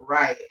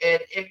 Right.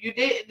 And if you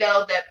didn't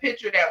know, that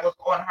picture that was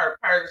on her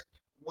purse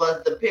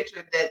was the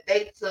picture that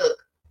they took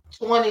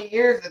 20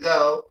 years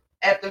ago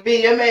at the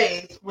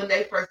VMAs when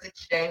they first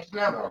exchanged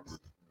numbers.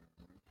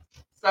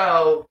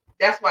 So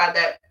that's why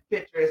that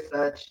picture is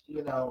such,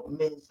 you know,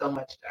 means so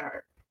much to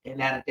her. And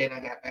now that they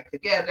done got back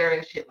together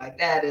and shit like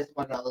that, it's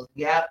one of those,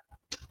 yep.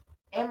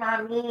 And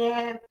my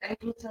man,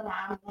 thank you to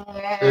my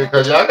man.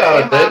 Because y'all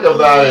gotta think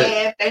about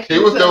it. She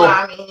was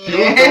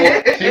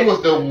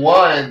the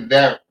one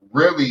that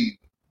really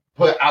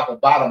put Apple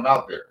Bottom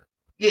out there.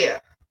 Yeah.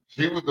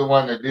 She was the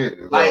one that did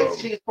it. Like,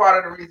 she's part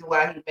of the reason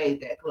why he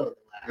made that clothing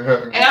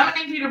line. And I'm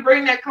gonna need you to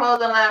bring that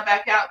clothing line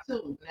back out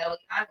too, Nelly.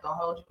 I ain't gonna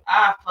hold you.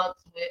 I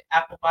fucks with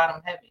Apple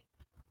Bottom heavy.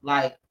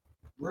 Like,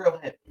 real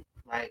heavy.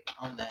 Like,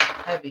 on the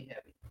heavy.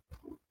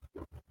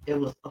 It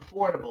was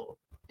affordable.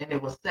 And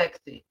it was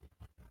sexy.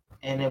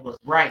 And it was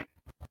right.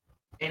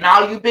 And And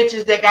all you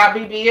bitches that got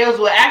BBLs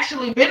will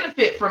actually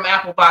benefit from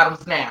apple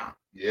bottoms now.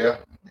 Yeah.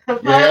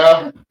 Fuck,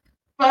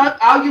 fuck,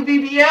 all you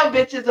BBL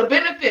bitches will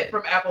benefit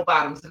from apple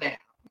bottoms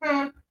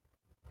now.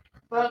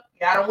 Fuck,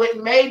 y'all done went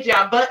and made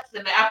y'all butts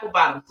in the apple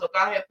bottoms. So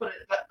go ahead and put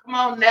it. Come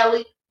on,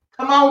 Nelly.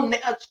 Come on,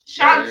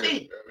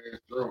 Shanti. That is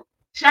true.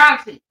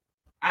 Shanti.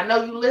 I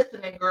know you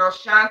listening, girl.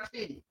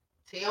 Shanti.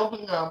 Tell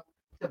him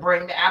to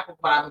bring the apple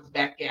bottoms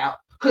back out.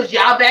 Because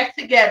y'all back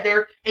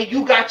together and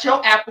you got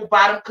your apple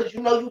bottom because you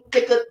know you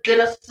thicker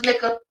than a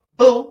snicker.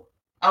 Boo.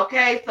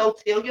 Okay? So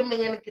tell your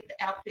man to get the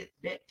outfits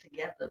back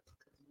together.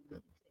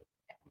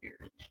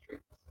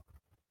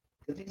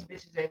 Because these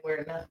bitches ain't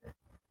wearing nothing.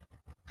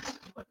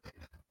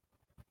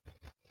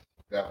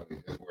 Definitely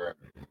just wearing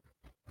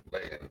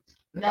leggings.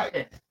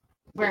 Nothing.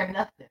 Wearing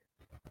nothing.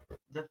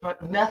 The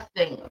fuck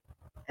nothing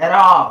at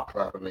all.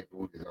 Clapping their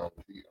booties on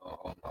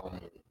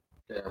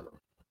camera.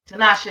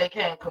 Tinashe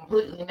came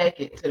completely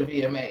naked to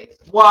the VMAs.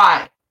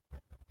 Why?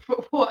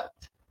 For what?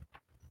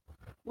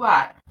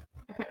 Why?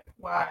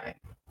 Why?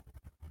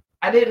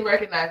 I didn't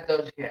recognize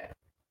Doja Cat.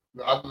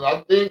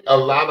 I think a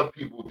lot of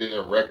people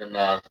didn't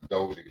recognize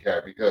Doja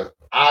Cat because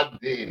I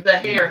did. The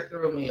hair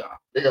threw me off.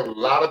 I think a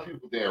lot of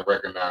people didn't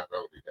recognize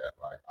Doja Cat.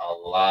 Like a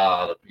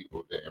lot of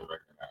people didn't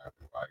recognize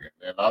it. Like,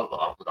 and I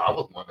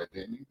was one that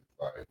didn't either.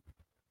 Like,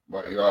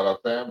 but you know what I'm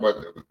saying?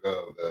 But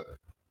the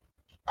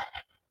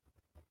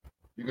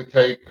you could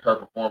take her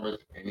performance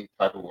any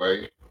type of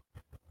way.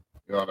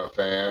 You know what I'm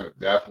saying?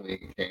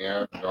 Definitely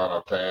can. You know what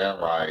I'm saying?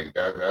 Like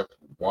that's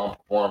one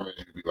performance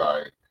you could be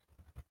like,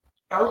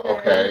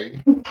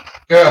 okay.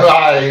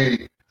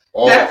 Like,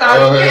 or, that's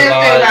all you can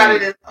say about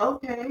it is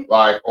okay.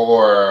 Like,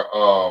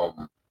 or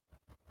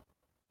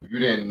you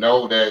didn't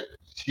know that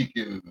she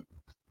can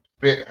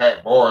spit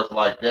hat bars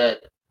like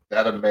that.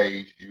 That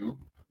amazed you.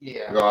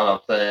 Yeah. You know what I'm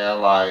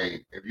saying?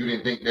 Like, if you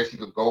didn't think that she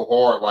could go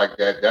hard like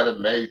that, that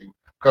amazed you.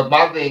 Because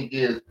my thing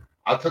is,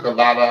 I took a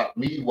lot of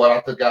what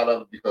I took out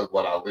of it because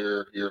what I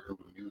hear through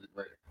the music,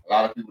 a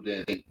lot of people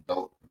didn't think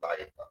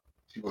like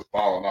she was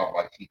falling off,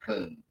 like she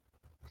couldn't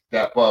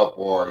step up,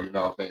 or you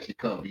know what I'm saying, she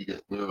couldn't be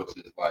this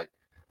lyricist, like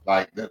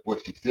that's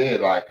what she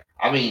said. Like,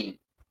 I mean,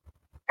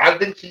 I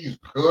think she's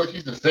good.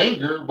 She's a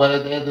singer, but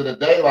at the end of the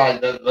day,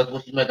 like that's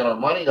what she's making her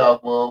money off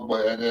of.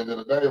 But at the end of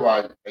the day,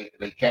 like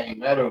they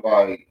came at her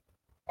like,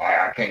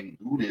 I can't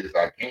do this.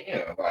 I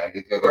can't. Like,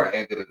 it's just at the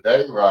end of the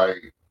day,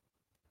 like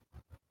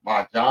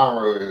my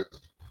genre is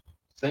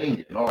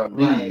singing. You know what I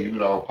mean? Right. You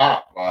know,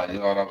 pop. Like, you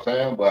know what I'm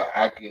saying? But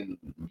I can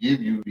give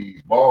you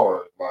these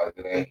bars. Like,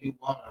 if you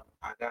want them,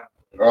 I got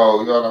them. Oh,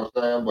 you know what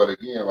I'm saying? But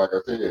again, like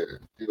I said,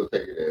 still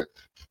take it as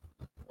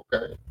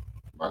okay,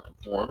 my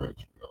performance.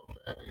 You know what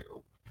I'm saying? You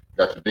know,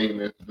 got your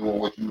demons doing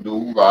what you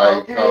do.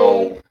 Like, Okay.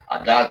 so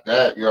I got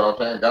that. You know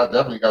what I'm saying?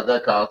 Definitely got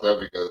that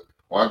concept because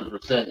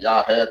 100%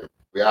 y'all had to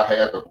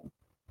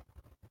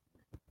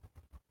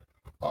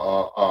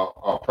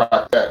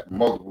practice that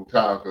multiple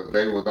times because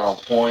they was on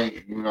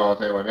point. You know what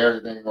I'm saying? When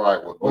everything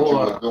like what you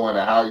was doing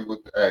and how you was,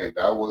 hey,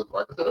 that was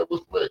like I said, it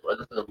was slick. Like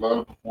I said, love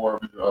the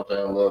performance. You know what I'm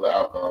saying? Love the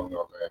outcome. You know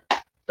what I'm saying?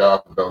 Shout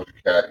out to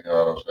Doja Cat. You know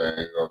what I'm saying?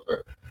 You know what I'm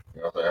saying?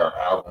 You know what I'm saying? Her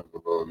album's a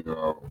little, you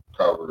know,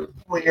 covered.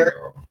 Weird.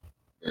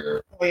 You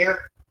know, Weird.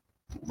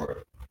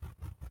 But,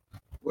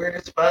 weird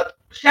as fuck.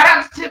 Shout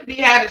out to Tiffany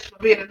Haddish for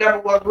being the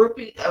 #1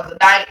 groupie of the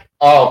night.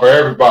 Oh, for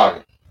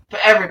everybody. For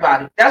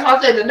everybody. That's why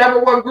I said the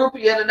 #1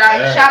 groupie of the night.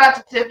 Yeah. Shout out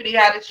to Tiffany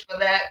Haddish for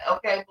that.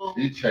 Okay, boo.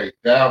 She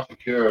chased down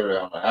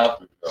Shakira on the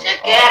after show.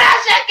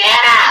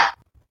 Shakira.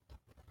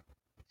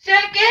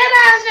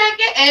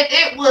 And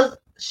it was,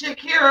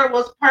 Shakira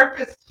was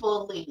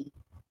purposefully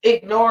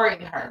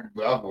ignoring her.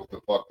 That was the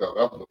fucked up.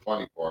 That was the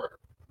funny part.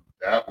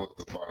 That was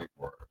the funny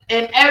part.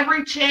 And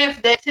every chance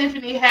that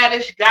Tiffany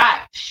Haddish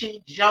got,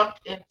 she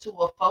jumped into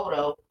a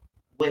photo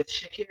with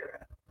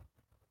Shakira.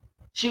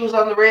 She was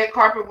on the red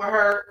carpet with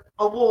her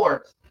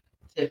awards.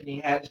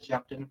 Tiffany Haddish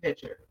jumped in the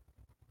picture.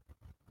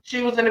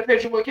 She was in the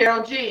picture with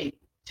Karol G.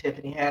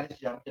 Tiffany Haddish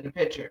jumped in the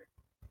picture.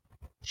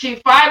 She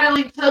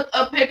finally took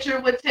a picture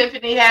with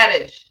Tiffany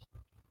Haddish.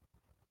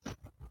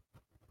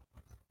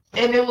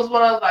 And it was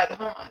when I was like, oh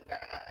my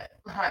God.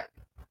 Like,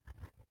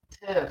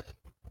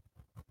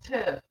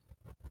 Tiff.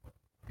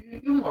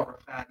 You more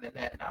refined than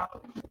that,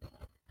 dog.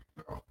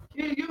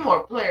 You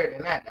more player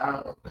than that,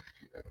 dog.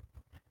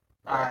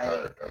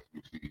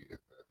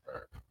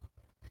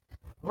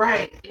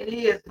 Right, it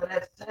is, but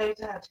at the same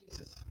time,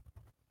 Jesus.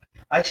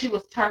 Like, she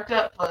was turned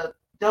up for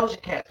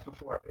Doja Cat's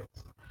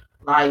performance.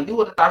 Like, you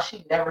would have thought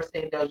she'd never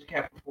seen Doja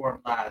Cat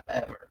perform live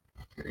ever.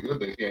 You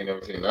think she ain't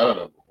never seen none of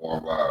them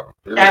perform live.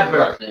 Ever.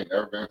 Like she ain't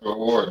never been to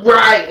awards.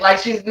 Right, like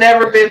she's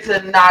never been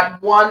to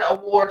not one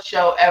award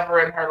show ever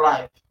in her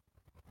life.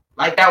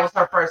 Like, that was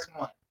her first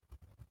one.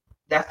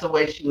 That's the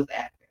way she was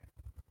acting.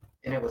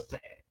 And it was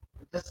sad.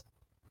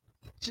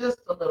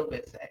 Just a little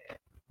bit sad.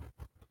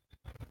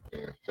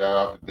 Yeah, shout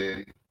out to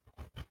Diddy.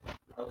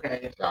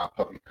 Okay. Shout out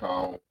Puppy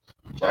Combs.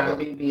 Trying to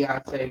be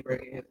Beyonce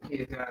bringing his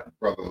kids out.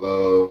 Brother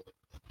Love.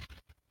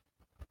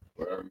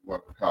 Whatever you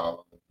want to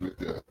call him. With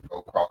the go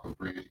across the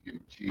bridge, give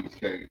him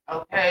cheesecake.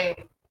 Okay.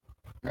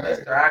 Hey.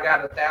 Mister, I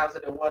got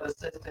 1,001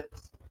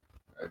 assistants.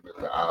 Hey,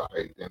 Mister, I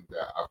pay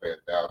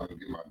 $1,000 to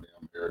get my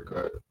damn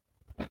haircut.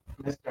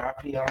 Mister, I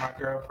pee on my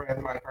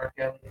girlfriend like R.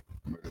 Kelly.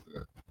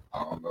 Mister,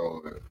 I don't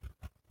know that.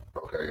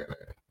 Okay,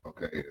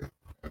 okay,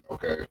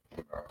 okay.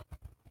 You know,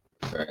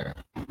 just saying.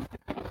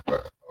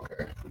 But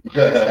okay.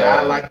 Mister,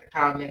 I like to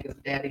call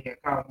niggas daddy and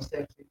call them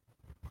sexy.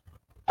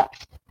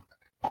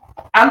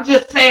 I'm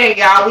just saying,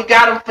 y'all, we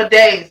got him for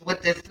days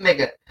with this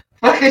nigga.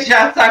 What is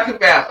y'all talking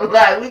about?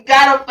 Like, we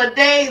got him for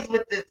days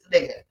with this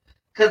nigga.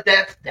 Cause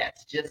that's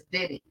just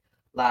Diddy.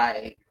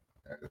 Like,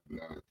 and it's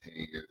another 10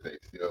 years, they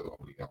still gonna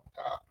be on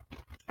top.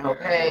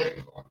 Okay.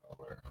 Ain't going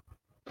nowhere.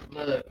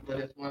 Look, but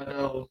it's one of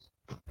those.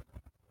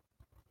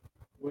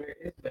 Where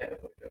is that?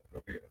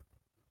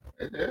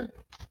 It is.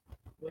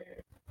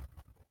 Where?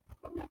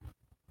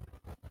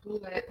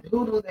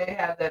 Who do they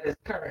have that is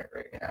current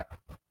right now?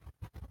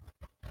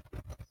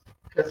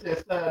 Because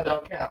his son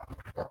don't count.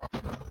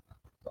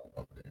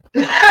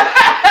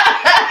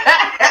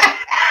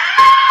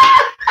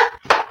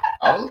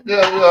 I was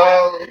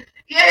good,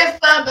 Yeah, his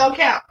son don't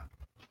count.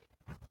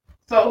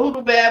 So who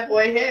do Bad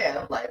Boy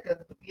have? Like,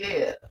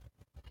 yeah.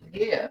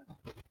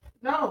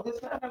 No, his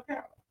son don't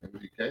count.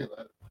 MGK,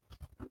 like,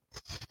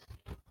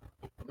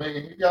 I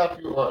mean, he got a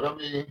few. I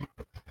mean,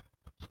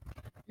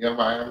 yeah,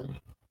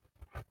 Miami.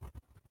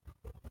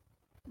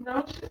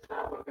 No, she's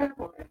not with Bad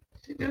Boy.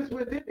 She just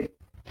with Diddy.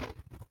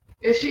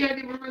 And she ain't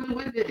even really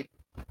with Diddy.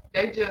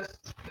 They in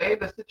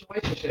a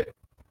situationship.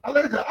 I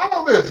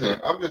don't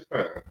listen. I'm just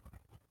saying.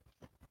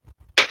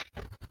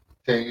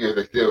 10 years,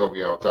 they still gonna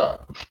be on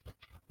top.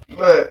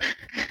 But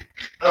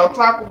on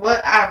top of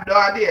what? I have no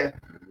idea.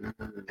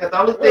 Because the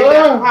only thing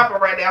that's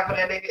popping right now for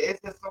that nigga is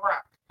his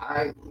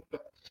Ciroc.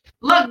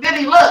 Look,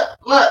 Diddy, look.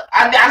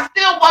 I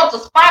still want the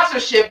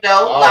sponsorship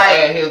though.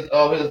 And his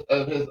suits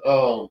and shit.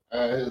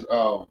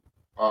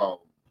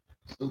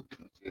 Suits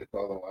and shit,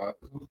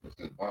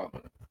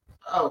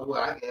 oh,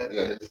 well, I guess.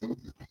 Yeah, his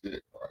suits and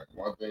shit. Like,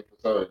 one thing for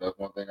certain, that's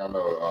one thing I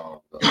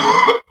know. The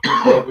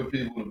corporate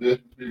people, the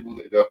business people,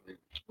 they definitely.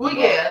 Well,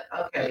 yeah,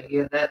 okay,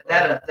 yeah,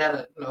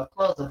 that'll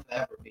close up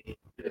forever be.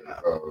 Yeah,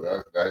 so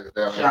that's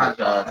definitely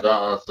Sean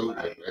John suit.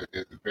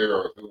 It's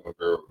Imperial suit.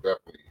 Imperial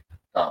definitely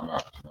top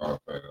notch. You know what I'm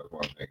saying? That's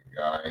one thing.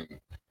 Guy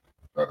ain't.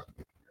 But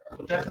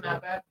that's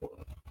not bad for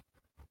him.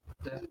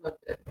 That's not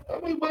that. I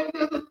mean, but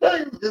that's the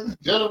thing. It's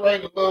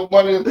generating a little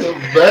money into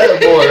Bad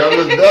Boy. I'm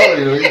just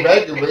telling you, he's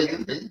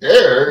making, he's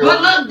there.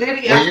 But look,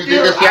 Diddy, when you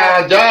think of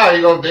Sean John,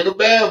 you're gonna think of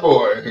Bad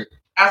Boy.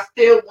 I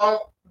still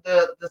want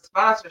the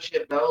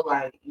sponsorship though.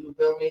 Like, you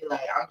feel me?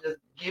 Like, I'm just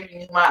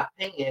giving you my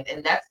opinion,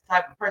 and that's the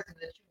type of person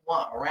that you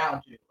want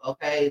around you.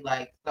 Okay,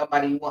 like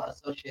somebody you want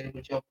associated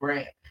with your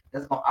brand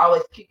that's gonna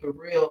always keep it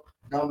real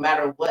no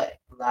matter what.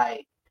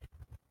 Like,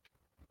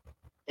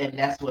 and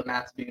that's what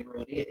Not to Be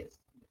Rude is.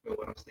 You feel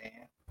what I'm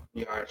saying?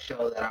 We are a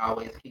show that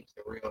always keeps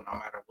it real no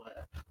matter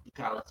what. We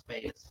call it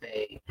spade a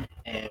spade,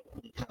 and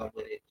we come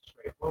with it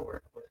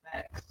straightforward with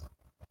facts.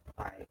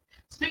 Like,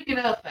 speaking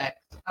of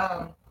facts,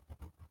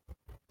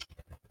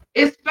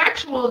 it's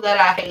factual that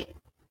I hate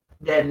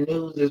that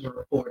news is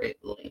reported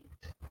late.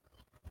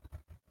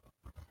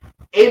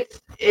 It's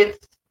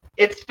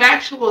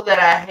factual that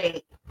I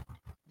hate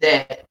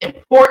that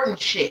important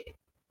shit.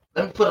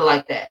 Let me put it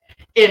like that.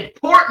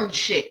 Important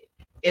shit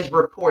is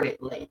reported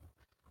late.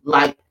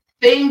 Like,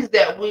 things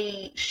that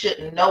we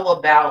should know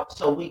about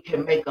so we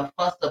can make a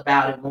fuss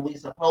about it when we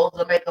supposed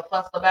to make a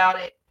fuss about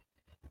it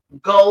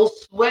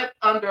goes swept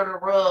under the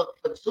rug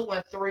for 2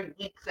 and 3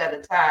 weeks at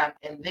a time,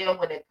 and then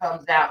when it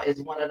comes out,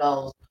 it's one of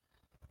those.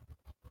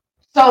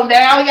 So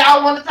now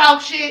y'all want to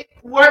talk shit?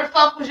 Where the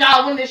fuck was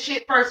y'all when this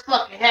shit first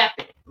fucking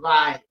happened?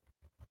 Like,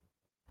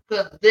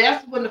 because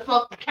that's when the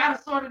fuck we kind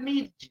of sort of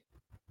needed you.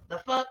 The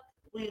fuck?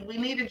 We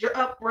needed your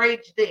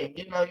outrage then.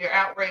 You know, your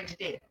outrage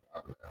then.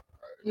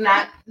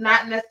 Not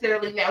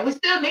necessarily now. We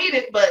still need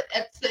it, but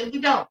we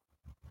don't.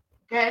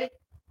 Okay?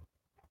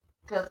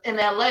 Because in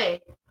LA,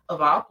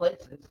 of all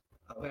places,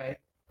 okay,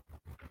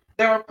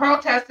 there were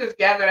protesters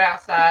gathered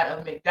outside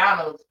of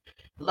McDonald's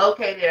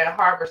located at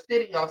Harbor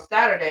City on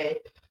Saturday,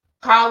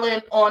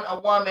 calling on a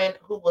woman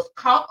who was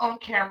caught on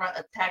camera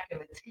attacking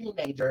a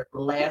teenager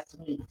last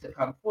week to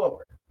come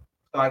forward.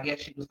 So I guess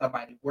she was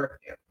somebody who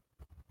worked there.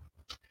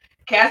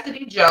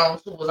 Cassidy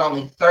Jones, who was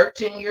only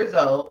 13 years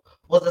old,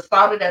 was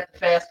assaulted at the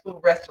fast food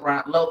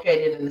restaurant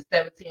located in the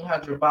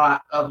 1700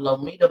 block of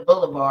Lomita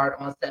Boulevard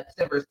on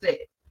September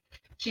 6th.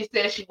 She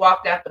said she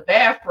walked out the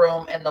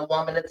bathroom and the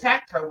woman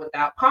attacked her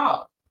without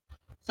cause.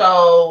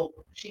 So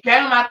she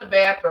came out the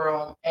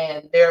bathroom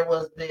and there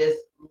was this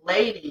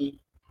lady,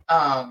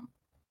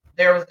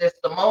 there was this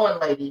Samoan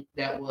lady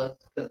that was,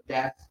 because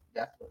that's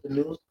what the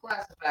news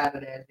classified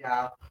it as,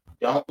 y'all.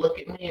 Don't look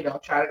at me.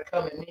 Don't try to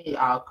come at me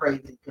all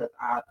crazy because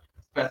I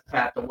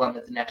specified the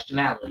woman's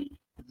nationality.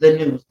 The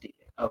news did,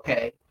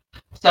 okay?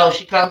 So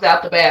she comes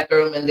out the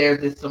bathroom and there's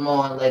this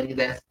Samoan lady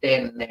that's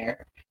standing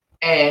there.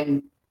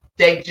 And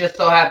they just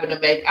so happen to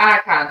make eye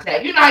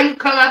contact. You know how you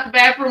come out the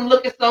bathroom,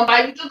 look at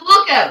somebody, you just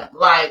look at them.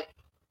 Like,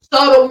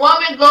 so the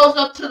woman goes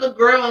up to the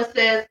girl and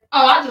says,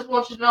 "Oh, I just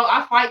want you to know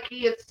I fight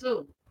kids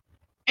too."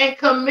 and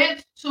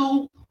commits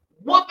to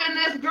whooping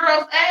this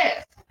girl's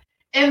ass.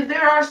 And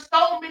there are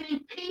so many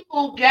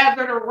people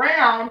gathered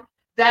around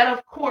that,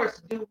 of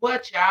course, do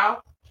what,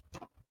 y'all?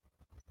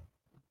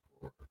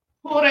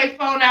 Pull their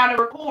phone out and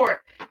record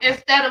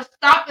instead of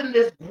stopping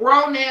this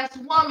grown ass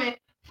woman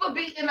for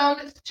beating on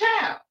this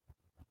child.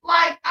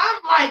 Like,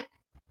 I'm like,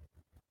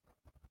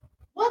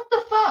 what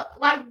the fuck?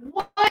 Like,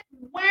 what?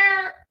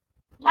 Where?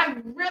 Like,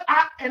 real?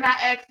 And I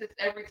ask this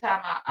every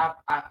time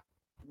I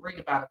read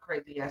about a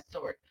crazy ass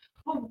story.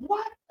 But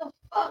what the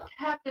fuck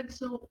happened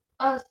to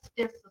us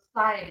in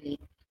society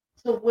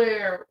to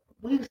where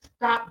we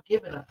stopped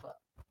giving a fuck?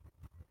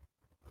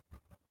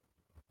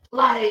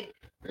 Like,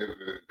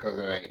 because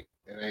it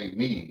ain't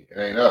me, it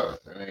ain't us,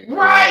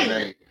 right,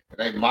 it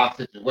ain't my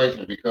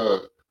situation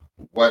because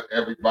what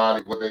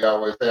they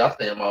always say, I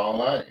stay in my own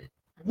lane.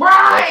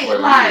 right, That's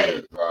what like, it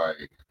is.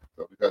 Like,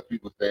 so because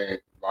people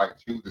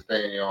choose to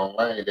stay in your own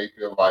lane, they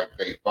feel like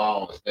they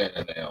fall to stay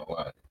in their own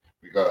lane.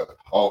 Because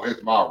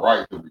it's my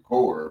right to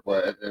record,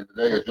 but at the end of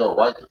the day, it's your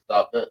right to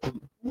stop that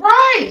too.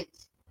 right.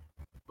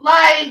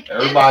 Like,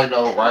 everybody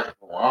knows right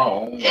from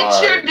wrong.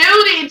 It's your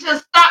duty to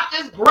stop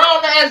this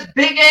grown ass,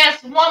 big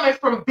ass woman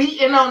from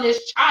beating on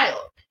this child.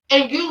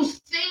 And you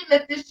seen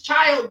that this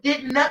child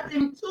did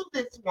nothing to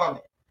this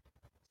woman.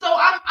 So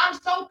I'm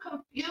so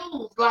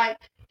confused. Like,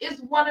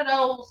 it's one of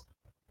those,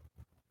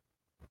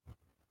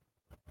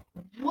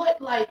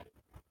 what, like,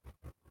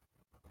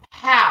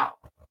 how?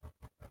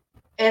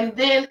 And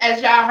then,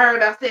 as y'all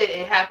heard, I said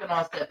it happened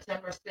on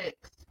September 6th,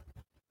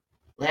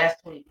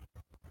 last week.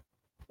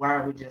 Why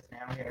are we just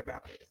now hearing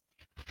about this?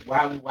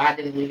 Why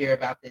didn't we hear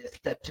about this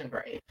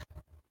September 8th?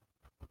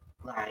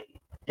 Like,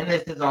 and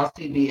this is on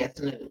CBS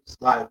News.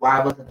 Like,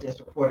 why wasn't this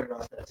reported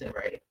on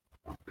September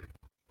 8th?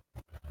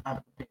 I'm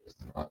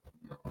confused.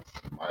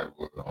 Somebody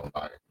was on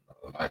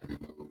nightly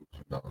news,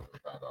 sometimes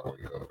I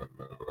wake up in the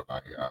middle of the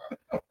night,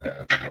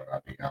 that's what I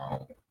be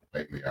on.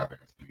 Lately, I've been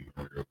sleeping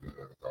real good,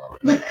 so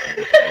I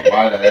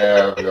might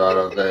have, you know what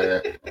I'm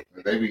saying?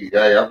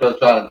 I'm just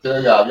trying to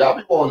tell y'all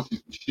be wanting to see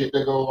some shit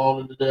that goes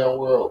on in the damn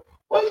world.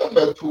 Wake up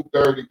at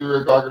 2:30,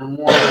 3 o'clock in the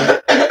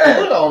morning,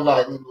 put on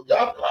nightly news,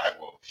 y'all be like,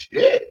 well,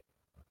 shit.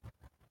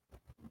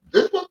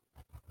 This was,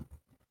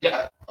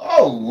 yeah,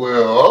 oh,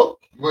 well,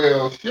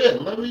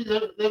 shit.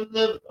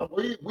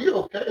 We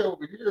okay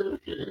over here,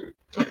 shit.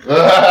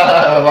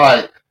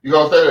 Like, you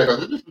gonna say that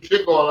because there's some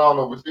shit going on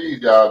overseas,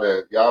 y'all.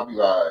 That y'all be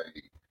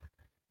like,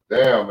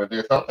 damn. And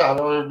then sometimes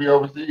it don't even be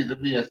overseas.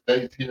 It be in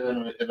states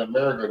here in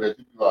America that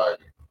you be like,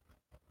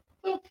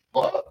 what the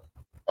fuck?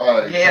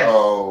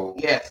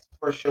 Yes,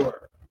 for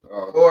sure,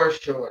 for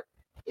sure.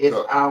 It's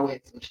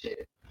always some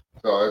shit.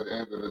 So at the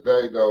end of the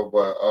day, though,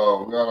 but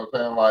you know what I'm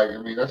saying? Like, I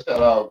mean, let's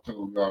shout out to,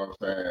 you know what I'm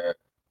saying,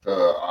 to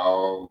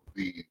all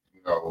these,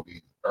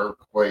 these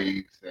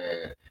earthquakes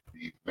and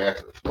these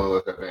massive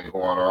floods that been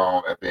going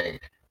on. That been,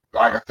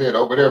 like I said,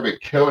 over there, been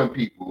killing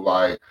people.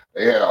 Like,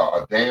 they had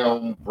a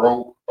dam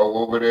broke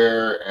over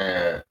there,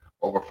 and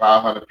over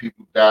 500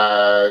 people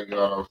died. You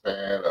know what I'm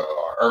saying? An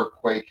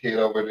earthquake hit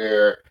over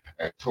there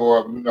and tore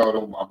up,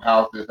 them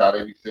houses, how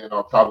they be sitting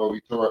on top of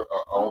each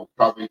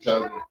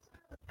other.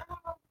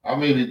 I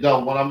mean, it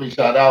don't want me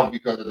shout out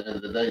because at the end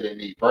of the day they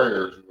need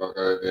prayers. Because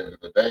at the end of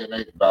the day, it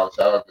ain't about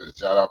shout out to them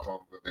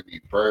because they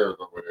need prayers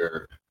over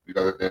there.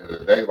 Because at the end of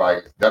the day, like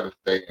it's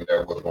devastating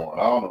that what's going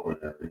on over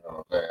there. You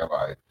know what I'm saying?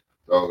 Like,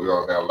 so you know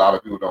what I'm saying. A lot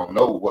of people don't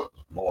know what's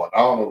going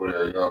on over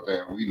there. You know what I'm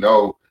saying? We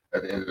know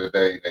at the end of the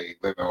day they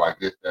living like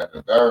this, that,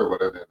 and the third.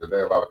 But at the end of the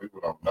day, a lot of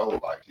people don't know.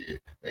 Like,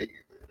 shit, they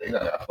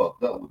done got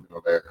fucked up within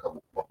the last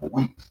couple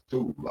weeks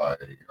too. Like,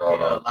 you know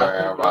what I'm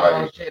saying?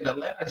 Like, shit,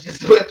 Atlanta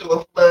just went through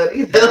a flood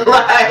either.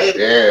 Like,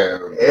 yeah,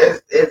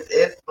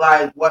 it's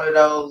like one of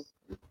those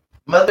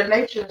Mother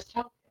Nature is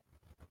talking.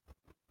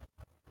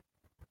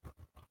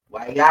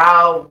 While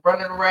y'all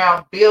running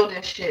around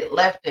building shit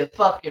left and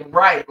fucking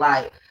right,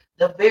 like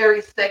the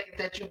very second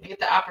that you get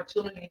the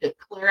opportunity to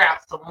clear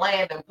out some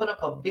land and put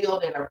up a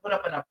building or put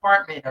up an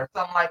apartment or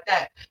something like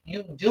that,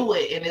 you do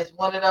it, and it's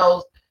one of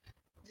those.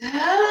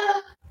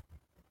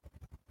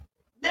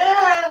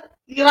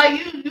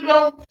 You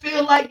don't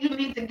feel like you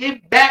need to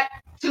get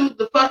back to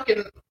the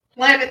fucking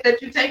planet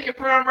that you take it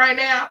from right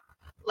now.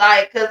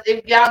 Like, because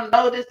if y'all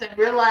notice and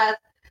realize,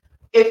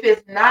 if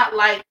it's not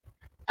like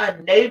a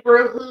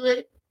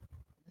neighborhood,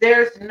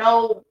 there's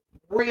no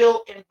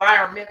real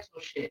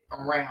environmental shit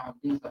around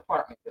these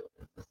apartment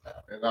buildings and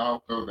stuff. And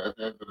also, at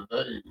the end of the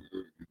day,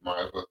 you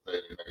might as well say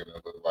they're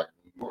going to look like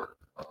New York.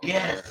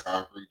 Yes.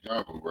 Concrete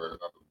jungle where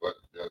it's nothing but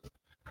just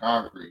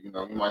concrete. You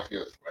might see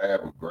a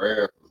slab of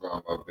grass or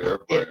something up there.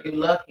 But if you're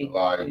lucky,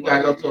 like, you got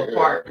to go to a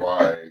park.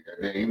 Like,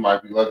 and then you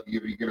might be lucky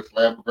if you get a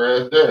slab of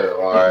grass there.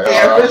 Like,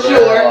 yeah, for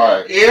sure.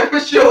 Like, yeah, for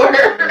sure.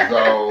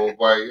 So,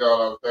 but you know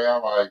what I'm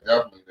saying? Like,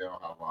 definitely they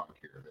don't have lawn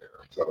care there.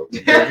 So, you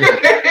think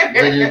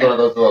you're going to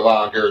go to a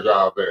lawn care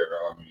job there?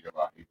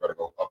 You better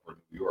go upper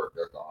New York.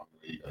 That's the only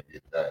way you're going to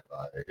get that.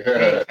 Like,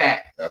 big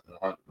facts. That's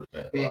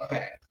 100%. Big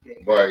facts.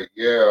 But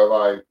yeah,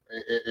 like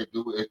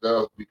it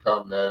does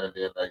become that, and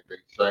then like they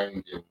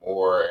change it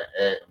more and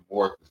add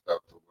more to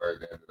stuff to where at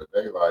the end of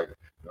the day, like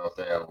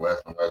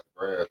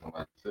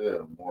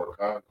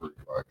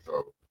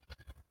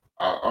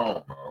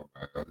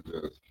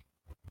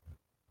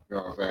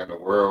saying?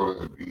 The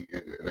world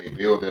they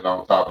build it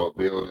on top of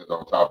buildings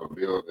on top of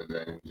buildings,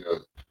 and we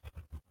just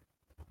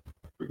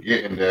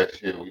forgetting that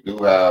shit. We do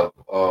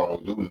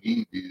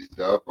need these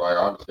stuff. Like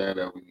I understand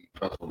that we need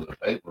pencils and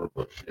paper,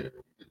 but shit,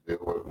 we can deal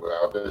with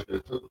without that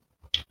shit too.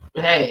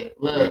 Hey,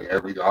 look.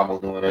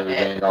 Almost doing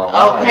everything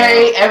online.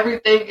 Okay,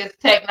 everything is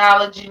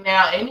technology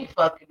now any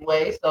fucking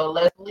way, so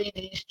let's leave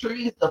these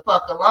trees the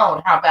fuck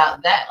alone. How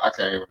about that? I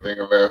can't even think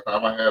of last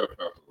time I had a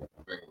pencil.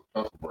 I think it was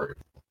pencil break.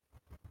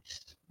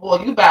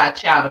 Boy, you buy a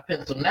child a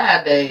pencil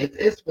nowadays,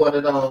 it's one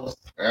of those.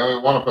 They don't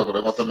even want a pencil,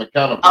 they want the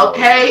mechanical.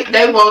 Okay,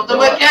 they want the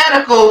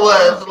mechanical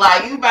ones.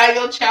 Like, you buy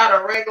your child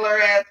a regular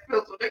ass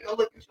pencil, they gonna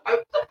look at you like,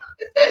 what the fuck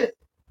is this?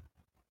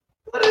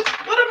 What am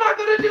I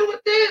gonna do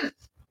with this?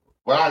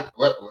 How am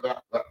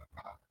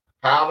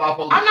I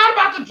supposed to? I'm not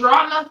about to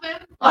draw nothing.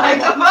 Like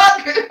the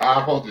fuck.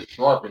 I'm supposed to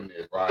sharpen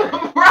this, like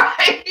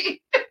right.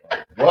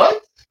 Like,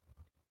 what?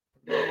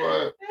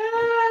 What?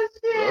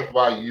 That's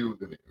why you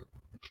using it.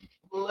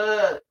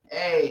 Look,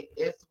 hey,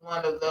 it's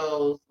one of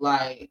those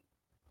like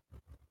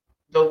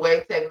the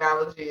way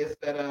technology is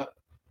set up.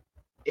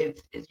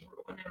 It's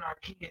ruining our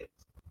kids.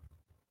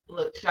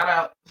 Look, shout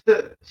out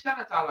to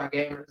all our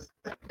gamers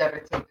that are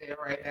tuned in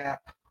right now.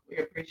 We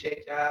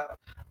appreciate y'all.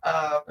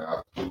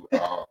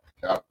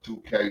 Shout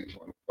 2K24,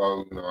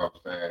 you know what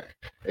I'm saying?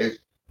 It's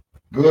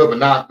good but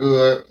not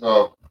good.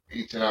 So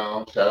each and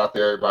all, shout out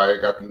to everybody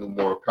that got the new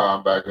Mortal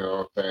Kombat, you know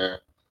what I'm saying?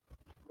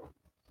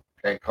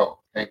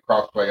 Can't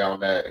cross play on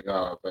that, you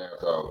know what I'm saying?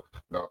 So,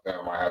 you know what I'm saying?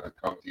 I might have to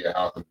come to your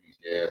house and beat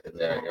your ass in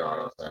there, you know what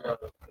I'm saying?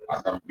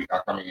 I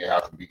come in your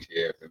house and beat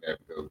your ass in there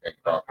because we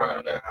can't cross play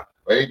on that.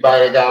 But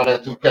anybody that got on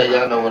that 2K,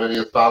 y'all know what it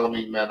is. Follow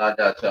me, man. I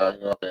got y'all,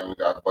 you know what I'm saying? We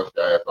got to bust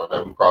your ass on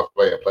that. We cross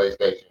play at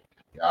PlayStation.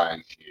 Y'all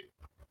ain't shit.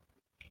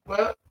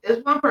 Well,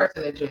 there's one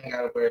person that you ain't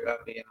got to worry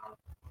about being on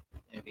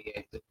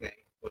NBA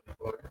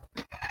 2K24.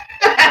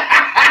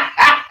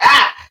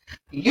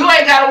 You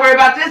ain't got to worry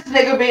about this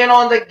nigga being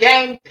on the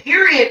game,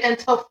 period,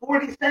 until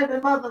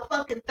 47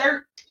 motherfucking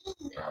 13.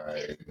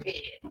 Right.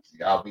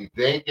 Y'all be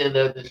thinking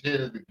that the shit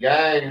is the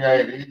game.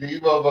 Hey, these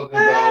motherfuckers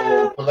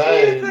don't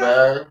play, Jesus.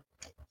 Man.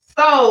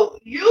 So,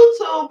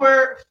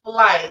 YouTuber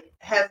Flight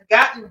has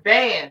gotten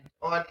banned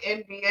on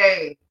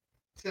NBA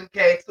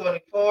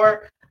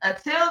 2K24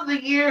 until the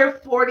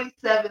year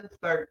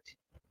 4713.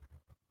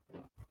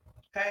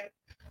 Okay?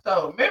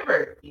 So,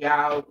 remember,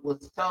 y'all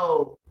was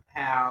told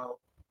how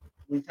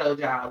we told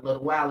y'all a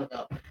little while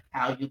ago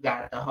how you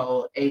got the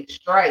whole 8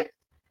 strikes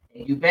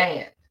and you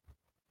banned.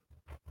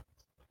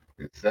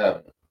 It's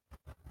 7.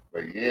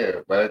 But yeah,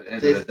 but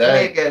at the end of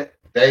the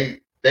day,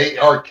 they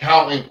are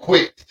counting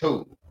quits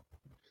too.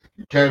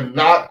 You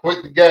cannot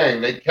quit the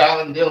game. They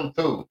counting them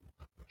too.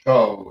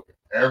 So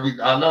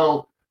I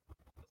know.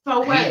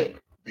 So wait.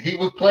 He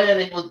was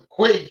playing. He was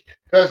quit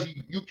because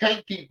you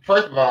can't keep.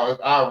 First of all,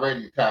 it's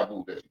already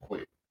taboo that you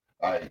quit.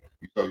 Like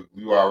so,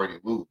 you already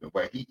losing.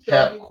 But he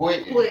kept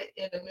quitting. Quit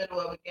in the middle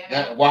of a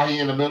game. While he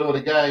in the middle of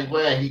the game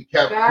playing, he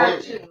kept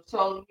quitting.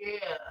 So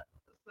yeah,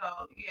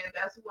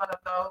 that's one of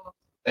those.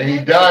 And he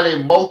done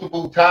it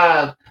multiple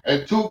times.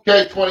 And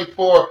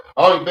 2K24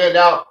 only been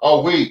out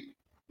a week.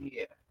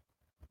 Yeah.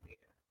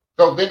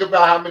 So think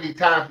about how many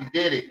times he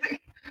did it.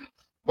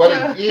 But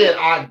again,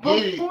 I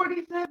get it.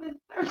 47,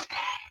 13.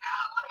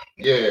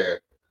 Yeah.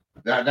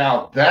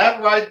 Now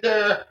that right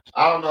there,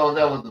 I don't know if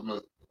that was a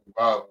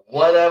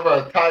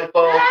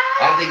typo.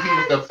 I think he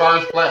was the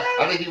first player.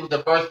 I think he was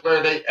the first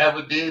player they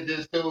ever did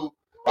this to.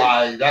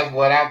 That's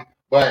what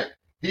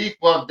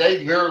but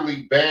they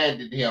literally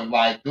banned him.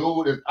 Like,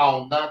 dude is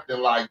on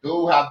nothing. Like,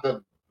 dude have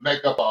to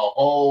make up a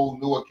whole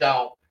new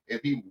account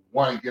if he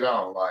want to get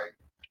on. Like,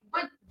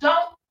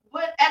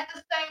 but at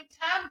the same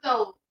time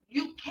though,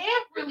 you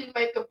can't really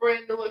make a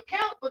brand new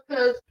account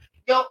because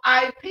your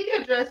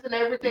IP address and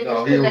everything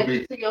is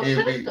connected to your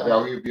system.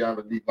 He'll be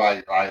underneath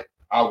like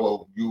I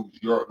will use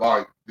your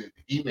the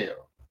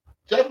email.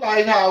 Just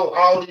like how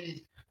all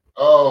these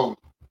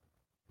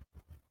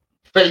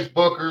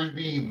Facebookers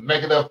be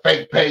making up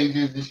fake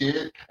pages and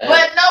shit.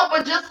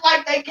 But just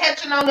like they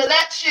catching on to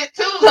that shit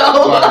too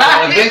though.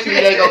 Eventually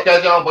they gonna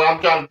catch on, but I'm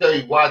trying to tell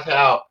you, watch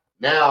how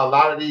now a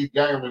lot of these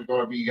gamers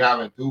gonna be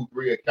having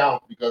 2-3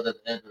 accounts because at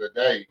the end of the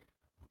day,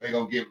 they're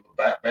gonna get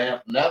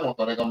banned from that one,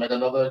 so they're gonna make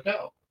another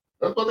account.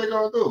 That's what they're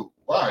gonna do.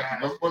 Why?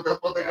 That's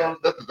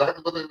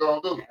exactly what they're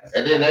gonna do.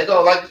 And then they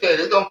gonna, like you said,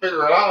 they're gonna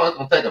figure it out. It's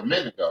gonna take a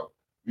minute though.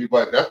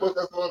 But that's what's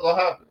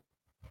gonna happen.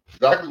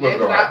 Exactly what's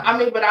gonna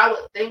happen. But I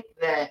would think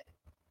that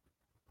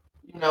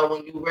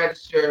when you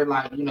register,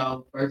 like,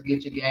 first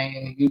get your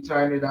game and you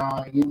turn it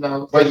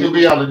on, But you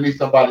be underneath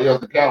somebody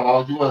else's account.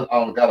 As long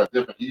as you got a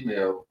different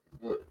email,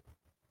 good.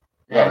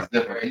 You got a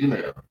different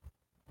email.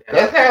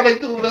 That's how they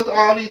do. That's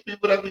all these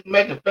people that be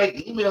making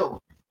fake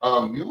email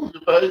user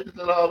pages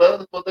and all that.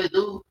 That's what they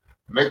do.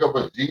 Make up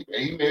a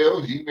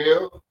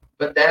Gmail.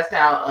 But that's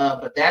how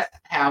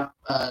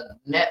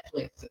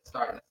Netflix is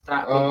starting to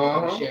stop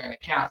people from sharing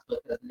accounts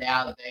because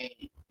now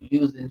they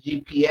using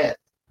GPS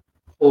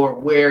for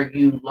where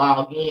you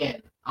log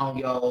in on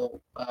your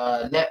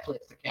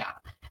Netflix account.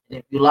 And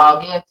if you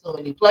log in too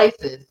many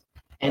places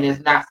and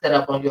it's not set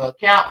up on your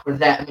account for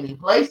that many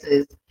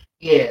places,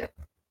 yeah,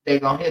 they're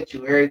gonna hit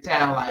you every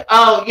time like,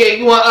 oh yeah,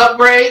 you want to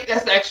upgrade?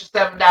 That's the extra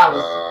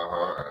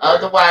 $7.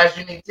 Otherwise,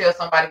 you need to tell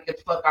somebody to get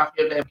the fuck off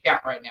your damn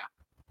account right now.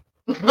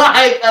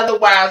 Like,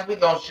 otherwise, we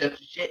gonna shut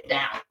the shit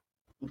down.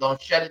 We gonna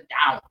shut it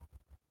down.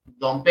 We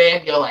gonna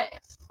ban your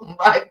ass.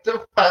 Like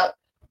the fuck,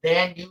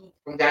 ban you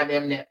from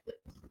goddamn Netflix.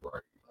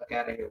 Fuck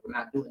out of here. We're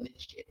not doing this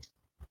shit.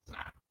 It's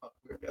not what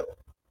we're doing.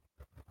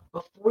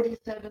 But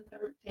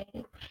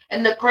 4713.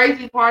 And the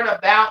crazy part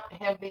about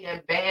him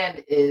being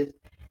banned is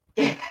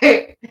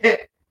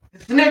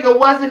this nigga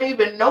wasn't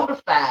even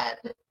notified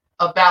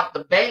about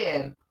the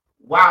ban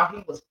while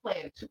he was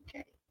playing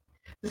 2K.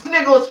 This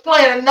nigga was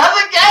playing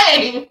another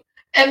game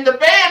and the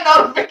ban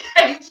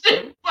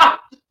notification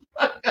popped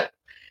up.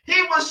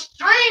 He was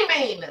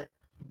streaming,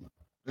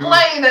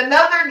 playing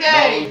another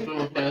game. No, he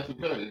was playing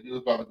 2K. He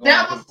was about to go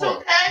that into was the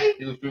park. 2K?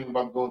 He was streaming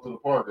about to go into the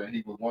park, and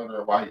he was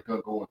wondering why he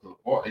couldn't go into the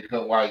park.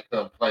 Why he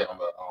couldn't play on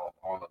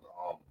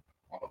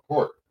the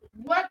court.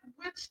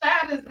 Which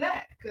side is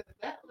that? Because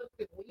that looks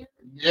weird.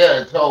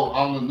 Yeah, so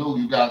on the new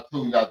you got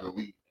two. You got the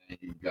Elite, and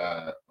you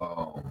got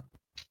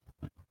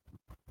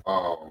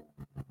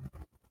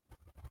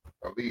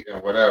Elite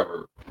and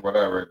whatever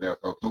there.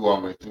 So two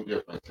of them is two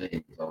different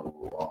teams. So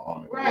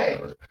on it, right.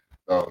 Whatever.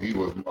 So he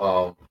was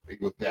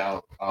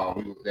down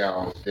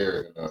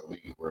downstairs in the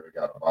Elite where they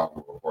got a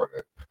bottle before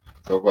that.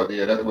 So but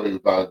yeah, that's what he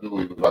was about to do.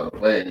 He was about to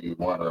play, and he was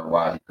wondering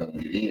why he couldn't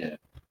get in.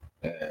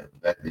 And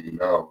next thing you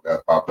know,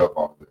 that popped up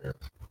on there.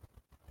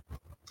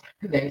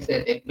 They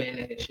said they banned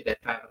his shit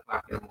at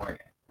 5:00 in the morning.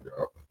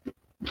 Yeah.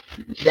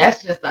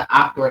 That's just an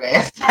awkward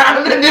ass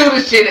time to do the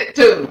shit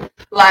too.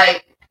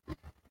 Like,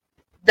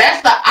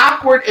 that's the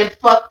awkward and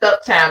fucked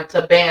up time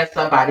to ban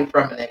somebody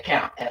from an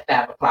account at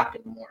 5:00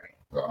 in the morning.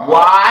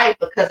 Why?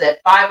 Because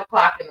at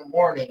 5:00 in the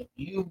morning,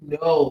 you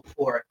know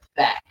for a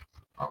fact,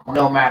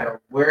 no matter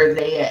where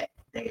they at,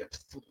 they are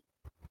asleep.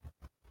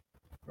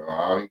 So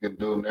all he can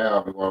do now,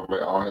 if he want to play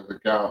on his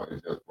account,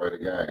 is just play the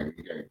game.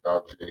 He can't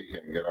talk shit. He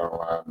can't get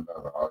online.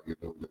 Nothing. All he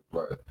can do is just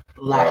play.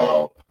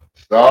 Like,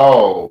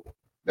 so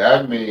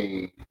that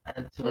means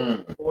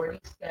until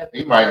 47.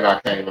 He might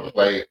not came to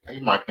play. He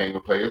might came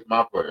to play as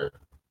my player.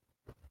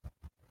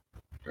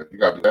 Cause you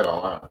got to do that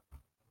online.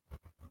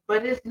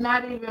 But it's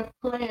not even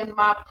playing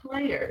my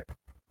player.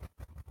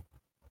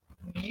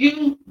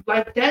 You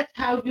like that's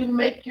how you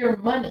make your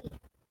money.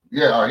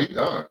 Yeah, he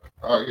done.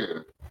 Oh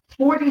yeah.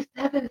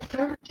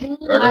 4713.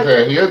 Like I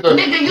said,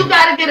 nigga, you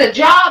gotta get a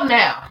job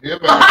now.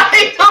 Like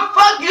the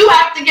fuck, you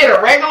have to get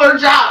a regular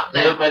job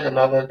now. He'll make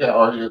another account,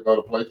 or he'll go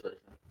to PlayStation.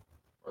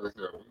 Or they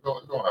said,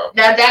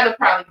 now that'll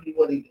probably be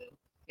what he do.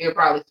 He'll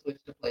probably switch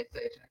to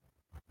PlayStation,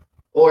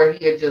 or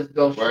he'll just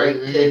go straight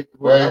to his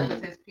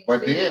PC.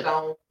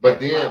 But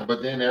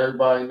then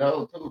everybody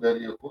knows too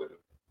that he'll quit it.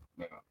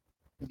 Now.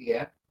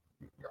 Yeah.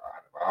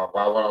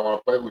 Why would I want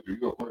to play with you?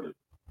 You'll quit it.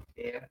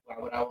 Yeah, why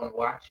would I want to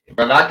watch it?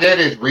 But I get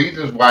his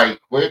reasons why he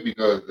quit,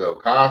 because the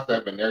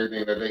concept and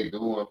everything that they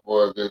doing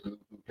for this new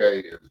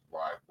 2K is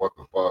like, what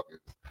the fuck?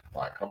 It's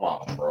like, come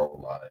on, bro.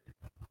 Like,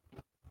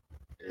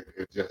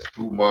 it's just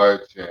too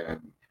much.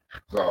 And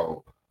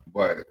so,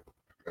 but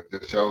it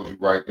just shows you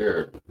right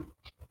there,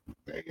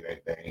 they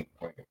ain't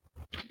playing.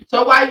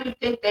 So why do you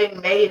think they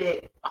made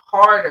it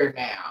harder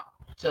now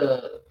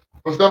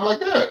for stuff like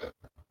that?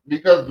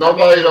 Because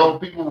nobody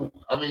people.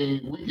 I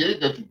mean, we get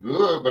it that you're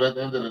good, but at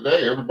the end of the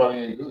day, everybody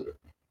ain't good.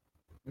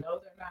 No,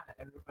 they're not.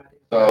 Everybody.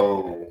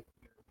 So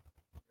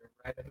you're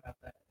right about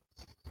that.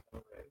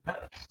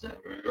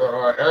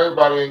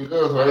 Everybody ain't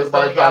good, so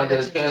everybody trying to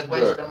get a chance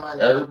good.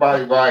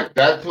 Everybody right,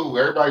 that too.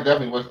 Everybody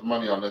definitely wasting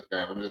money on this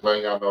game. I'm just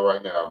letting y'all know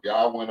right now. If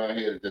y'all went on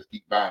here and just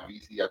keep buying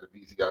VC after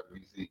VC after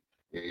VC,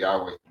 yeah,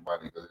 y'all wasting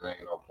money because there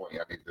ain't no point.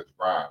 Y'all need to just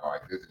grind.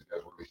 Like, this is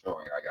just really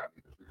showing y'all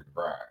need to freaking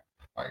grind.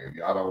 Like, if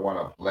y'all don't want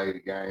to play the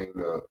game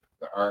to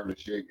earn the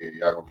shit, yeah,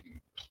 y'all gonna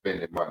keep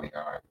spending money.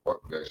 All right,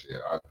 fuck that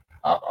shit.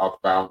 I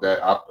found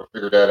that, I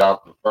figured that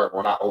out the first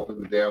when I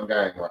opened the damn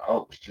game. Like,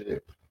 oh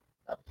shit.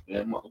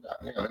 They want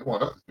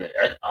us to spend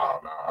X.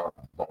 Oh no, I'm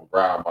gonna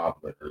grind my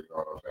player. You know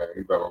what I'm saying?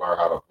 You better learn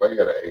how to play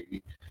at an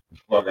 80.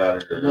 Fuck out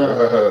of here.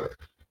 Yeah.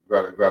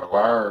 you gotta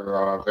learn. You know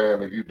what I'm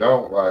saying? If you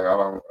don't, like, I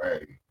don't.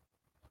 Hey,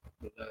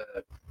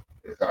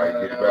 it's how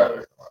you get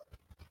better.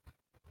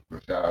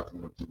 Like, shout out to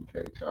my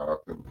 2K. Shout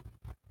out to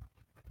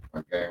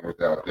my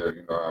gamers out there.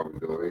 You know how we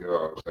do it. You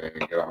know what I'm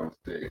saying? Get on the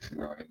sticks. You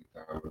know,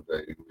 anytime of the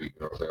day, the week.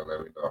 You know what I'm saying? Let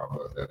me know how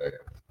much that is.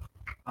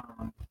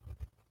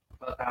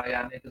 Fuck all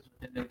y'all niggas with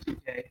the new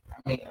 2K.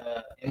 I mean,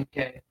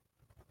 MK.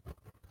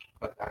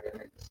 Fuck all y'all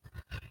niggas.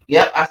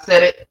 Yep, I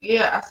said it.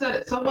 Yeah, I said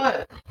it. So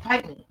what?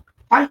 Fight me.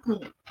 Fight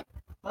me.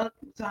 Fuck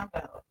you talking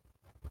about?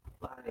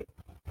 Like,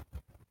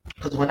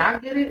 because when I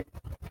get it,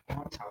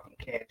 I'm talking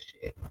cash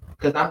shit.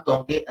 Because I'm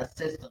going to get a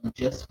system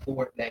just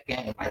for that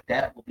game. Like,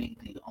 that will be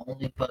the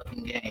only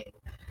fucking game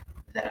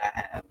that I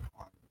have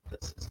on the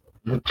system.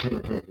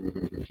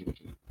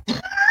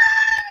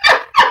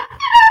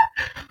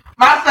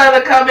 My son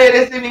will come in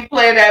and see me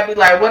play that and be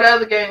like, what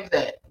other game's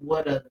that?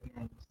 What other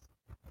games?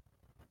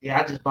 Yeah,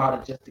 I just bought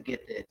it just to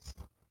get this.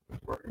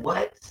 Right.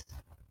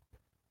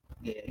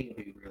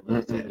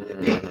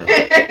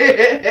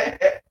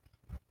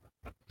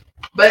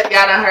 But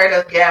y'all done heard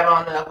us gab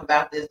on enough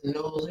about this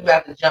news. We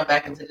about to jump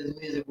back into this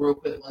music real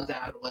quick one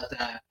time.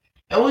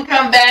 And when we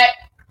come back,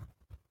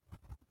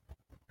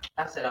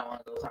 I said I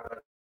want to go talk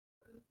about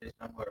this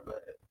no more,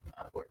 but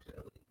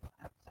unfortunately,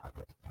 I have to talk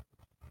about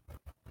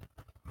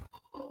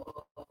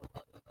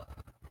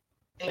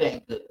it. It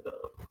ain't good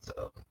though,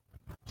 so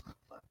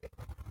fuck it.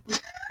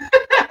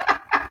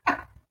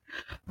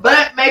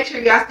 But make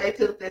sure y'all stay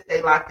tuned and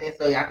stay locked in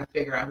so y'all can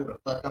figure out who the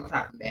fuck I'm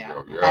talking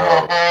about.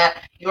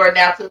 You are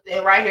now tuned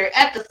in right here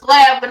at the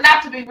slab, but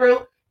not to be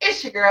rude.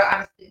 It's your girl,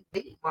 Honestly,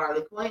 the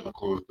Marley Queen. The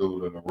coolest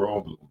dude in the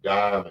room, Blue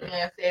Diamond.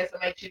 Yeah, so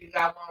make sure you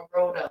got one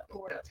rolled up,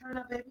 poured up, turn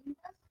up, baby.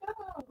 Let's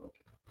go.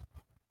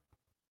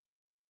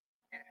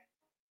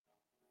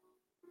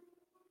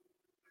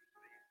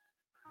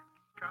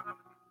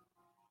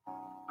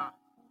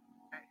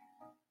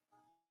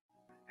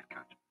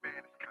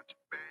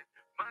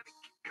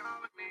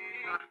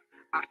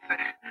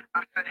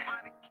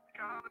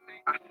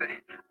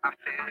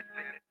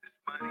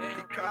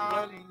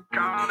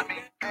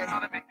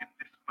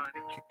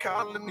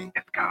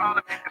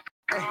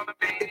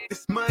 If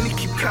this money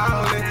keep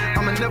calling,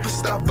 I'ma never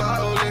stop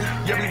ballin'.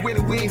 Yeah, we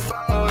winning, we ain't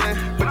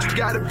fallin', but you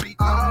gotta be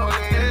all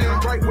in. I'm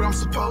right where I'm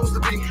supposed to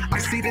be. I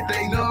see that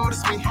they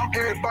notice me.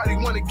 Everybody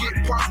wanna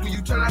get parts when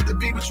you turn out to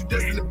be what you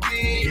destined to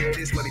be. Yeah,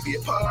 this money be a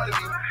part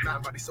of me.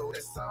 Nobody sold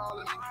that's all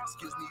of me.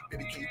 Excuse me,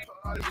 baby, can't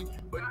part of me.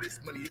 But this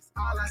money is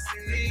all I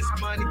see.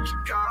 This money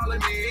keep calling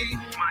me.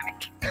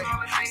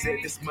 Hey, said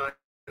this money.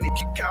 Money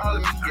keep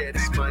calling me, yeah,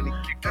 this money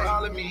keep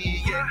calling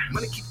me, yeah.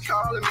 Money keep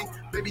calling me,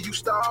 baby, you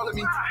stalling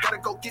me. Gotta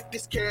go get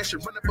this cash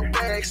and run up a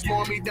bag.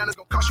 Slow me down, it's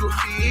gonna cost you a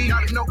fee.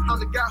 Gotta know I'm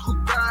the guy who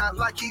ride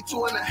like he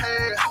 2.5.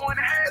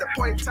 At a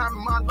point in time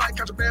in my life,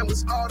 contraband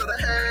was all that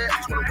I had.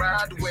 Just wanna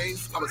ride the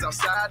wave. I was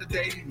outside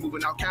today,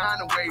 moving all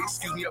kind of ways.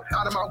 Excuse me, up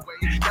out of my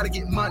way. Gotta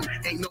get money,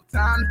 ain't no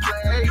time to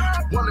play.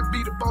 Wanna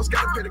be the boss,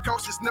 gotta pay the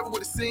cost, just never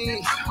would've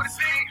seen.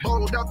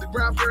 Balled out the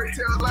ground, fairy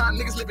tale line,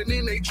 niggas living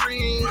in their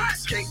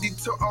dreams. Can't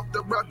detour off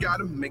the road.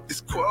 Gotta make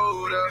this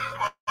quota.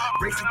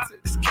 Racing to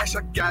this cash,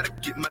 I gotta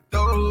get my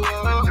dough.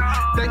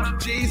 Thank you,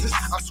 Jesus.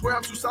 I swear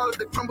I'm too solid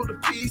to crumble to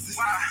pieces.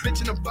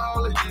 Bitchin', I'm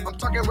ballin'. I'm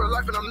talking real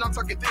life and I'm not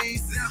talking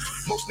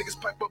thesis. Most niggas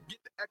pipe up,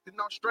 get to acting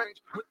all strange.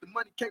 With the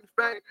money came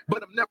fame,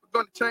 but I'm never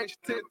gonna change.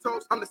 10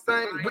 toes, I'm the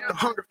same. With the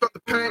hunger, felt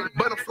the pain.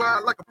 But I'm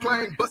flying like a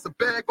plane. Bust a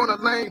bag on a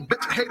lane.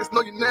 Bet your haters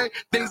know your name.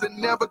 Things are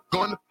never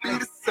gonna be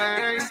the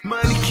same.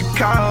 Money keep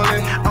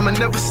calling. I'ma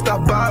never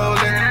stop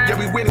ballin'. Yeah,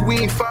 we winning, we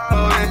ain't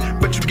fallin'.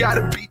 But you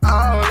gotta be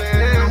all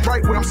in. I'm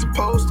right where I'm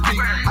supposed to be.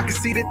 I can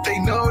see that they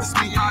notice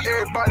me.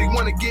 Everybody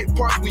wanna get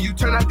parts when you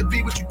turn out to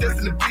be what you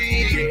destined to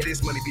be. Yeah,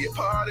 this money be a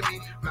part of me.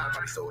 My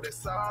body sold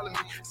that's all of me.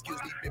 Excuse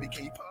me, baby,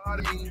 can you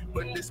pardon me?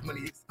 But this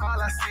money is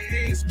all I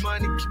see. This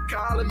money keep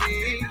calling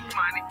me.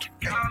 Money keep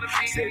calling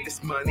me. Said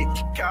this money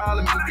keep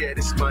calling me. Yeah,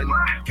 this money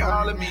keep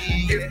calling me.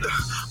 If the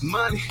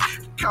money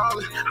keep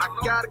calling, I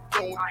gotta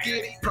go and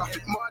get it.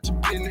 Profit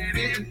margin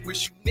benefiting.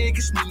 Wish you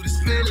niggas knew this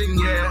feeling.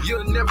 Yeah,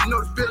 you'll never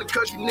know the feeling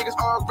cause you niggas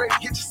already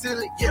hit your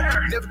ceiling.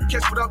 Yeah, never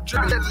catch what I'm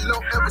drinking. Let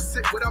alone ever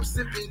sip what I'm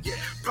sipping. Yeah,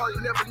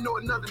 probably never know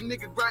another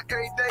nigga grind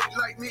every day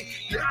like me.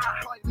 Yeah,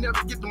 probably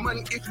never get the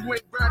money if you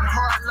ain't grinding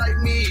hard like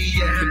me.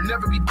 Yeah, you'll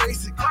never be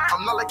basic.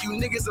 I'm not like you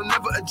niggas, I'm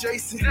never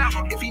adjacent.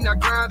 If he not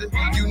grinding,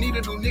 you need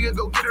a new nigga,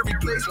 go get a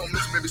replace. Don't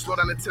miss, baby, slow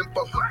down the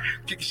tempo.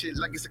 Kick shit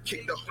like it's a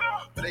kick though.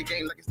 Play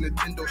game like it's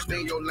Nintendo.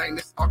 Stay in your lane,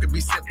 this all could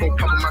be simple.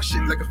 Pumping my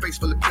shit like a face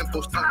full of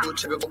pimples. Time to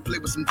check, go play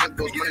with some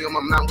dimples. Money on my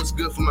mind, what's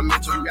good for my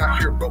mental? You out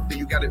here broke, then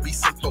you gotta be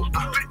simple. Be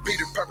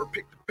the pepper,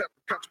 pick the pepper.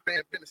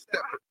 Contraband, been a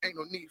stepper. Ain't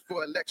no need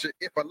for a lecture.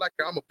 If I like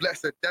her, I'm a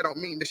blesser. That don't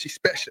mean that she's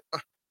special.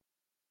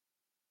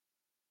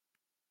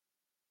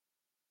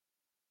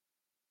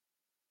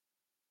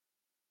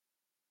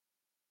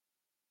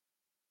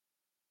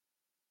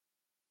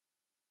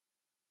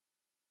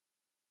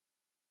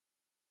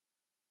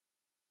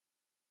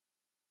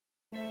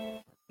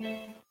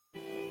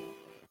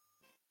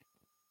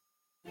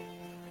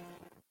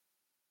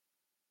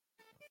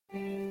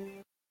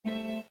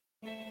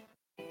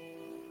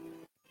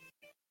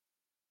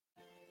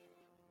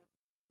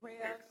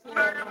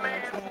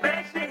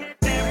 That shit hit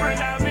different,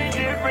 I mean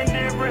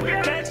different.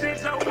 That shit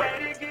so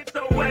wet, it gets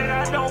so wet,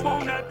 I don't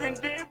want nothing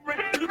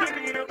different. You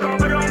can need a girl,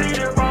 but don't need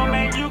it wrong,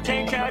 man, you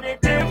can't cut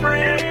it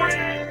different.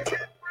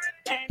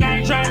 And I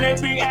ain't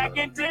tryna be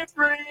acting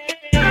different.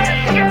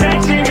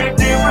 That shit hit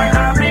different,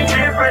 I mean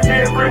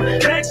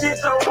different. That shit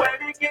so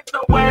wet, it gets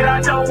so wet,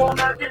 I don't want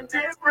nothing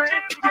different.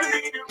 You can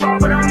need it wrong,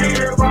 but don't need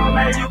it wrong,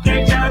 man, you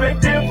can't cut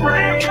it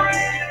different.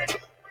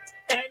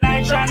 And I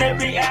ain't tryna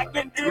be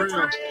acting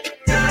different.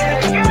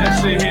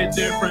 That shit hit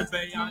different,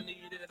 babe. I need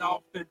it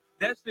often.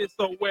 That shit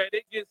so wet,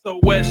 it gets so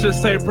wet. Should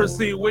say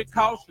proceed with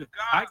caution.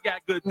 I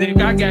got good dick.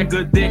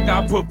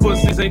 I put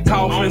pussies in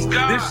coffins.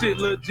 This shit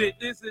legit.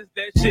 This is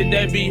that shit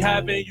that be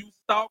having you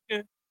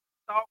stalking.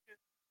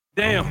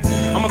 Damn,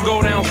 I'ma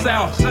go down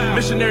south.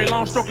 Missionary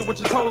long stroking with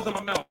your toes in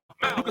my mouth.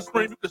 You can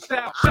scream, you can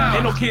shout.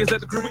 Ain't no kids at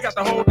the crib, we got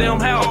the whole damn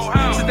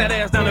house. Sit that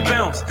ass down and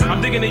bounce.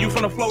 I'm digging at you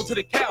from the floor to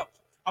the couch.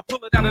 I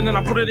pull it out and then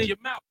I put it in your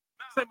mouth.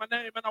 Say my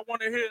name and I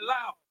want to hear it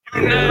loud.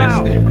 You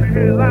nasty.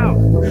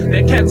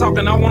 That cat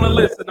talking, I want to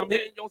listen. I'm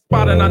hitting your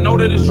spot and I know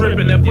that it's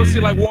dripping. That pussy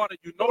like water,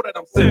 you know that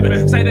I'm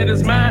sipping. Say that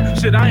it's mine,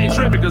 shit, I ain't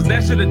tripping. Cause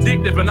that shit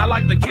addictive and I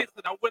like to kiss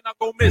it. I will not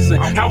go missing.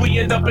 How we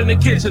end up in the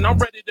kitchen, I'm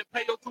ready to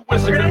pay your tuition.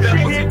 Cause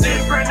that pussy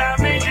different, I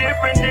mean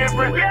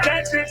different.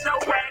 That shit so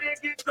wet,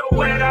 it gets so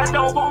wet. I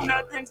don't want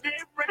nothing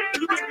different.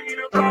 You can be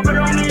the wrong, but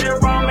don't need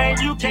it wrong, man.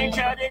 You can't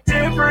cut it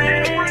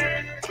different.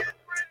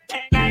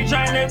 And I ain't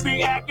trying to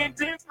be acting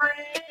different.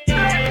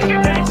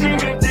 That shit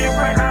get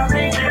different, I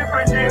mean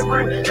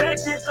different. That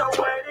shit so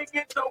wet, it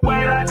gets so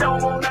wet. I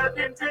don't want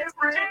nothing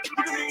different.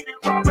 You can need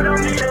it wrong, but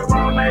don't need it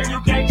wrong, man.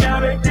 You can't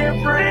cut it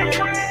different.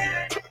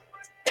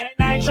 And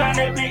I ain't trying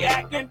to be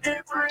acting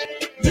different.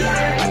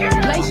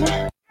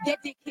 Blazing, that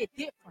dick hit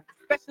different.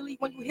 Especially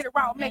when you hit it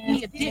raw, make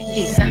me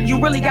addicted.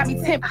 You really got me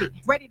tempted,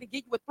 ready to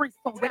give you a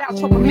threesome without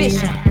your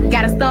permission.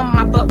 Got his thumb in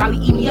my butt while he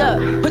eat me up.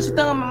 Put your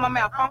thumb in my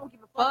mouth, I don't give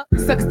a fuck.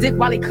 Suck his dick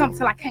while he come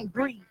till I can't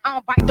breathe. I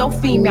don't bite no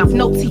female,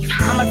 no teeth.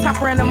 I'm a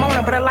topper in the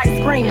morning, but I like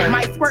screaming.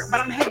 Might squirt, but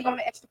I'm heavy on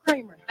the extra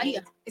creamer. Yeah,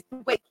 it's the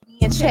way keep me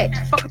in check.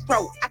 Fuck a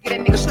throat, I get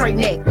that nigga straight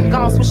neck. Go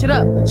on, switch it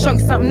up, show you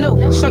something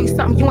new. Show you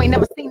something you ain't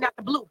never seen out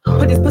the blue.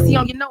 Put this pussy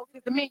on your nose,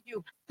 it's the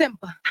menu.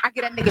 Simple, I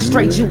get that nigga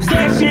straight juice.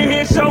 That shit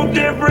hit so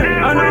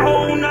different on a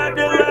whole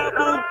nother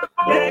level.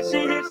 That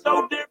shit hit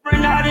so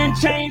different. I done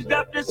changed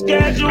up the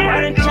schedule.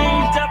 I done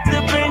changed up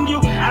the venue.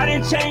 I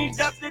done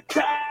changed up the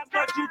time.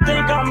 But you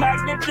think I'm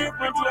acting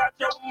different? You out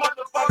your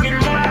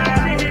motherfucking mind.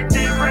 That shit hit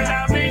different.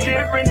 I mean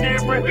different.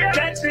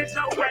 That shit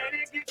so wet,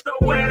 it gets so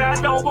wet. I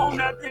don't want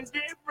nothing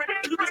different.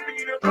 You can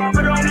be the wrong,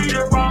 but don't need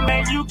it wrong,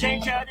 man. You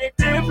can't cut it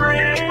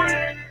different.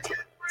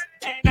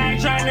 And I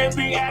ain't trying to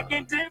be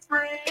acting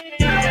different.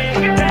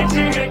 That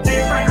shit get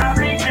different, I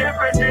mean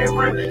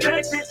different.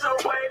 That shit so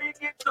wet, it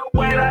gets so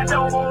wet. I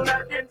don't want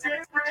nothing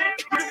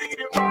different. You need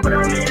it wrong, but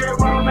don't need it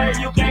wrong, man.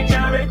 You can't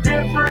cut it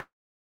different.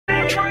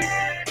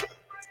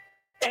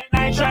 And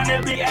I ain't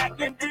trying to be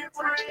acting different.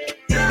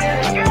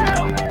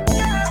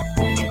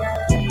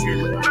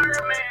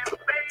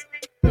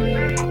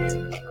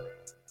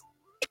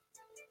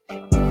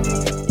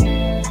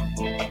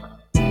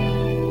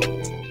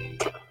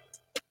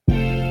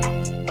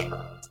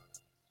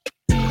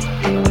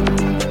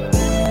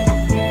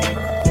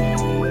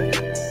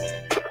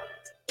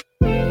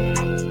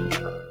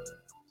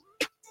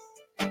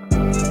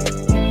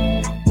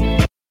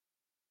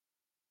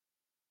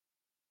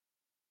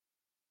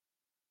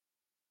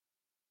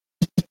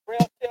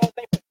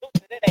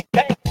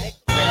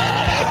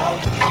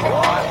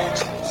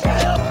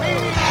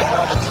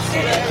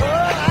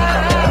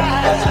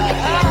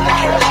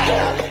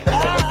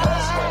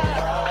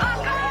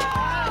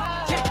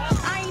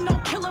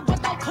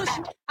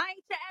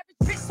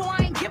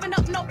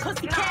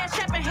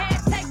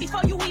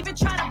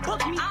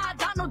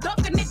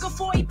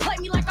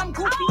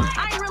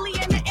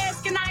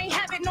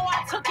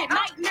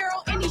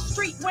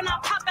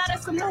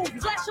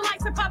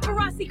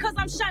 Cause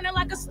I'm shining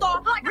like a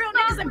star. Real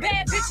niggas and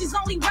bad bitches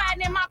only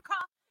riding in my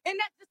car. And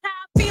that's just how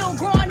I feel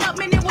growing up,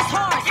 man, it was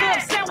hard.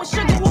 Sub sandwich,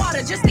 sugar water,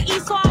 just to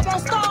eat so I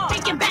won't starve.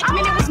 Thinking back,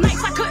 man, it was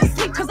nights I couldn't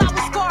sleep cause I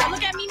was scarred.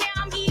 Look at me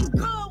now, I'm eating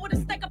good with a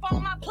steak up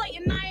on my plate.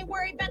 And I ain't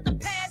worried about the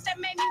past that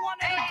made me one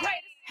of the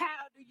greatest.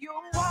 How do you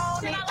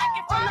want it? I like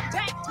it from the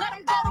back, let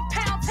him go to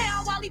Pound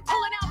Town while he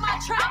pulling out my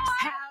traps.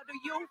 How do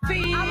you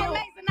feel? I'm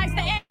amazing, nice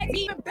to act,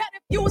 even better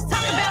if you was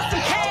talking about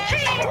some cash.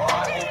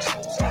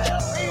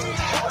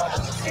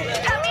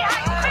 Tell me how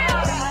you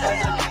feel.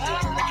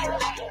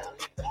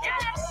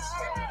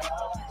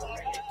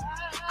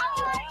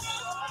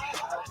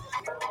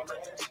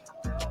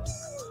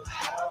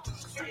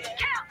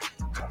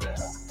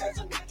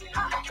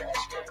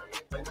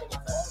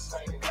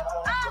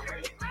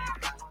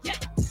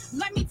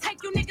 Let me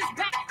take you niggas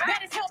back.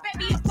 Bad as hell,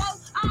 baby, it's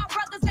both. Our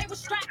brothers, they were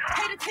strapped.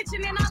 Paid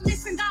attention and I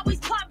listened. Always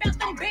plot about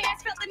them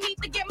bands. Felt the need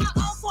to get my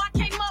own, so I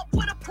came up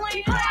with a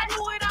plan. I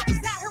knew it, I was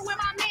out here with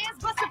my mans.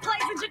 Busting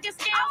plays and jigging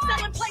scales.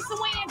 Selling plates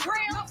away in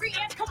grams. No free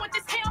ass come with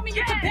this tail, me,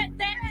 you can bet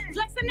that.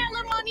 Flexing that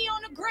little money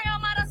on the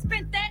ground, I done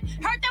spent that.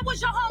 Heard that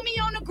was your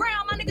homie on the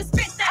ground, my nigga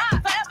spent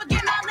that. Forever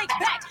get my lick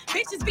back.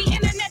 Bitches be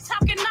internet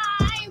talking,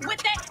 nah, I ain't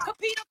with that.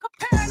 Compete or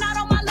compare, not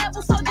on my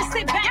level, so just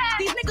sit back.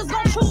 These niggas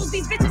gon' choose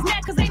these bitches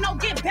mad cause they no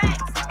get back.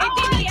 And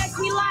then he asked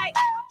me like,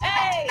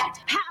 hey,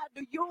 how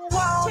do you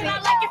want it? I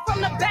like it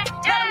from the back.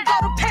 Let him go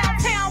to Pound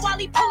Town while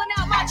he pulling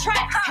out my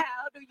tracks.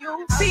 How do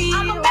you feel?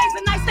 I'm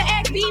amazing, nice to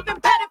act, be even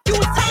better if you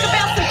was talking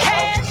about some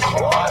cash.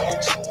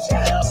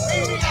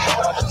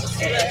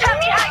 Tell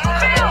me how you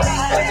feel.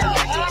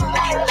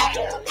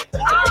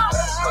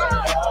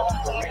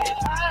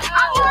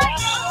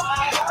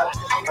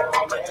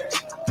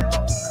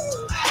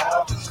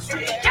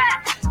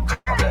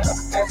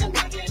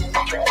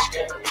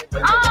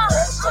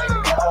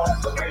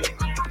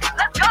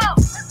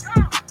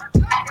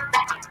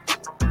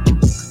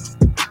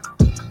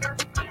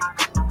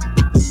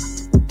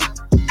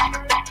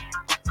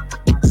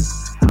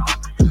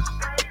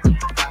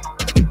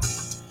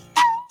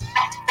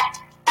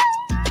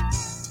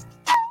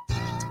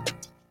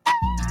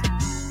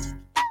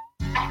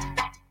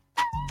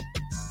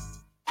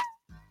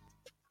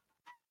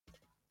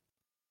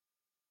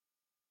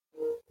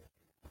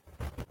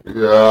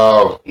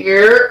 Yo.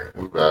 Here.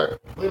 We back.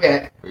 We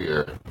back. We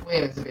here. We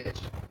in this bitch.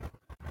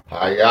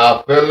 How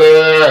y'all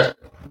feeling?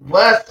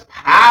 What's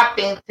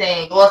popping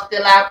thing? What's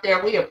still out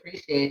there? We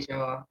appreciate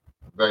y'all.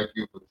 Thank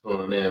you for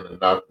tuning in and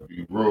not to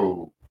be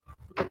rude.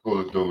 With the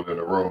coolest dude in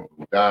the room,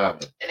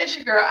 Diamond. And it's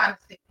your girl,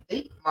 Honesty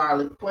Deep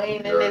Marley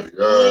Queen in this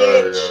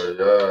Yeah.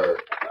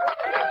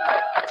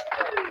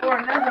 for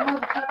another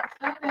motherfucking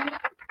Sunday.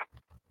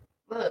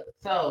 Look,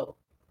 so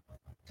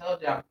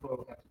told y'all before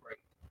we got to break,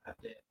 I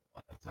didn't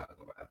want to talk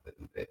about this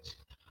bitch,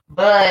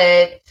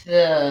 but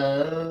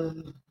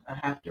I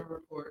have to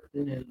report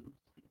the news,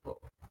 people.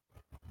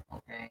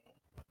 Okay.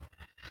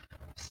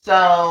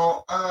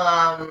 So,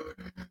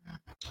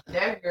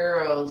 that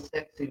girl,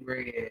 Sexy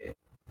Red,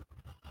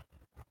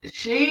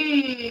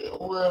 she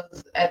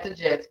was at the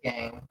Jets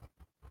game.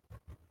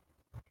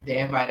 They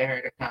invited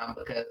her to come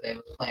because they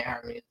was playing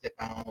her music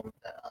on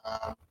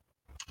the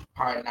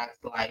Hard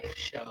Knocks Life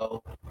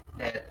show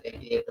that they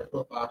did, the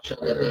football show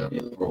that they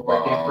do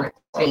for different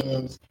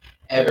teams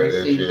every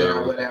season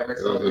or whatever.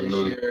 So this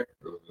year, it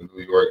was the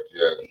New York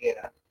Jets.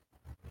 yeah,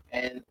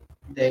 and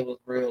they was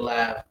real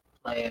live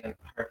playing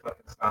her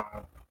fucking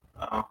song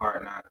on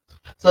Hard Knocks.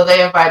 So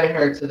they invited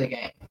her to the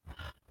game.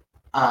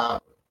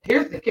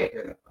 Here's the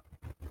kicker though.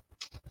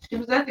 She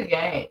was at the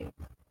game,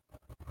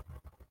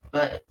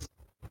 but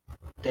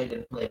they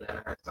didn't play none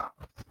of her songs.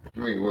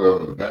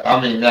 Well,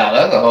 now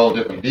that's a whole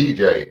different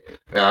DJ.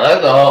 Now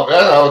that's a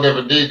whole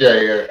different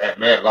DJ at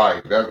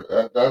MetLife.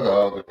 That's a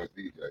whole different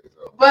DJ.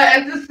 So. But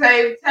at the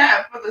same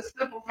time, for the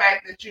simple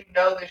fact that you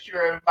know that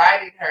you're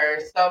inviting her,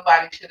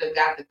 somebody should have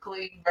got the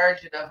clean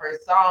version of her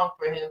song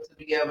for him to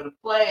be able to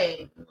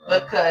play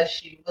because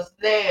she was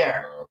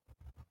there.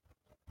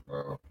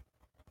 So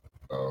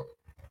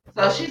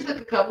she took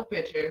a couple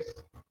pictures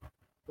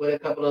with a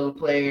couple of the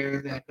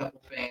players and a couple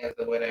fans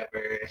or whatever.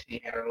 And she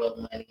had her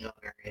little money on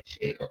her and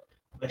shit.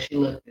 But she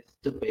looked as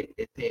stupid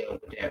as hell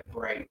with that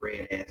bright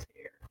red ass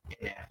hair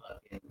and that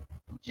fucking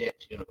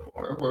Jets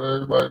uniform. That's what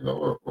everybody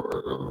know her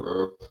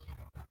for.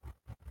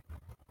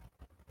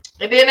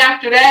 And then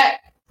after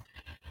that,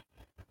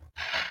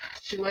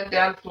 she went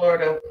down to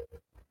Florida,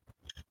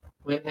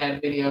 went and had a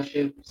video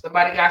shoot.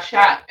 Somebody got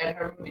shot at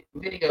her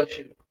video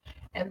shoot,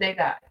 and they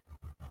died.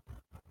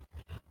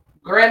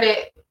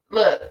 Granted,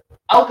 look,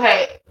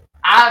 okay,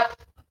 I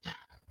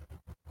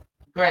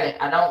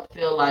don't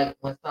feel like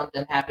when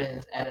something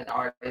happens at an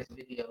artist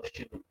video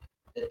shoot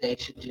that they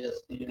should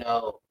just,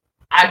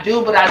 I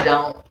do, but I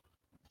don't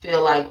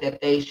feel like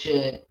that they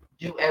should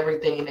do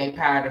everything in their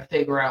power to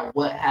figure out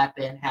what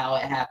happened, how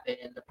it happened,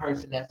 and the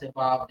person that's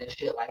involved and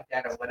shit like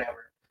that or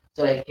whatever,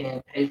 so they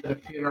can pay for the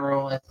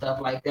funeral and stuff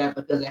like that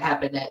because it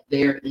happened at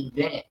their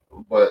event.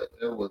 But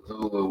it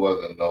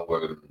wasn't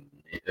nowhere.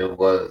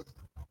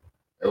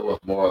 It was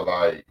more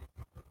like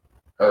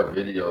her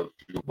video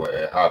shoot, but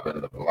it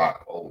happened a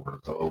block over,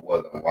 so it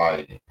wasn't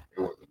like it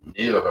was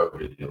near her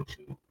video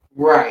shoot.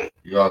 Right.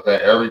 You know what I'm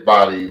saying?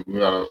 Everybody, you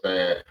know what I'm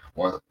saying?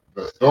 When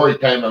the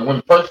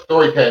first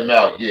story came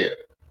out, yeah,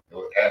 it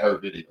was at her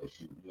video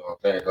shoot. You know what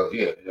I'm saying? Because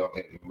you know what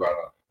I'm saying? Right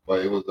on.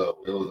 But it was a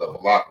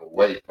block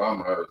away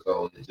from her,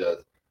 so it's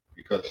just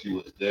because she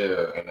was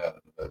there and the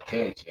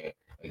attention.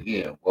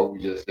 Again, what we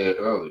just said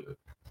earlier,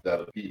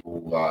 that the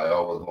people like,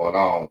 oh, what's going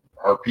on?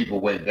 Her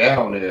people went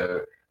down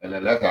there, and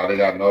then that's how they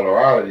got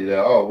notoriety.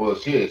 That well,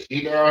 shit,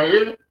 she down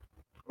here,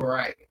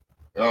 right?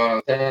 You know what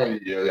I'm saying?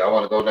 Yeah, I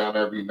want to go down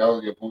there, be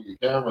nosy, and pull your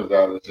cameras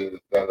out and shit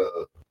instead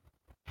of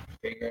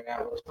figuring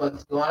out what the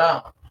fuck's going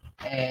on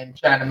and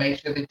trying to make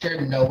sure that you're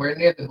nowhere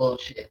near the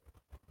bullshit.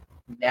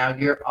 Now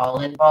you're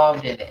all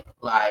involved in it,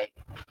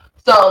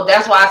 so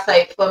that's why I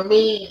say for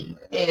me,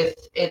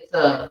 it's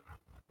a.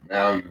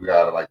 Now you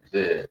gotta, like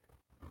you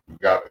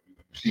said,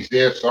 she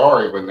said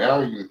sorry, but now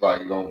you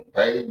like you gonna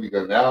pay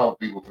because now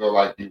people feel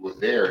like you was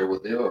there. It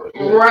was there.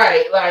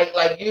 Right,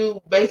 like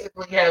you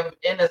basically have,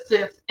 in a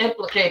sense,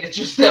 implicated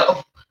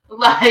yourself.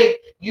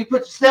 Like you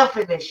put yourself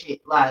in this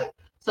shit.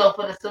 So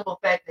for the simple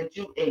fact that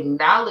you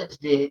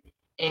acknowledged it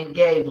and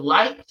gave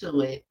light to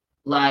it,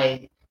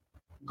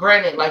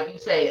 granted, like you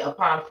say,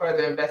 upon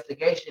further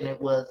investigation,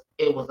 it was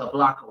a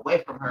block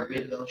away from her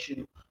video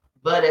shoot.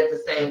 But at the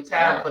same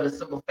time, for the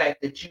simple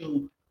fact that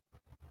you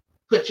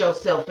put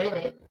yourself in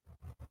it,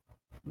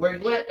 where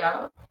you at,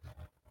 dog?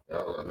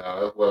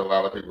 Now that's what a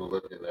lot of people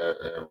looking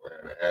at and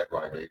act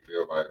like they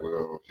feel like,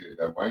 well, shit,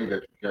 that money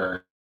that you're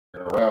carrying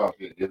around,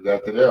 shit, give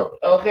that to them.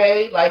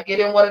 Okay, get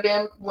in one of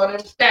them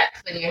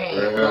stacks in your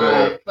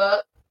hand.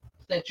 Fuck,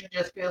 since you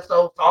just feel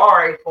so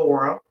sorry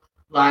for them.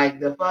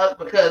 The fuck,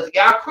 because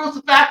y'all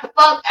crucified the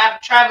fuck out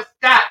of Travis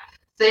Scott,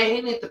 saying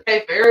he needs to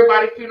pay for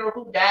everybody's funeral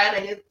who died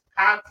at his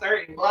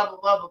concert and blah, blah,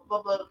 blah, blah,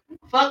 blah, blah.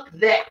 Fuck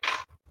that.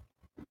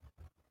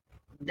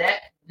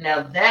 That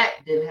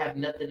didn't have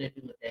nothing to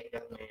do with that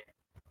young man.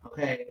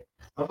 Okay?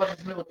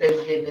 Motherfuckers knew what they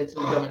were getting into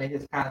coming to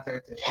his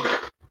concerts and shit.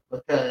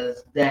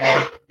 Because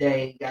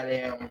they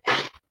goddamn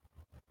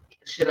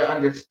should have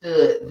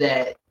understood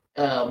that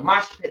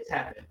mosh pits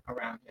happen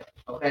around him.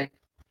 Okay?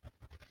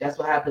 That's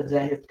what happens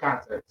at his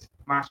concerts.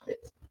 Mosh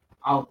pits.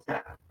 All the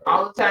time.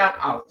 All the time,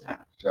 all the time.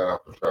 Shout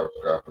out to Travis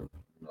Scott for,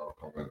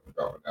 coming and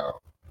dropping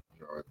out,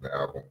 his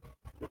album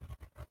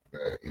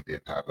that he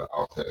didn't have the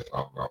Offset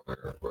song on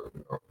there, but,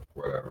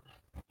 whatever.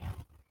 It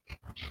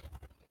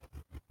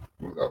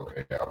was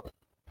okay album.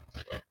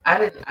 I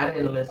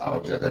didn't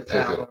listen to this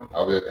album.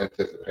 I was just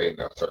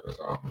anticipating a certain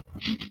song.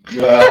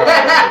 So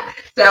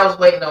I was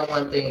waiting on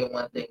one thing and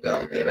one thing go,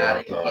 and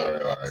I didn't get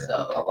it.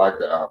 So I like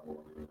the album.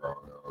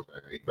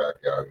 He back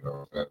out, in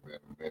a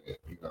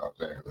minute, what I'm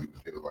saying? Because he was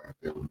still like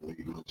there with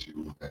legal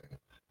issues and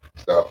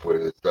stuff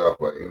with his stuff,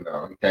 but he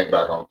came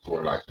back on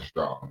tour nice and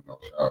strong. Shout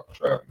out to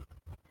Travis.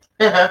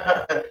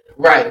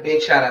 Right,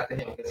 big shout out to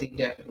him because he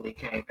definitely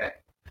came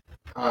back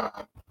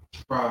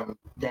from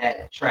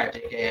that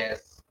tragic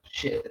ass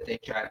shit that they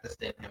tried to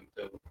send him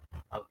through.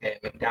 Okay,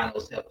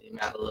 McDonald's helped him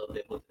out a little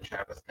bit with the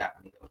Travis Scott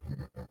meal.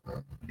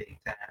 Big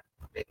time.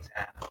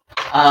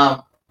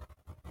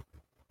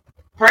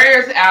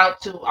 Prayers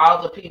out to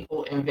all the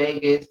people in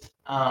Vegas.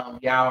 Y'all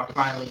are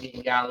finally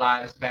getting y'all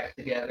lives back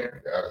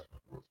together. That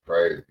was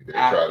crazy.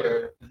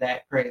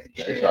 That crazy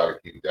shit. They try to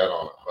keep that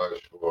on a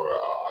hush for.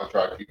 I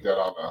tried to keep that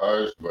on a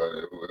hush, but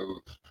it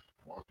was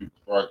once people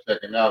started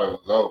checking out, it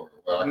was over.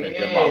 But I can't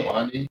get my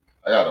money.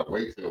 I gotta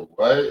wait till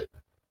what?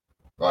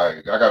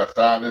 Like I gotta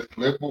sign this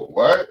clipboard.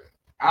 What?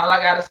 All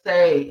I gotta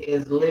say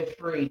is live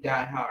free,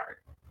 die hard.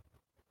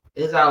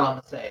 Is all I'm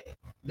gonna say.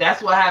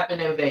 That's what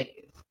happened in Vegas.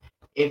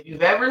 If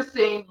you've ever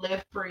seen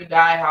Live Free,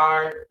 Die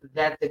Hard,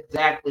 that's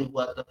exactly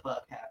what the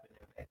fuck happened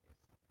in Vegas.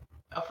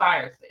 A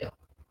fire sale.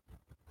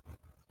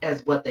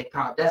 That's what they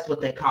called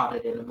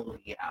it in the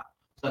movie, y'all.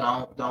 So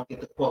don't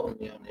get to quoting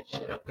me on this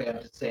shit, okay?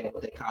 I'm just saying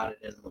what they called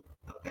it in the movie,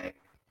 okay?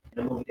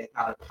 In the movie they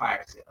called it a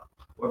fire sale.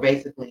 Where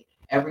basically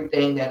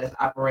everything that is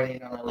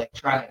operating on an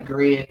electronic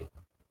grid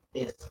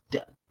is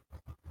done.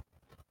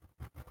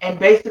 And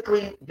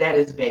basically that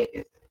is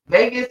Vegas.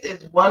 Vegas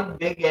is one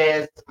big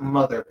ass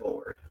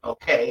motherboard,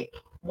 okay?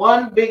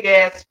 One big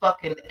ass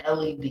fucking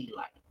LED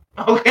light,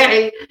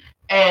 okay?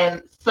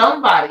 And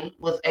somebody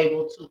was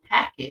able to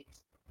hack it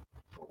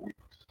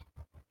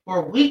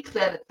for weeks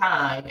at a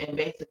time and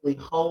basically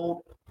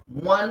hold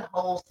one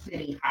whole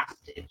city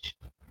hostage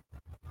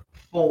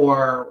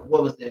for,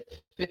 what was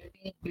it,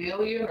 50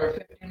 billion or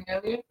 50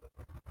 million?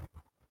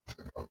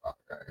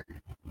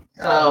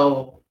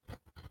 So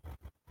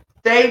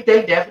they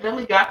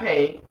definitely got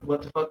paid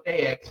what the fuck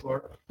they asked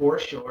for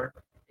sure.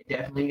 They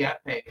definitely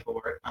got paid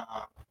for it.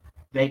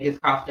 Vegas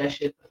coughed that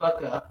shit the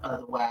fuck up.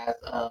 Otherwise,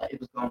 it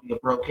was gonna be a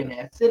broken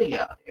ass city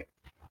out there.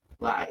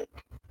 Like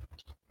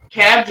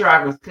cab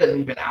drivers couldn't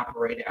even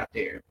operate out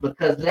there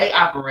because they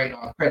operate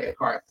on credit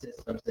card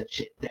systems and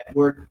shit that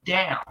were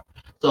down.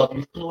 So if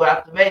you flew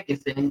out to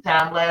Vegas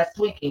anytime last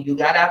week and you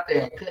got out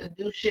there and couldn't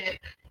do shit,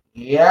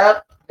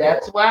 yep,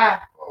 that's why.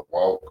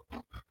 Walk.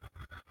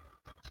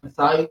 That's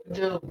all you can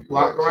do.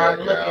 Walk around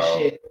and look at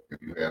shit.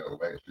 If you had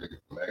electric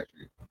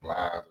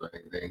blinds or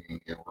anything in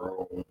your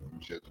room,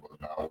 shit was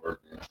not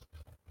working.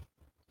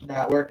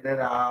 Not working at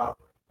all.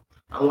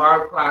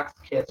 Alarm clocks,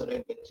 cancel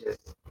their bitches.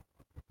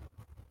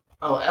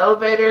 Oh,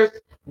 elevators,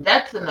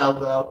 that's a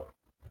no-go.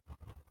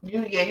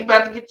 You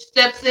about to get your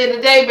steps in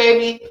today,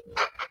 baby.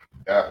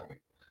 Definitely.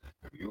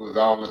 If you was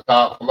on the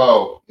top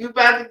floor. You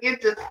about to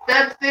get your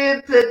steps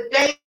in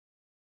today,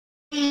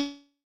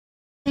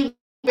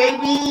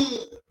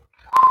 baby.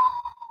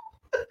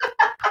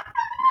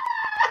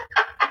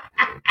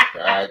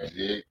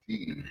 Tragedy.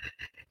 It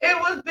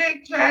was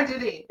big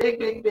tragedy. Big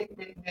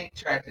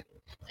tragedy.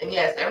 And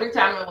yes, every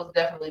time it was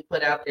definitely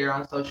put out there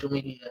on social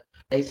media,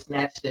 they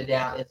snatched it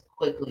down as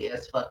quickly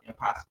as fucking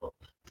possible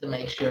to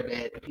make sure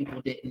that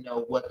people didn't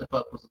know what the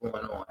fuck was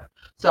going on.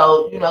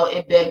 So,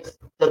 it begs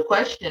the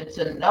question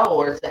to know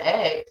or to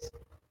ask,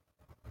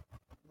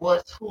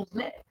 who's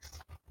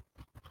next?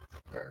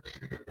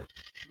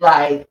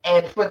 Like,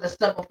 and for the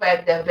simple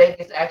fact that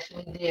Vegas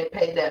actually did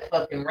pay that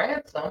fucking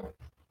ransom,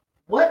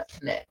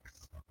 what's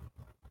next?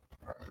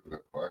 That's a good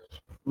question.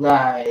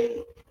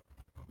 Like,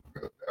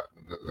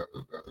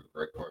 that's a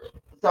great question.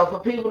 So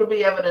for people to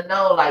be able to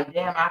know, like,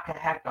 damn, I can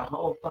hack the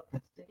whole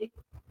fucking city.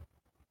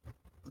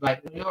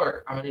 Like New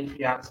York, I'm gonna need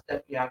y'all to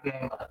step y'all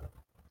game up,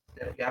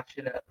 step y'all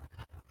shit up,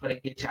 before they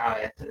get y'all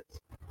asses.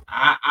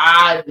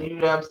 You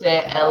know what I'm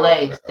saying?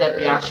 LA, step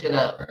y'all shit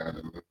up.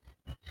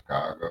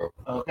 Chicago.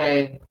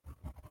 Okay.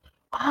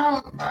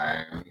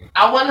 Miami.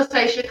 I want to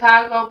say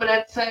Chicago, but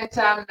at the same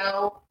time,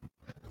 no.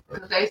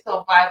 Because they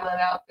so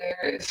violent out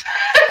there.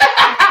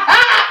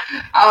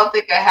 I don't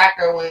think a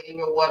hacker would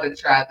even want to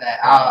try that.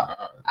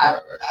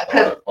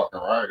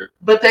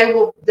 But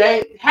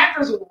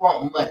hackers will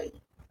want money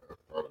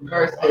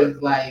versus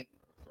like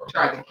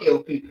trying to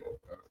kill people.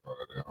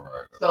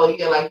 So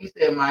yeah, like you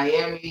said,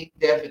 Miami,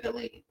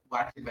 definitely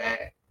watch your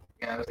back.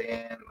 You know what I'm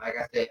saying? Like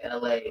I said,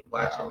 LA,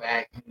 watch your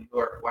back. New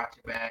York, watch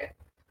your back.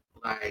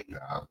 Like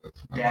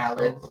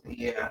Dallas,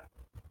 yeah.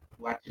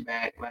 Watch your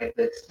back. Like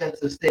the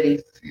expensive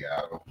cities.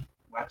 Seattle.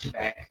 Watch your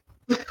back.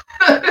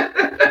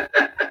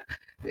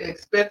 The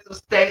expensive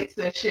states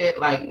and shit.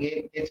 Like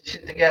get your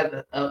shit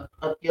together. Up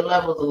your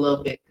levels a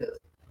little bit because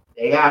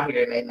they out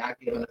here and they not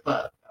giving a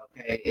fuck.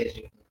 Okay, as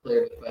you can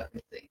clearly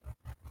fucking see.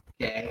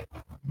 Okay.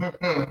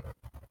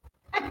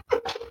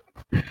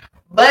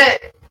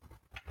 But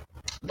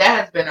that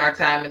has been our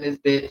time in this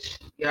bitch.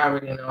 You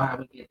already know how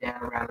we get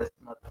down around this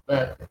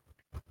motherfucker.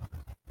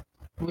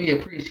 We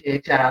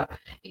appreciate y'all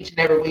each and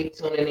every week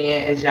tuning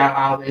in as y'all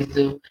always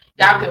do.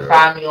 Y'all can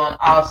find me on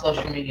all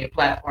social media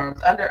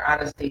platforms under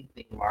Honesty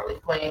the Marley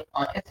Queen.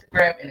 On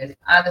Instagram it is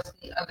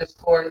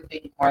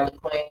Honesty_the Marley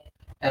Queen.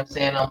 I'm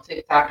saying on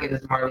TikTok it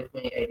is Marley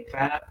Queen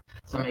 85.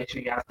 So make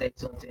sure y'all stay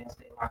tuned in,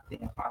 stay locked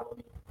in, follow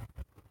me.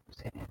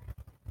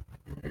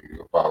 You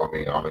can follow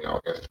me on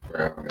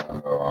Instagram.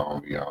 Y'all know I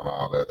don't be on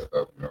all that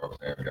stuff. You know what I'm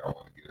saying? If y'all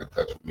want to get in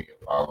touch with me and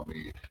follow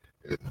me,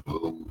 it's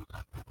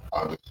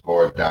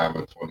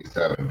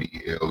blue_diamond27.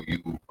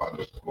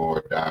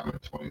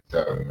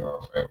 BLU_diamond27. You know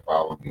what I'm saying?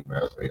 Follow me,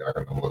 man, so y'all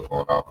can know what's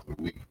going on for the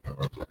week. You know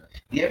what I'm saying?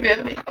 You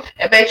feel me?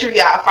 And make sure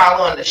y'all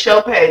follow on the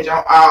show page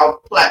on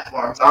all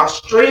platforms, all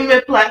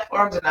streaming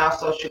platforms and all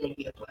social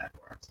media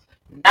platforms.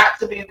 Not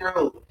to be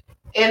rude.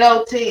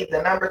 NOT,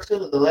 the number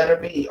 2, the letter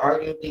B,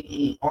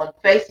 RUDE. On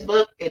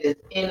Facebook, it is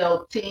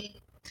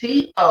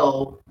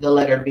NOTTO, the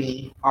letter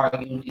B,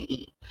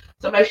 RUDE.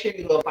 So make sure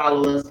you go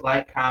follow us,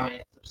 like,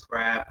 comment,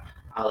 subscribe,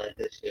 all that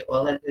good shit.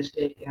 All that good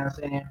shit, you know what I'm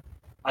saying?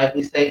 Like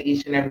we say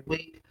each and every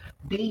week,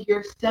 be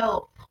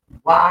yourself.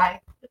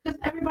 Why? Because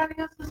everybody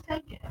else is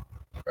taken.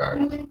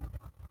 Right.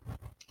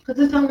 Because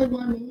it's only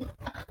one me.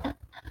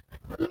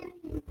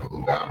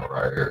 Blue Diamond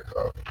right here,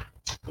 so.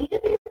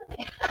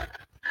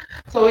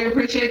 So we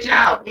appreciate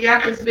y'all. We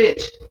out this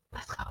bitch.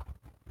 Let's go.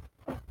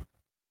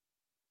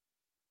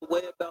 The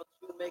way about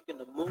you making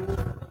a move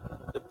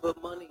to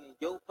put money in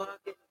your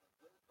pocket,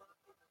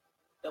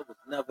 that was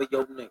never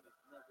your nigga.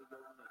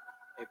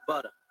 Hey,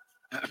 Butter,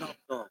 talk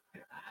to him.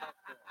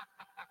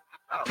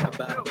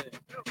 About it.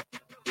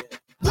 Yeah.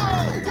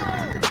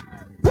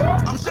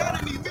 I'm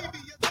shining these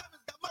VVS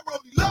diamonds, got my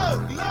rollie low.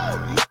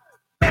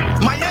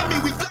 Miami,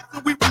 we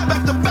flexing, we right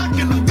back to back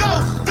in the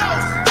ghost.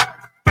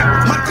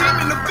 My team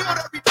in the field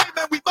every day,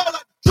 man, we ball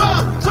like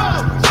drugs.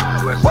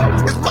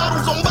 It's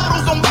bottles on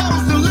bottles on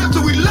bottles and live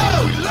till we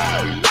love.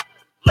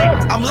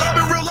 I'm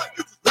loving real life,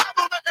 you just live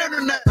on the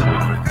internet.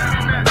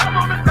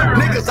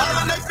 Niggas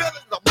all in their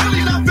feelings, I'm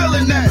really not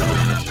feeling that.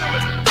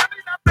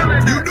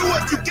 You do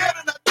what you can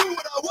and I do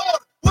what I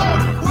want.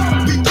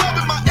 Be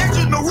clubbing my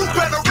engine, the roof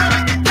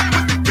panoramic, and came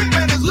with the beat,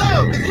 man, it's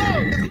love.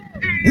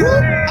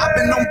 I've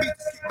been on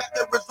beats, kick back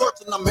at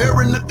resorts, and I'm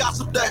hearing the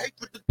gossip, the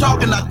hatred, the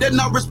talk, and I did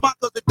not respond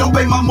because it don't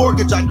pay my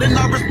mortgage. I did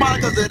not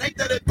respond because it ain't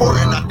that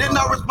important. I did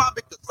not respond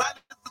because silence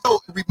is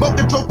open. Remote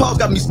control pause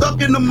got me stuck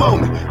in the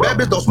moment. Bad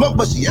bitch don't smoke,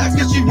 but she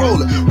asking, she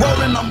rolling.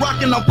 Rolling, I'm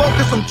rocking, I'm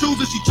focused, I'm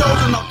choosing, she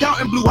chosen. I'm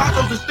counting blue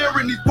houses and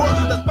staring these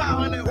portions that's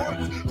piling in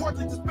horses.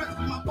 Portraits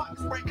expensive, my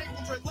pockets break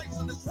ankle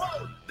translation is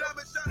swollen.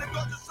 Diamond shining,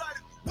 gold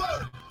decided,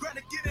 whoa.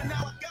 Granted, get it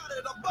now, I got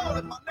it, I'm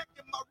balling. My neck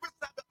and my wrist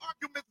having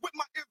arguments with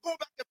my ears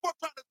going back and forth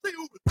trying to see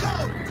who the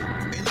cold.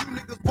 And you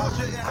niggas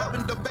bullshit and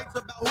having debates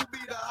about who be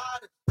the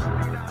hottest.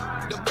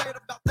 Debate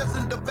about this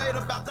and debate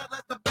about that,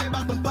 let's debate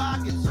about them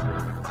pockets.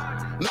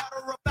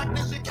 Matter of fact,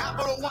 this shit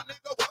capital one,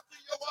 nigga, what's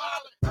in your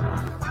wallet?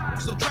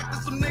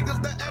 Subtracting some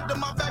niggas that add to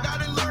my bag, I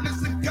didn't learn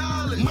this in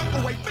college.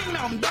 Microwave me,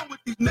 now I'm done with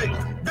these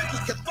niggas.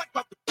 Bitches can flex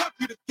out the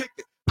country to kick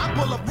it. I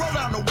pull up, roll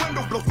down the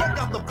window, blow smoke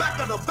out the back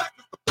of the back,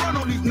 it's the front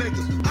on these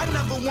niggas. I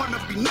never wanna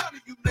be none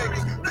of you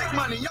niggas. Big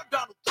money, I'm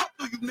Donald Trump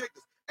to you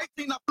niggas.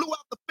 18, I flew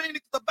out the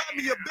Phoenix to buy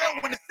me a bill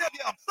when it said,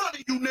 yeah, I'm son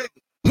of you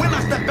niggas. When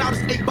I step out,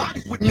 it's 8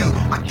 bodies with me.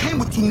 I came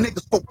with 2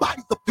 niggas, 4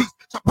 bodies apiece.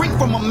 So bring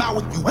from a mouth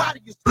with you out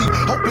of your sleep.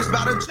 Hope it's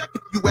about a check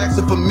if you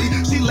asking for me.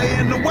 She lay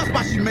in the west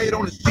while she made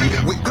on the street.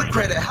 With good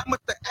credit, how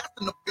much they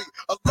asking to be?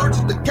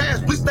 Allergic to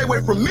cash, please stay away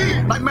from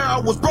me. Nightmare, I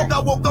was broke, I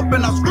woke up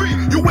and I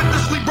screamed. You went to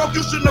sleep broke,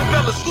 you shouldn't have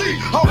fell asleep.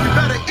 Hope you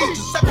better eat,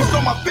 just seconds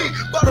on my feet.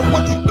 Butter,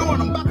 what you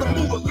doing? I'm about to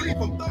move a leaf.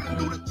 I'm thumbing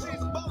through the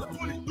cheese, ball of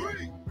 23.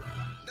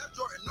 That's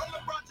Jordan, no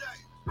LeBron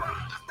James.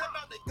 I step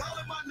out, they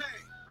calling my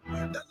name.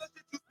 That little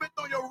shit you spent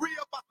on your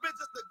re-up, I spent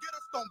just to get a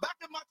stone back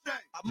in my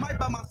chain. I might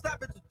buy my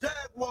Savage a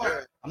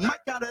Jaguar. I might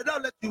count it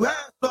up, let you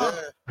have some.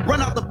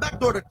 Run out the back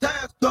door, the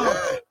task come.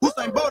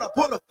 Usain Bolt, I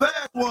pull a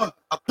fast one.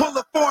 I pull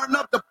a foreign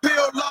up the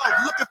peel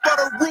loft. Looking for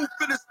the roof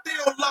in the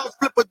steel loft.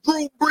 Flip a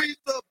Drew Brees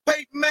to a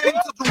Peyton Manning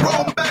to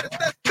Jerome Bettis.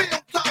 That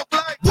field talk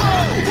like, whoa.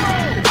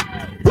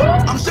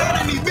 I'm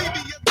shining these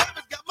VVS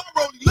diamonds, got my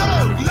rollie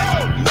low.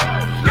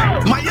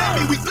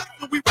 Miami, we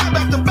flexing, we right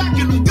back to back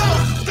in the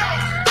ghost.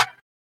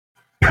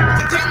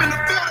 The team in the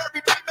field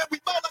every day, man, we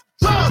ball like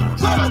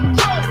drugs.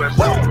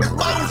 It's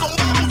bottles on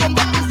bottles on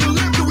bottles and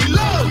live till we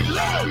love.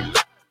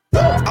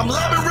 I'm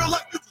loving real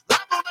life, you just live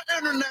on the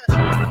internet.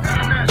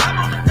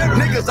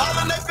 Niggas all